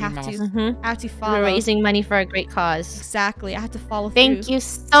donations, I have must. to. Mm-hmm. I have to follow. We're raising money for a great cause. Exactly. I have to follow Thank through. you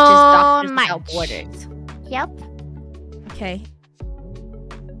Just so Doctors much. Without Borders. Yep. Okay.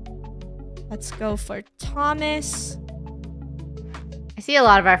 Let's go for Thomas. I see a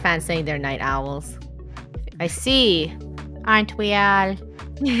lot of our fans saying they're night owls. I see. Aren't we all?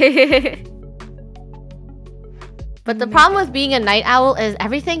 But the problem with being a night owl is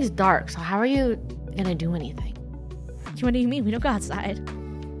everything's dark. So how are you gonna do anything? What do you mean? We don't go outside.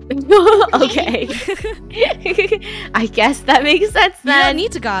 Okay. I guess that makes sense You don't then.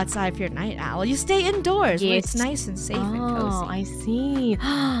 need to go outside if you're a night owl. You stay indoors where it's Yes. nice and safe and Oh, cozy. I see.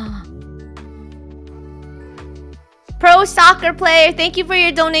 Pro soccer player, thank you for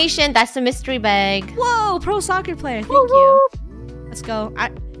your donation. That's the mystery bag. Whoa, pro soccer player. Thank you. Let's go.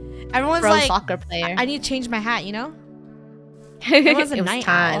 Everyone's Pro like, soccer player. I need to change my hat, you know? it Everyone's a was night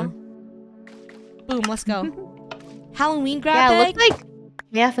time. owl. Boom, let's go. Halloween grab Yeah, it bag. looks like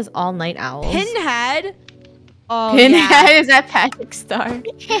KF is all night owls. Pinhead. Oh, Pinhead yeah. is at Patrick Star.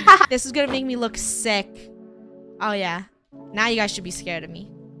 This is gonna make me look sick. Oh, yeah. Now you guys should be scared of me.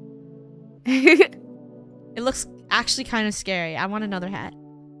 It looks actually kind of scary. I want another hat.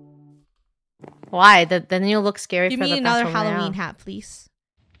 Why? Then you'll look scary Give for me the another Battle Royale. Halloween hat, please.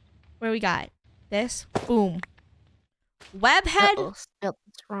 Where we got? This? Boom. Webhead? Uh-oh, spelled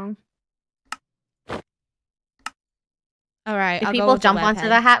this wrong. All right. If I'll go people with jump the onto webhead.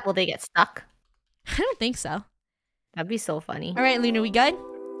 the hat, will they get stuck? I don't think so. That'd be so funny. All right, Luna, we good?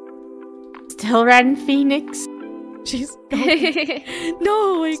 Still Red and Phoenix. Jeez. Thank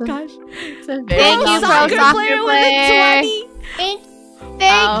No, my So- gosh. Thank you, pro soccer soccer player player. with a 20.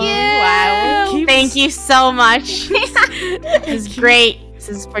 Thank you. wow. Keeps- Thank you so much. This is great. This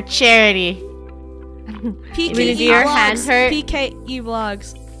is for charity. PKE Did your hand vlogs. hurt? PKE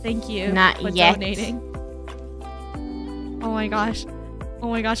vlogs. Thank you. Not for yet. Donating. Oh my gosh. Oh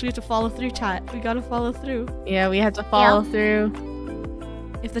my gosh, we have to follow through, chat. We gotta follow through. Yeah, we have to follow through.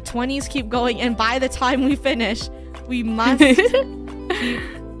 If the 20s keep going, and by the time we finish, we must keep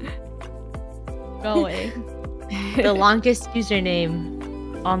going. The longest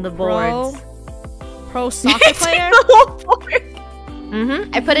username on the boards. Pro soccer player?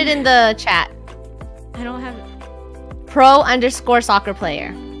 I put it in the chat. I don't have it. Pro_soccer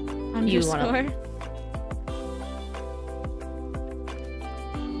player. You wanna- Underscore.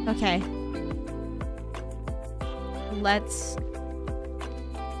 Okay. Let's.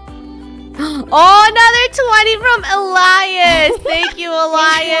 Oh, another 20 from Elias. Thank you,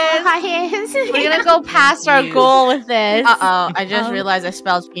 Elias. We're gonna go past our goal with this. Uh-oh, I just realized I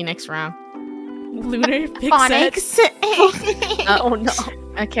spelled Phoenix wrong. Lunar Pixet. Phonics. Oh no.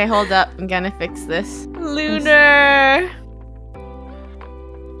 Okay, hold up. I'm gonna fix this. Lunar.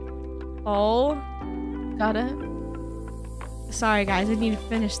 Oh. Got it. Sorry, guys. I need to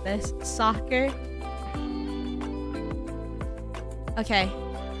finish this. Soccer. Okay.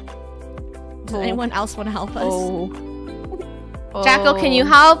 Does anyone else want to help us? Jacko, can you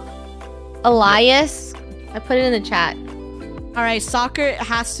help? Elias? I put it in the chat. All right. Soccer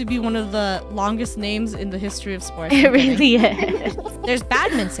has to be one of the longest names in the history of sports. It I'm kidding. really is. There's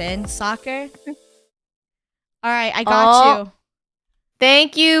badminton, soccer. All right, I got you.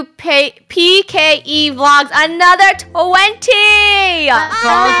 Thank you, PKE Vlogs. Another 20!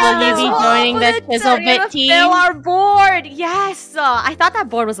 Vlogs, will you be joining the Chizzle team? Fill our board. Yes. I thought that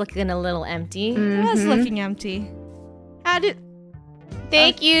board was looking a little empty. It was looking empty. How did?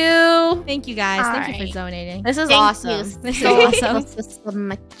 Thank you. Thank you guys. All Thank you right. for donating. This is Thank awesome. you. This is awesome. Thank you so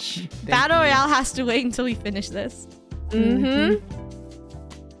much. Battle Royale has to wait until we finish this.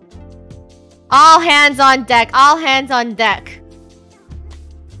 All hands on deck. All hands on deck.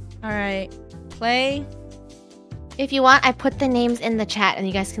 All right, play. If you want, I put the names in the chat and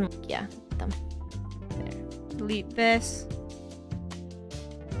you guys can, them. Delete this.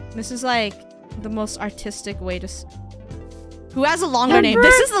 This is like the most artistic way to. Who has a longer name?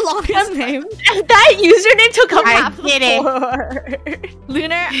 This is the longest name. That username took up I half the did it. board.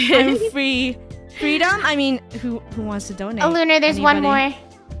 Lunar, I'm free. Freedom? I mean, who wants to donate? Oh, Lunar, there's one Anybody?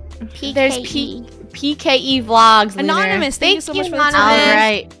 more. PKE. There's PKE Vlogs. Lunar. Anonymous, thank you so much for the All time.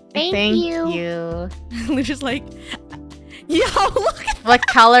 right. Thank you. Lunar's like, yo, look at What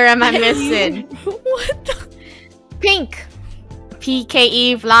color am I missing? what the. Pink.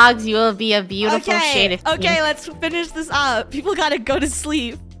 PKE Vlogs, you will be a beautiful shade of pink. Okay, let's finish this up. People gotta go to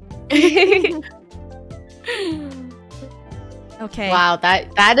sleep. Okay. Wow,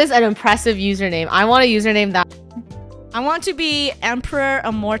 that is an impressive username. I want a username that. I want to be Emperor,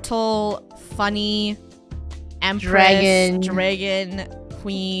 Immortal, Funny, Empress, Dragon.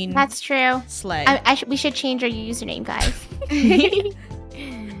 Queen, That's true. Slay. We should change our username, guys.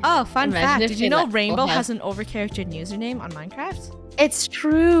 Oh, fun Imagine fact. if Did you they know let Rainbow people have- has an over-charactered username on Minecraft? It's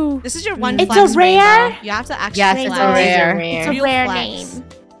true. This is your one It's flex, a rare? Rainbow. You have to actually Yes, flex. it's a rare. It's a Real rare flex. name.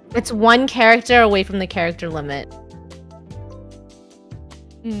 It's one character away from the character limit.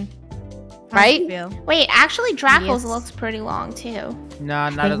 How do Right? you feel? Wait, actually, Draco's Yes. looks pretty long too. No,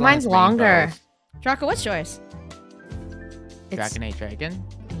 not I think as long mine's as longer. Rainbow's. Draco, what's yours? It's, Dragon A Dragon.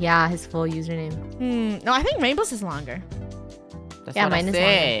 yeah, his full username. No, I think Rainbow's is longer. That's Yeah, what mine I is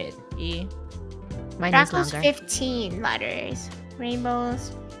said. E. Mine is Draco's longer. 15 letters.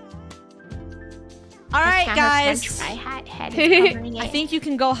 Rainbows. All right, My guys. French fry head is covering I it. think you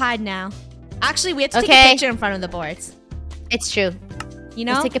can go hide now. Actually, we have to take a Okay. picture in front of the boards. It's true. You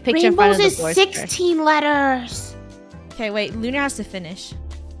know? Let's take a picture in front Rainbows of is the board. first. 16 letters. Okay, wait. Lunar has to finish.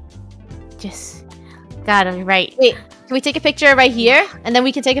 Just got it right. Wait, can we take a picture right here? And then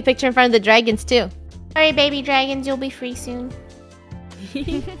we can take a picture in front of the dragons too. Alright, baby dragons, you'll be free soon.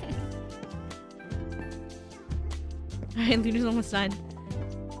 All right, Lunar's almost done.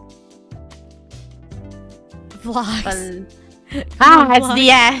 Vlogs. Ah, on, it's the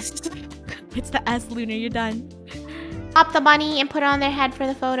S. It's the S, Lunar. You're done. Pop the bunny and put it on their head for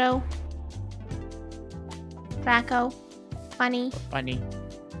the photo. Draco. Funny. Funny.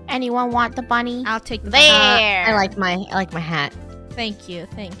 Anyone want the bunny? I'll take the There. I like my hat. Thank you,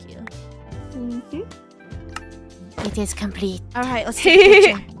 thank you. It is complete. All right, let's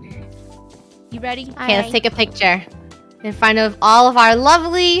take a picture. You ready? Okay, let's take a picture in front of all of our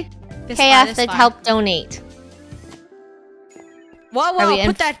lovely chaos that helped donate. Whoa, whoa!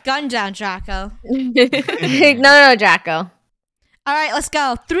 Put that gun down, Draco. no, Draco. All right, let's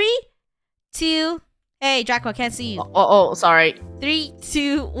go. 3, 2. Hey, Draco, I can't see you. Oh, sorry. 3,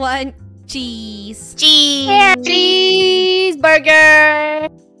 2, 1. Cheese. Cheeseburger.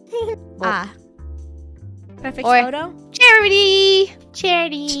 Perfect Or photo. Charity.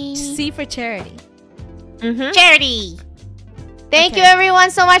 C for charity. Charity. Thank you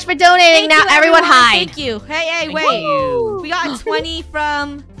everyone so much for donating. Now everyone hide. Thank you. Hey, wait. you. We got 20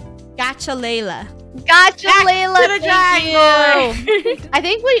 from Gacha Layla. Gotcha, Layla. To the triangle. I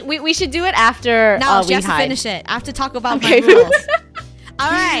think we should do it after No, we she has to hide. finish it. I have to talk about my rules. All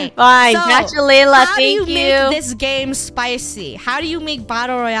right. Fine. So, Gotcha, Layla. how Thank do you make this game spicy? How do you make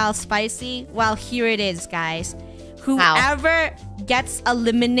Battle Royale spicy? Well, here it is, guys. Whoever gets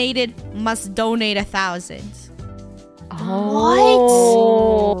eliminated must donate 1,000.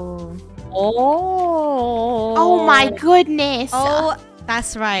 Oh. Oh my goodness. Oh,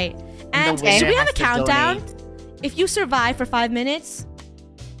 that's right. And the winner should we have a has to countdown? donate. If you survive for 5 minutes,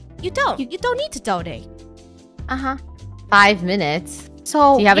 you don't need to donate. 5 minutes.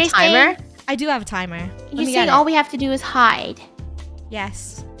 So Do you have a you're timer? I do have a timer. You're saying all we have to do is hide.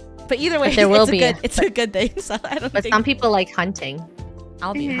 Yes. But either way, But there will it's a good thing. So I don't But think some people like hunting.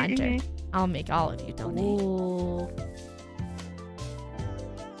 I'll be a hunter. I'll make all of you donate. Ooh.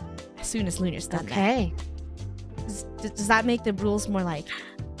 As soon as Lunar's done Okay. that. Does that make the rules more like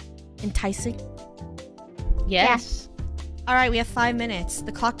enticing? Yes. All right, we have 5 minutes.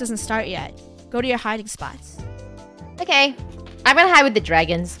 The clock doesn't start yet. Go to your hiding spots. Okay. I'm gonna hide with the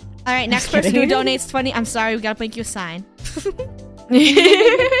dragons. All right, next person who donates 20. I'm sorry, we gotta make you a sign.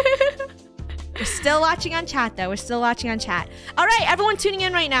 We're still watching on chat, though. We're still watching on chat. All right, everyone tuning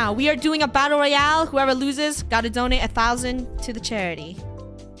in right now. We are doing a battle royale. Whoever loses, gotta donate 1,000 to the charity.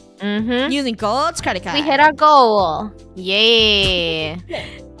 Using Gold's credit card. We hit our goal. Yay.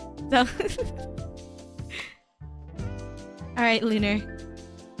 So all right, Lunar.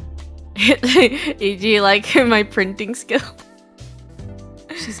 Do you like my printing skill?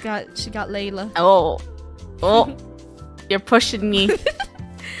 She got Layla. Oh. You're pushing me.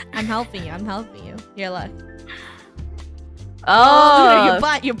 I'm helping you. Here, look. Oh.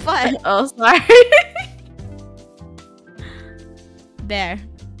 Lunar, your butt. Oh, sorry. There.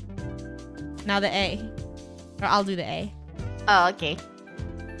 Now the A. Or I'll do the A. Oh, okay.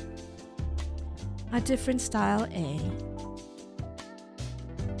 A different style A.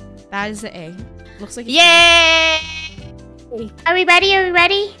 That is the A. Looks like Yay! Are we ready?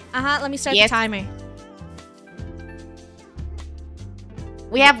 Let me start Yes. the timer.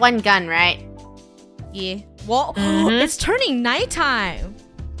 We have one gun, right? Yeah. Whoa. Mhm. It's turning nighttime.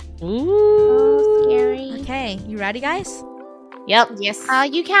 Oh, scary. Okay, you ready, guys? Yep. Yes.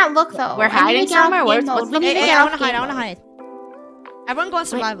 You can't look though. We're I need hiding to get off somewhere? game What's mode. the- We need to Hey, get I off wanna hide. game I wanna mode. hide. Everyone go on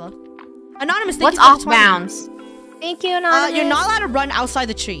survival. Anonymous, thank What's you for off the 20. bounds? Thank you, Anonymous. You're not allowed to run outside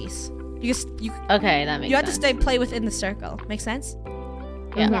the trees. You Okay, that makes you have to sense. play within the circle. Make sense?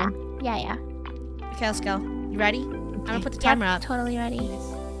 Yeah. Yeah. Okay, let's go. You ready? I'm gonna put the timer up. Totally ready.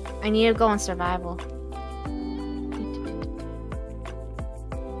 I need to go on survival.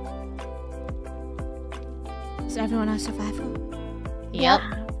 Is everyone on survival? Yep.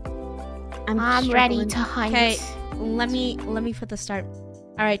 I'm ready to hunt. Okay, let me put the start.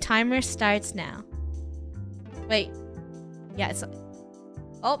 All right, timer starts now. Wait. Yeah, it's.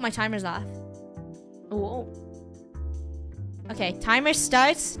 Oh, my timer's off. Ooh. Okay, timer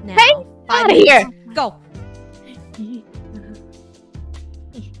starts now. Hey, 5 outta minutes. here. Go.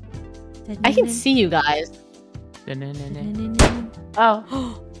 I can see you guys.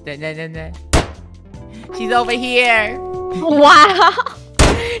 Oh. She's over here. Wow.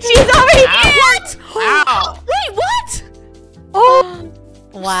 She's over here. What? Wow. Wait, what? Oh.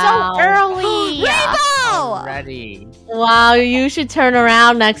 Wow. So early. Rainbow! Ready. Wow, you should turn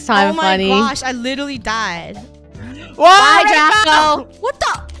around next time, Oh my Funny. gosh, I literally died. Bye, Draco. What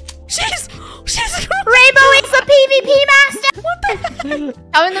the? She's Rainbow is the PvP master. What the heck?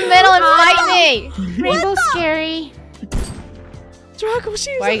 Come in the middle and fight me. Rainbow's scary. Draco,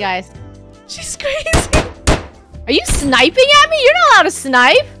 she's Where are you guys? She's crazy. Are you sniping at me? You're not allowed to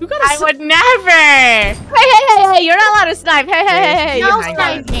snipe. You gotta I would never. Hey, you're not allowed to snipe. Hey. No I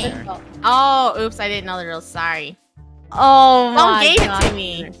got sniping. Oh, oops, I didn't know the rules. Sorry. Oh Don't my gave god. it to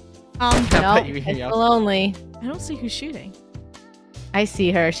me. No, You it's here. still only. I don't see who's shooting. I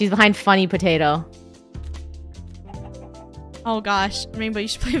see her. She's behind Funny Potato. Oh gosh, Rainbow, you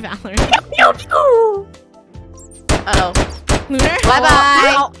should play Valorant. Uh-oh. Lunar?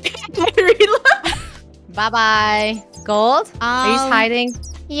 Bye-bye. Bye-bye. Gold? Are you hiding?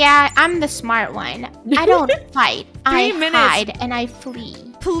 Yeah, I'm the smart one. I don't fight. I 3 minutes. hide and I flee.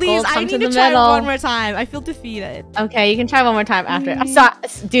 Please, Gold, I come need to to the try middle. one more time. I feel defeated. Okay, you can try one more time after. I saw,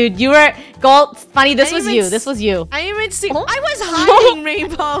 dude, you were Gold. Funny, this I was even you. s- This was you. I even see. Oh. I was hiding,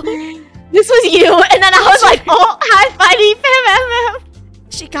 Rainbow. This was you, and then I was like, oh, hi, Funny,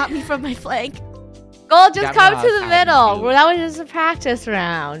 She got me from my flank. Gold, just Got me come while to I was the hiding, middle. too. Well, that was just a practice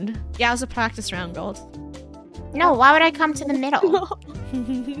round. Yeah, it was a practice round, Gold. No, why would I come to the middle?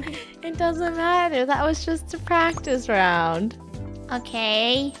 It doesn't matter. That was just a practice round.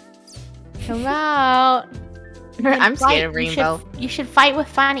 Okay. Come out. I'm Fight. scared of Rainbow. You should fight with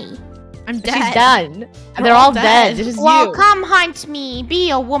Funny. I'm dead. She's done. We're They're all all dead. dead. It's just Well, you. come hunt me. Be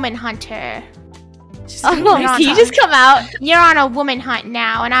a woman hunter. She's Oh, gonna can you run. just come out? You're on a woman hunt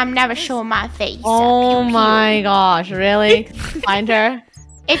now, and I'm never showing my face. Oh Pew, pew. my gosh, really? Find her?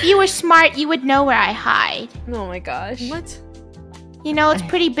 If you were smart, you would know where I hide. Oh my gosh. What? You know, it's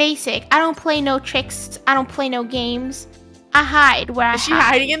pretty basic. I don't play no tricks. I don't play no games. I hide where I Is she hide.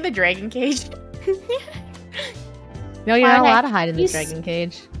 hiding in the dragon cage? No, you're Why not would I- allowed to hide in the You s- dragon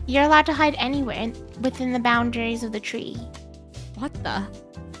cage. You're allowed to hide anywhere within the boundaries of the tree. What the?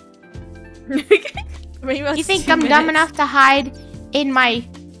 Rainbow, You it's think 2 I'm dumb minutes. enough to hide in my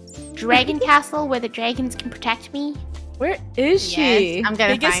dragon castle where the dragons can protect me? Where is she? Yes, I'm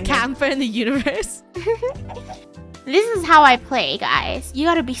gonna Biggest find her. camper in the universe. This is how I play, guys. You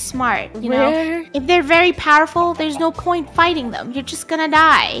gotta be smart, you know? Where? If they're very powerful, there's no point fighting them. You're just gonna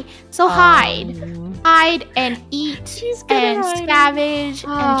die. So hide. Hide and eat She's good and at hiding. scavenge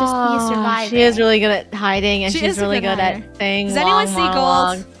and just be a Oh, survivor. She is really good at hiding, and She she's is a really good good hider. at saying Does anyone see long,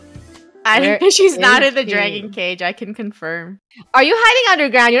 Gold? long. Where She's not is in the she? dragon cage, I can confirm. Are you hiding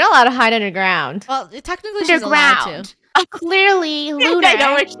underground? You're not allowed to hide underground. Well, technically she's allowed to. Underground. Clearly, I Lunar.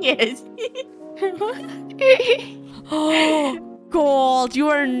 know where she is. Gold, you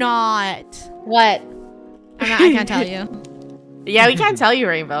are not. What? I can't tell you. Yeah, we can't tell you,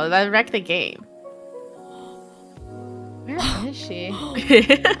 Rainbow. That wrecked the game. Where is she?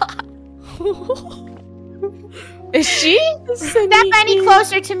 Is she? Step any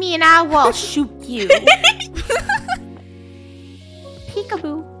closer to me and I will shoot you.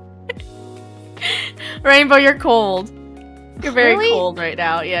 Peekaboo. Rainbow, you're cold. You're very Really? cold right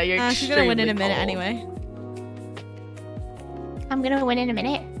now. Yeah, you're She's gonna win in a extremely minute cold. anyway. I'm gonna win in a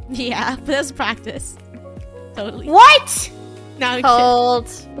minute. Yeah, but that's practice. Totally. What? No, I'm kidding. Cold.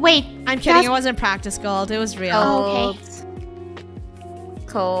 Wait. I'm kidding. That's- It wasn't practice, Gold. It was real. Oh, okay.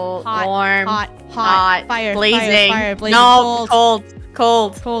 Cold. Hot, Warm. Hot, Hot. fire, Blazing. fire, blazing, No, cold,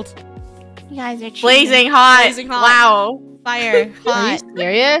 cold. cold, You guys are cheating. Blazing hot. Blazing hot. Wow. fire, Are hot. you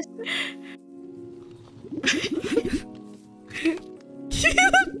serious?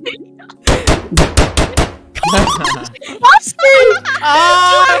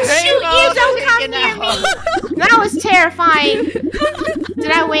 Oh, Don't shoot you! Don't come near me! That was terrifying.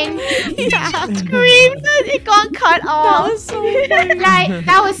 Did I win? Yeah. Scream that it got cut off. That was so funny.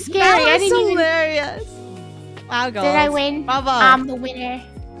 That was scary. I That was didn't even. hilarious. Wow, Gold. Did I win? Bravo. I'm the winner.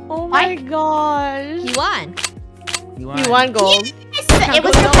 Oh my What? gosh. you won. You You won gold. It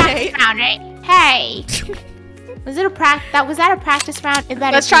was Go a practice donate. round, right? Hey. Was it a was that a practice round? It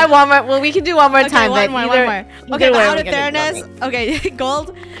better Let's be. try one more. Well, we can do one more Okay, time. one but more, either, one more. either Okay, but way, out we're of gonna fairness, donate. okay,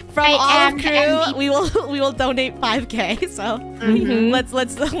 Gold. From I all am of the crew, MVP. we will donate 5K. So Mhm.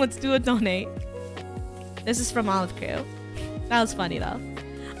 let's do a donate. This is from Olive Crew. That was funny though.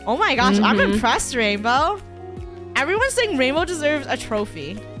 Oh my gosh, I'm Mhm. impressed, Rainbow. Everyone's saying Rainbow deserves a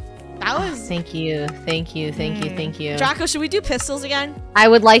trophy. That was. Thank you, thank you, thank you, thank you. Draco, should we do pistols again? I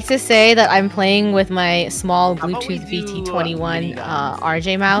would like to say that I'm playing with my small How about we Bluetooth do, BT21 miniguns?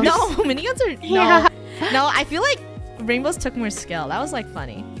 RJ mouse. No, miniguns are Yeah. no. I feel like Rainbows took more skill. That was like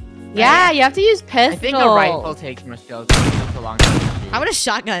funny. Yeah, you have to use pistols. I think a rifle takes more skills. It takes a long time to shoot. How about a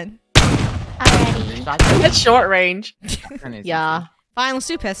shotgun? Alrighty. Shotgun That's short range. is Yeah. Fine, let's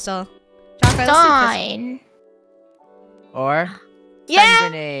do pistol. Draco, let's do pistol. Fine. Or Yeah.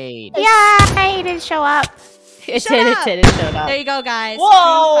 stun grenade. Yeah, he didn't show up. It Shut did, up. it showed up. There you go, guys.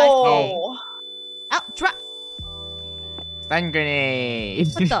 Whoa! Out, drop. Stun grenade.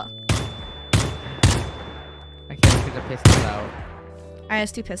 What the? I can't get the pistol out. Alright,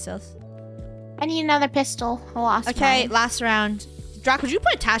 let's do pistols. I need another pistol. I lost Okay, mine. last round. Draco, would you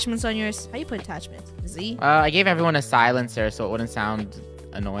put attachments on yours? How you put attachments? Z? I gave everyone a silencer so it wouldn't sound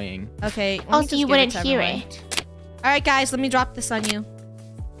annoying. Okay. let me Oh, just so you give wouldn't to hear everyone. it. Alright, guys, let me drop this on you.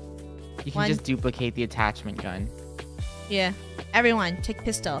 You can just duplicate the attachment gun. Yeah. Everyone, take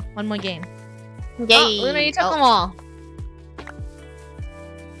pistol. One more game. Yay! Oh, Luna, you took them all.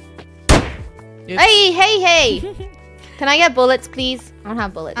 Oops. Hey! Can I get bullets, please? I don't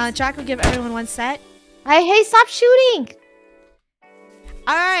have bullets. Jack will give everyone one set. Hey, stop shooting!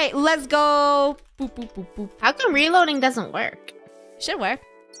 Alright, let's go. Boop, boop, boop, boop. How come reloading doesn't work? Should work.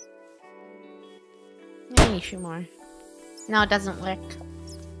 Yeah, you shoot more. No, it doesn't work.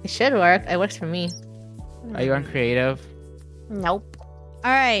 It should work. It works for me. Are you on creative? Nope.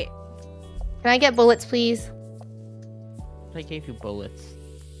 Alright. Can I get bullets, please? I gave you bullets.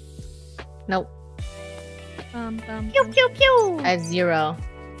 Nope. Pew pew pew. I have 0.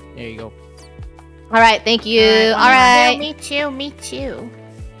 There you go. Alright, thank you. Yeah, Alright. me too.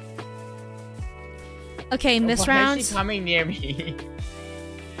 Okay, in this Why round. is she coming near me?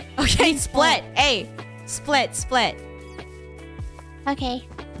 Okay, split. Hey, split. Okay.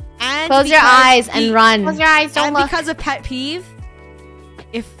 And Close your eyes and run. Close your eyes, don't And look. because of pet peeve,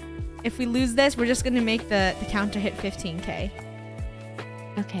 if we lose this, we're just gonna make the counter hit 15k.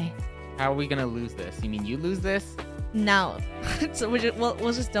 Okay. How are we gonna lose this? You mean you lose this? No. So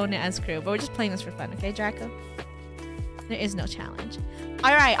we'll just donate as crew, but we're just playing this for fun, okay, Draco? There is no challenge.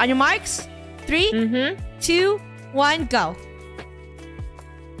 All right, on your marks, 3, 2, 1, go.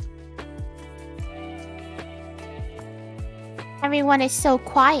 Everyone is so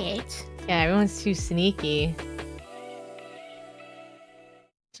quiet. Yeah, everyone's too sneaky.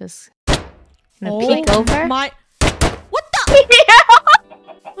 Just gonna peek over. My what the?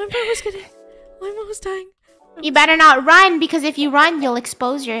 My mom was gonna. My mom was dying. You better not run, because if you run, you'll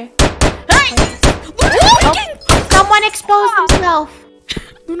expose your... Hey! Someone exposed himself.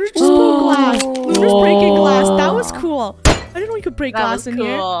 Lunar just broke glass. Lunar's breaking glass. That was cool. I didn't know you could break glass in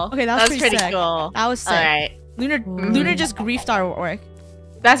here. Okay, that was pretty sick. cool. That was sick. Alright. Lunar just griefed our work.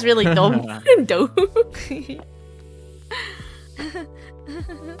 That's really dope. Dope.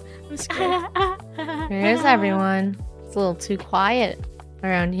 I'm scared. Where's everyone? It's a little too quiet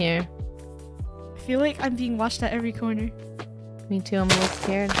around here. I feel like I'm being watched at every corner. Me too, I'm a little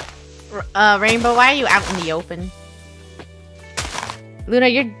scared. Rainbow, why are you out in the open? Luna,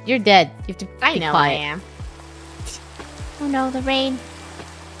 you're dead. You have to I be know quiet. I am. Oh no, the rain.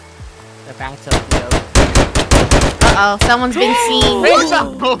 The bats up the Uh-oh, someone's been seen.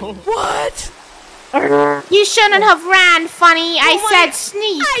 Rainbow! What? You shouldn't have ran, Funny. I said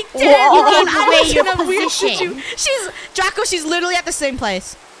sneak. I did. You gave I away was your in a weird position. She's Draco. She's literally at the same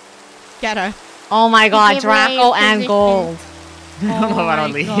place. Get her. Oh my god, gave away Draco your and position. Gold. I don't know if I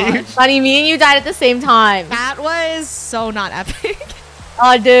don't leave. Buddy, me and you died at the same time. That was so not epic.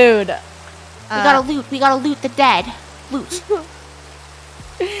 Oh, dude. We gotta loot the dead. Loot.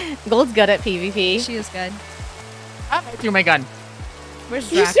 Gold's good at PvP. She is good. I threw my gun. Where's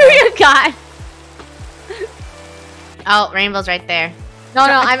You Draco? threw your gun. Oh, Rainbow's right there. No,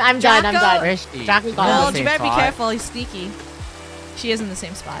 I'm done. I'm Draco? done. Where is she? Draco got Well, it. you better be careful. He's sneaky. She is in the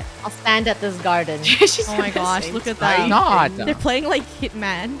same spot. I'll stand at this garden. She's Oh in my the gosh, same look at spot. that. Not. They're playing like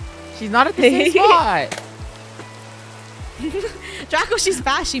Hitman. She's not at the same spot. Draco, she's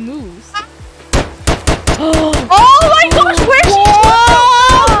fast. She moves. Oh my gosh, where's she?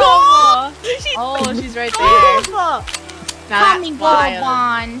 Oh, she's right there. Now Call me that's Gold wild.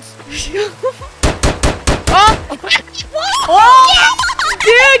 Wand. Oh!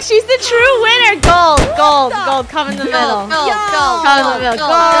 Dude, she's the true winner. Gold, come in the middle. Come in the middle. Gold.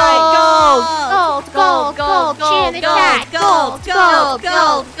 Cheer in the chat.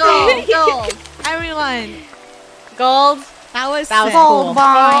 Gold. Everyone. Gold. That was That was sick. cool. Gold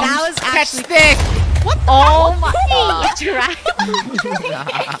Bond. That was Catch actually stick. Oh my god.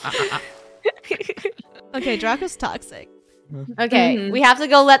 okay. Draco's toxic. Okay, we have to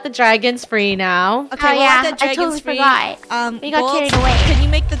go let the dragons free now. Okay, Oh we'll yeah, let the I dragons totally free. forgot. We got Gold, carried away. Can you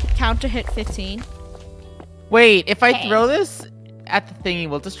make the counter hit 15? Wait, if I Okay. throw this at the thingy,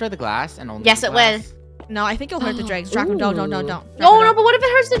 will it destroy the glass and only Yes, the it glass? No, I think it'll hurt the dragons. Draco, don't. No, Draco, but what if it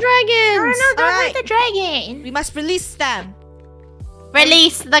hurts the dragons? Don't Alright. hurt the dragon. We must release them.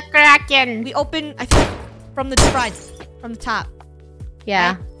 Release the Kraken. We open, I think, from the front, from the top.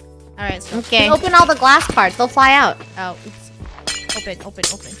 Yeah. All right, so Okay. Open all the glass parts. They'll fly out. oh, oops. Open.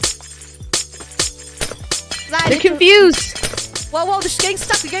 They're confused. Whoa, they're getting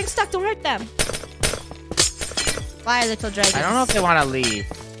stuck. Don't hurt them. Bye, little dragons. I don't know if they want to leave.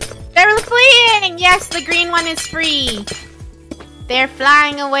 They're fleeing. Yes, the green one is free. They're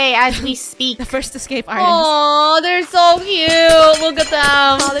flying away as we speak. The first escape artist. Oh, they're so cute. Look at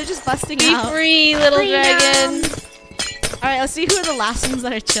them. Oh, they're just busting Be out. free, little Freedom. dragons. All right, let's see who are the last ones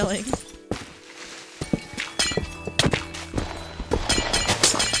that are chilling.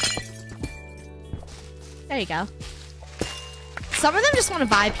 There you go. Some of them just want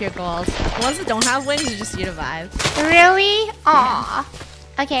to vibe here, Gold. The ones that don't have wings are just here to vibe. Really? Aw.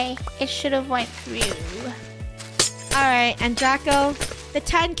 Okay, it should have went through. Alright, and Draco, the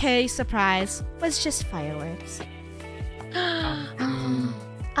 10K surprise was just fireworks. I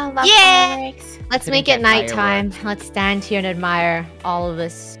love fireworks. Let's Couldn't make it get nighttime. Let's stand here and admire all of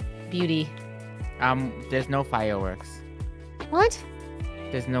this beauty. There's no fireworks. What?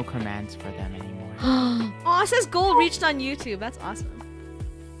 There's no commands for them anymore. Oh, it says goal reached on YouTube. That's awesome.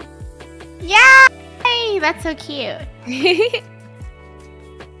 Yay! That's so cute.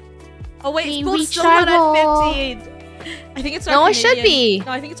 Oh wait, We gold's reached still our not at goal. 15. I think it's our No, it Canadian. should be.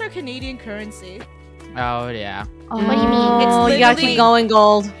 No, I think it's our Canadian currency. Oh yeah. What do you mean? Oh, It's you gotta literally- keep going,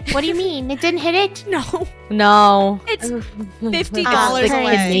 Gold. What do you mean? It didn't hit it? No, No. it's $50 the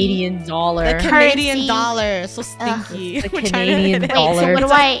away. Canadian dollar. The Canadian Currency. dollar. So stinky. the We're trying to Canadian hit it. dollar.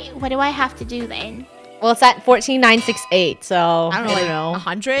 Wait, so what do I have to do then? Well, it's at 14,968, so I don't know, like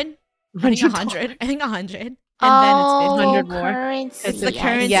 100? I think 100. I think 100. And then it's 100 more. Currency. It's the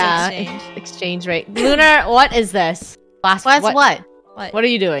currency Yeah, exchange. exchange rate. Lunar, what is this? What's what? what? What are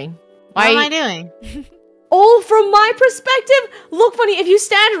you doing? What am are I you... doing? Oh, from my perspective, look, funny. If you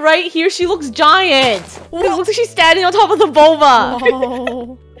stand right here, she looks giant. It looks like she's standing on top of the boba.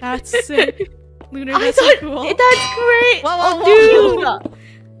 Oh, that's sick. Lunar, I that's so thought cool. that's great. Whoa, Oh, whoa, dude.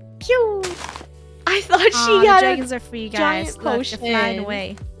 Cute. I thought Aw, she the had a... dragons are free, guys. giant Look, they're flying potion.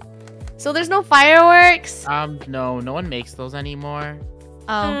 away. So there's no fireworks. No one makes those anymore.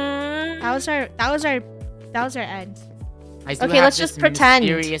 Oh, Mm. that was our end. I do Okay, have let's this just pretend.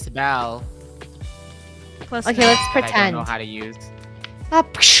 mysterious bell Close Okay, enough. let's that I don't pretend. know how to use.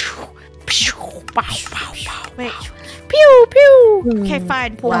 Wait. Pew pew. Okay,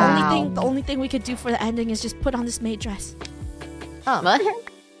 fine. Wow. The only thing we could do for the ending is just put on this maid dress. Oh, what?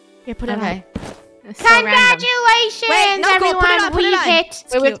 Here, put it Okay. It's so random. Congratulations, Wait, no, go, everyone! put it on, put it We on. hit.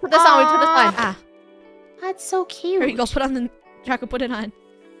 It's Wait, wait, cute. put this on. Wait, put this on. Ah, That's so cute. here you go. Put on the Draco. Put it on.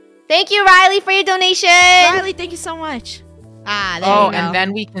 Thank you, Riley, for your donation. Riley, thank you so much. Ah, there Oh, you go. and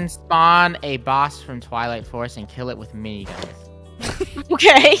then we can spawn a boss from Twilight Force and kill it with miniguns.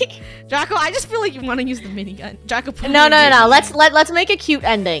 Okay. Draco, I just feel like you want to use the minigun. Draco, put No, on no, your no, no. minigun. Let's make a cute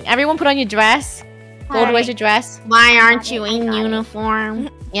ending. Everyone, put on your dress. Gold, Alright. where's your dress? Why aren't you in uniform?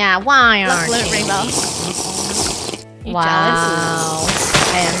 Yeah. Why Look, aren't look, you? Rainbow. You Wow.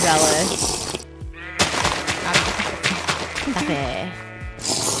 I am jealous. Cafe.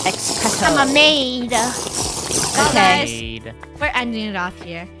 Espresso. I'm a maid. Well, Okay. guys, we're ending it off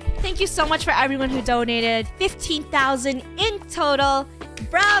here. Thank you so much for everyone who donated. 15,000 in total.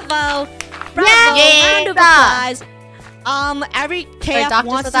 Bravo. Bravo. Yeah. Round of applause. Every KF Doctors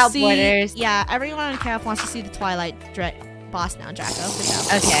wants to Without see. Borders. Yeah, everyone on KF wants to see the Twilight boss now, Draco. Good job.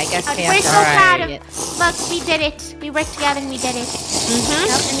 Okay, I guess We're KF. so Alright. proud of. Look, we did it. We worked together and we did it.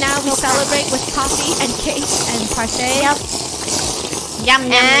 Yep, and now we celebrate with coffee and cake and parfait. Yep. Yum,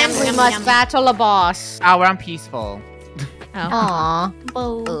 yum, And yum, we yum, must yum. battle a boss. Oh, we're on peaceful. Oh, Aww.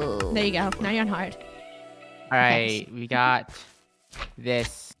 Boo. there you go. Now you're on hard. All right, we got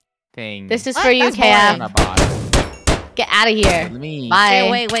this thing. This is What? for you, That's KF. on a boss. Get out of here. Let me. Bye.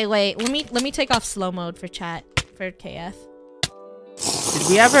 Okay, wait. Let me take off slow mode for chat for KF.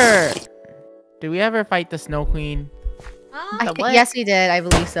 Did we ever fight the Snow Queen? I think, yes, we did. I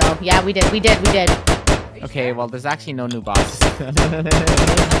believe so. Yeah, we did. We did. Okay, well, there's actually no new bosses.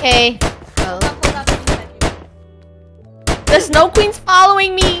 Okay. Hold up. The Snow Queen's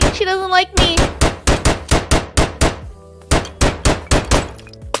following me. She doesn't like me.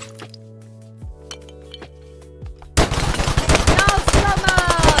 No, slow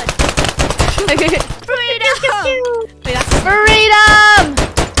mode! Freedom! Wait, that's Freedom!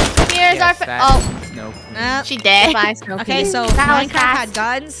 Here's Yes, our. that's Oh, Snow Queen. She dead. bye, Snow Queen. Okay, so if That was Minecraft had fast.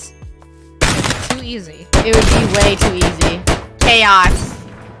 guns. Too easy. It would be way too easy. Chaos.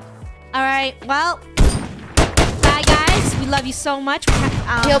 Alright, well. Bye, guys. We love you so much. We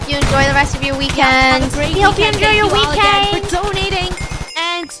We hope you enjoy the rest of your have weekend. a great We hope you weekend. enjoy your Thank you all again weekend. for donating.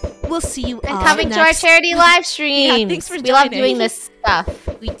 And we'll see you And all coming to our next. charity live streams. Yeah, thanks for we love joining. doing this stuff.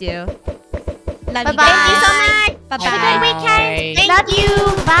 We do. Love Bye-bye. you guys. Thank you so much. Bye-bye. Have a good weekend. Bye. Love you.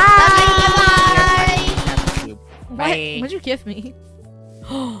 Bye. What? Bye. What'd you give me?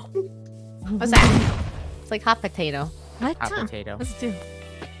 What's that? It's like hot potato. What? Hot potato. What's it do?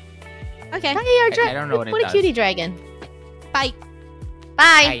 Okay. Hey, our I don't know what it What a does. cutie dragon. Bye.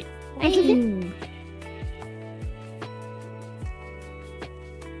 Bye. Bye. Bye.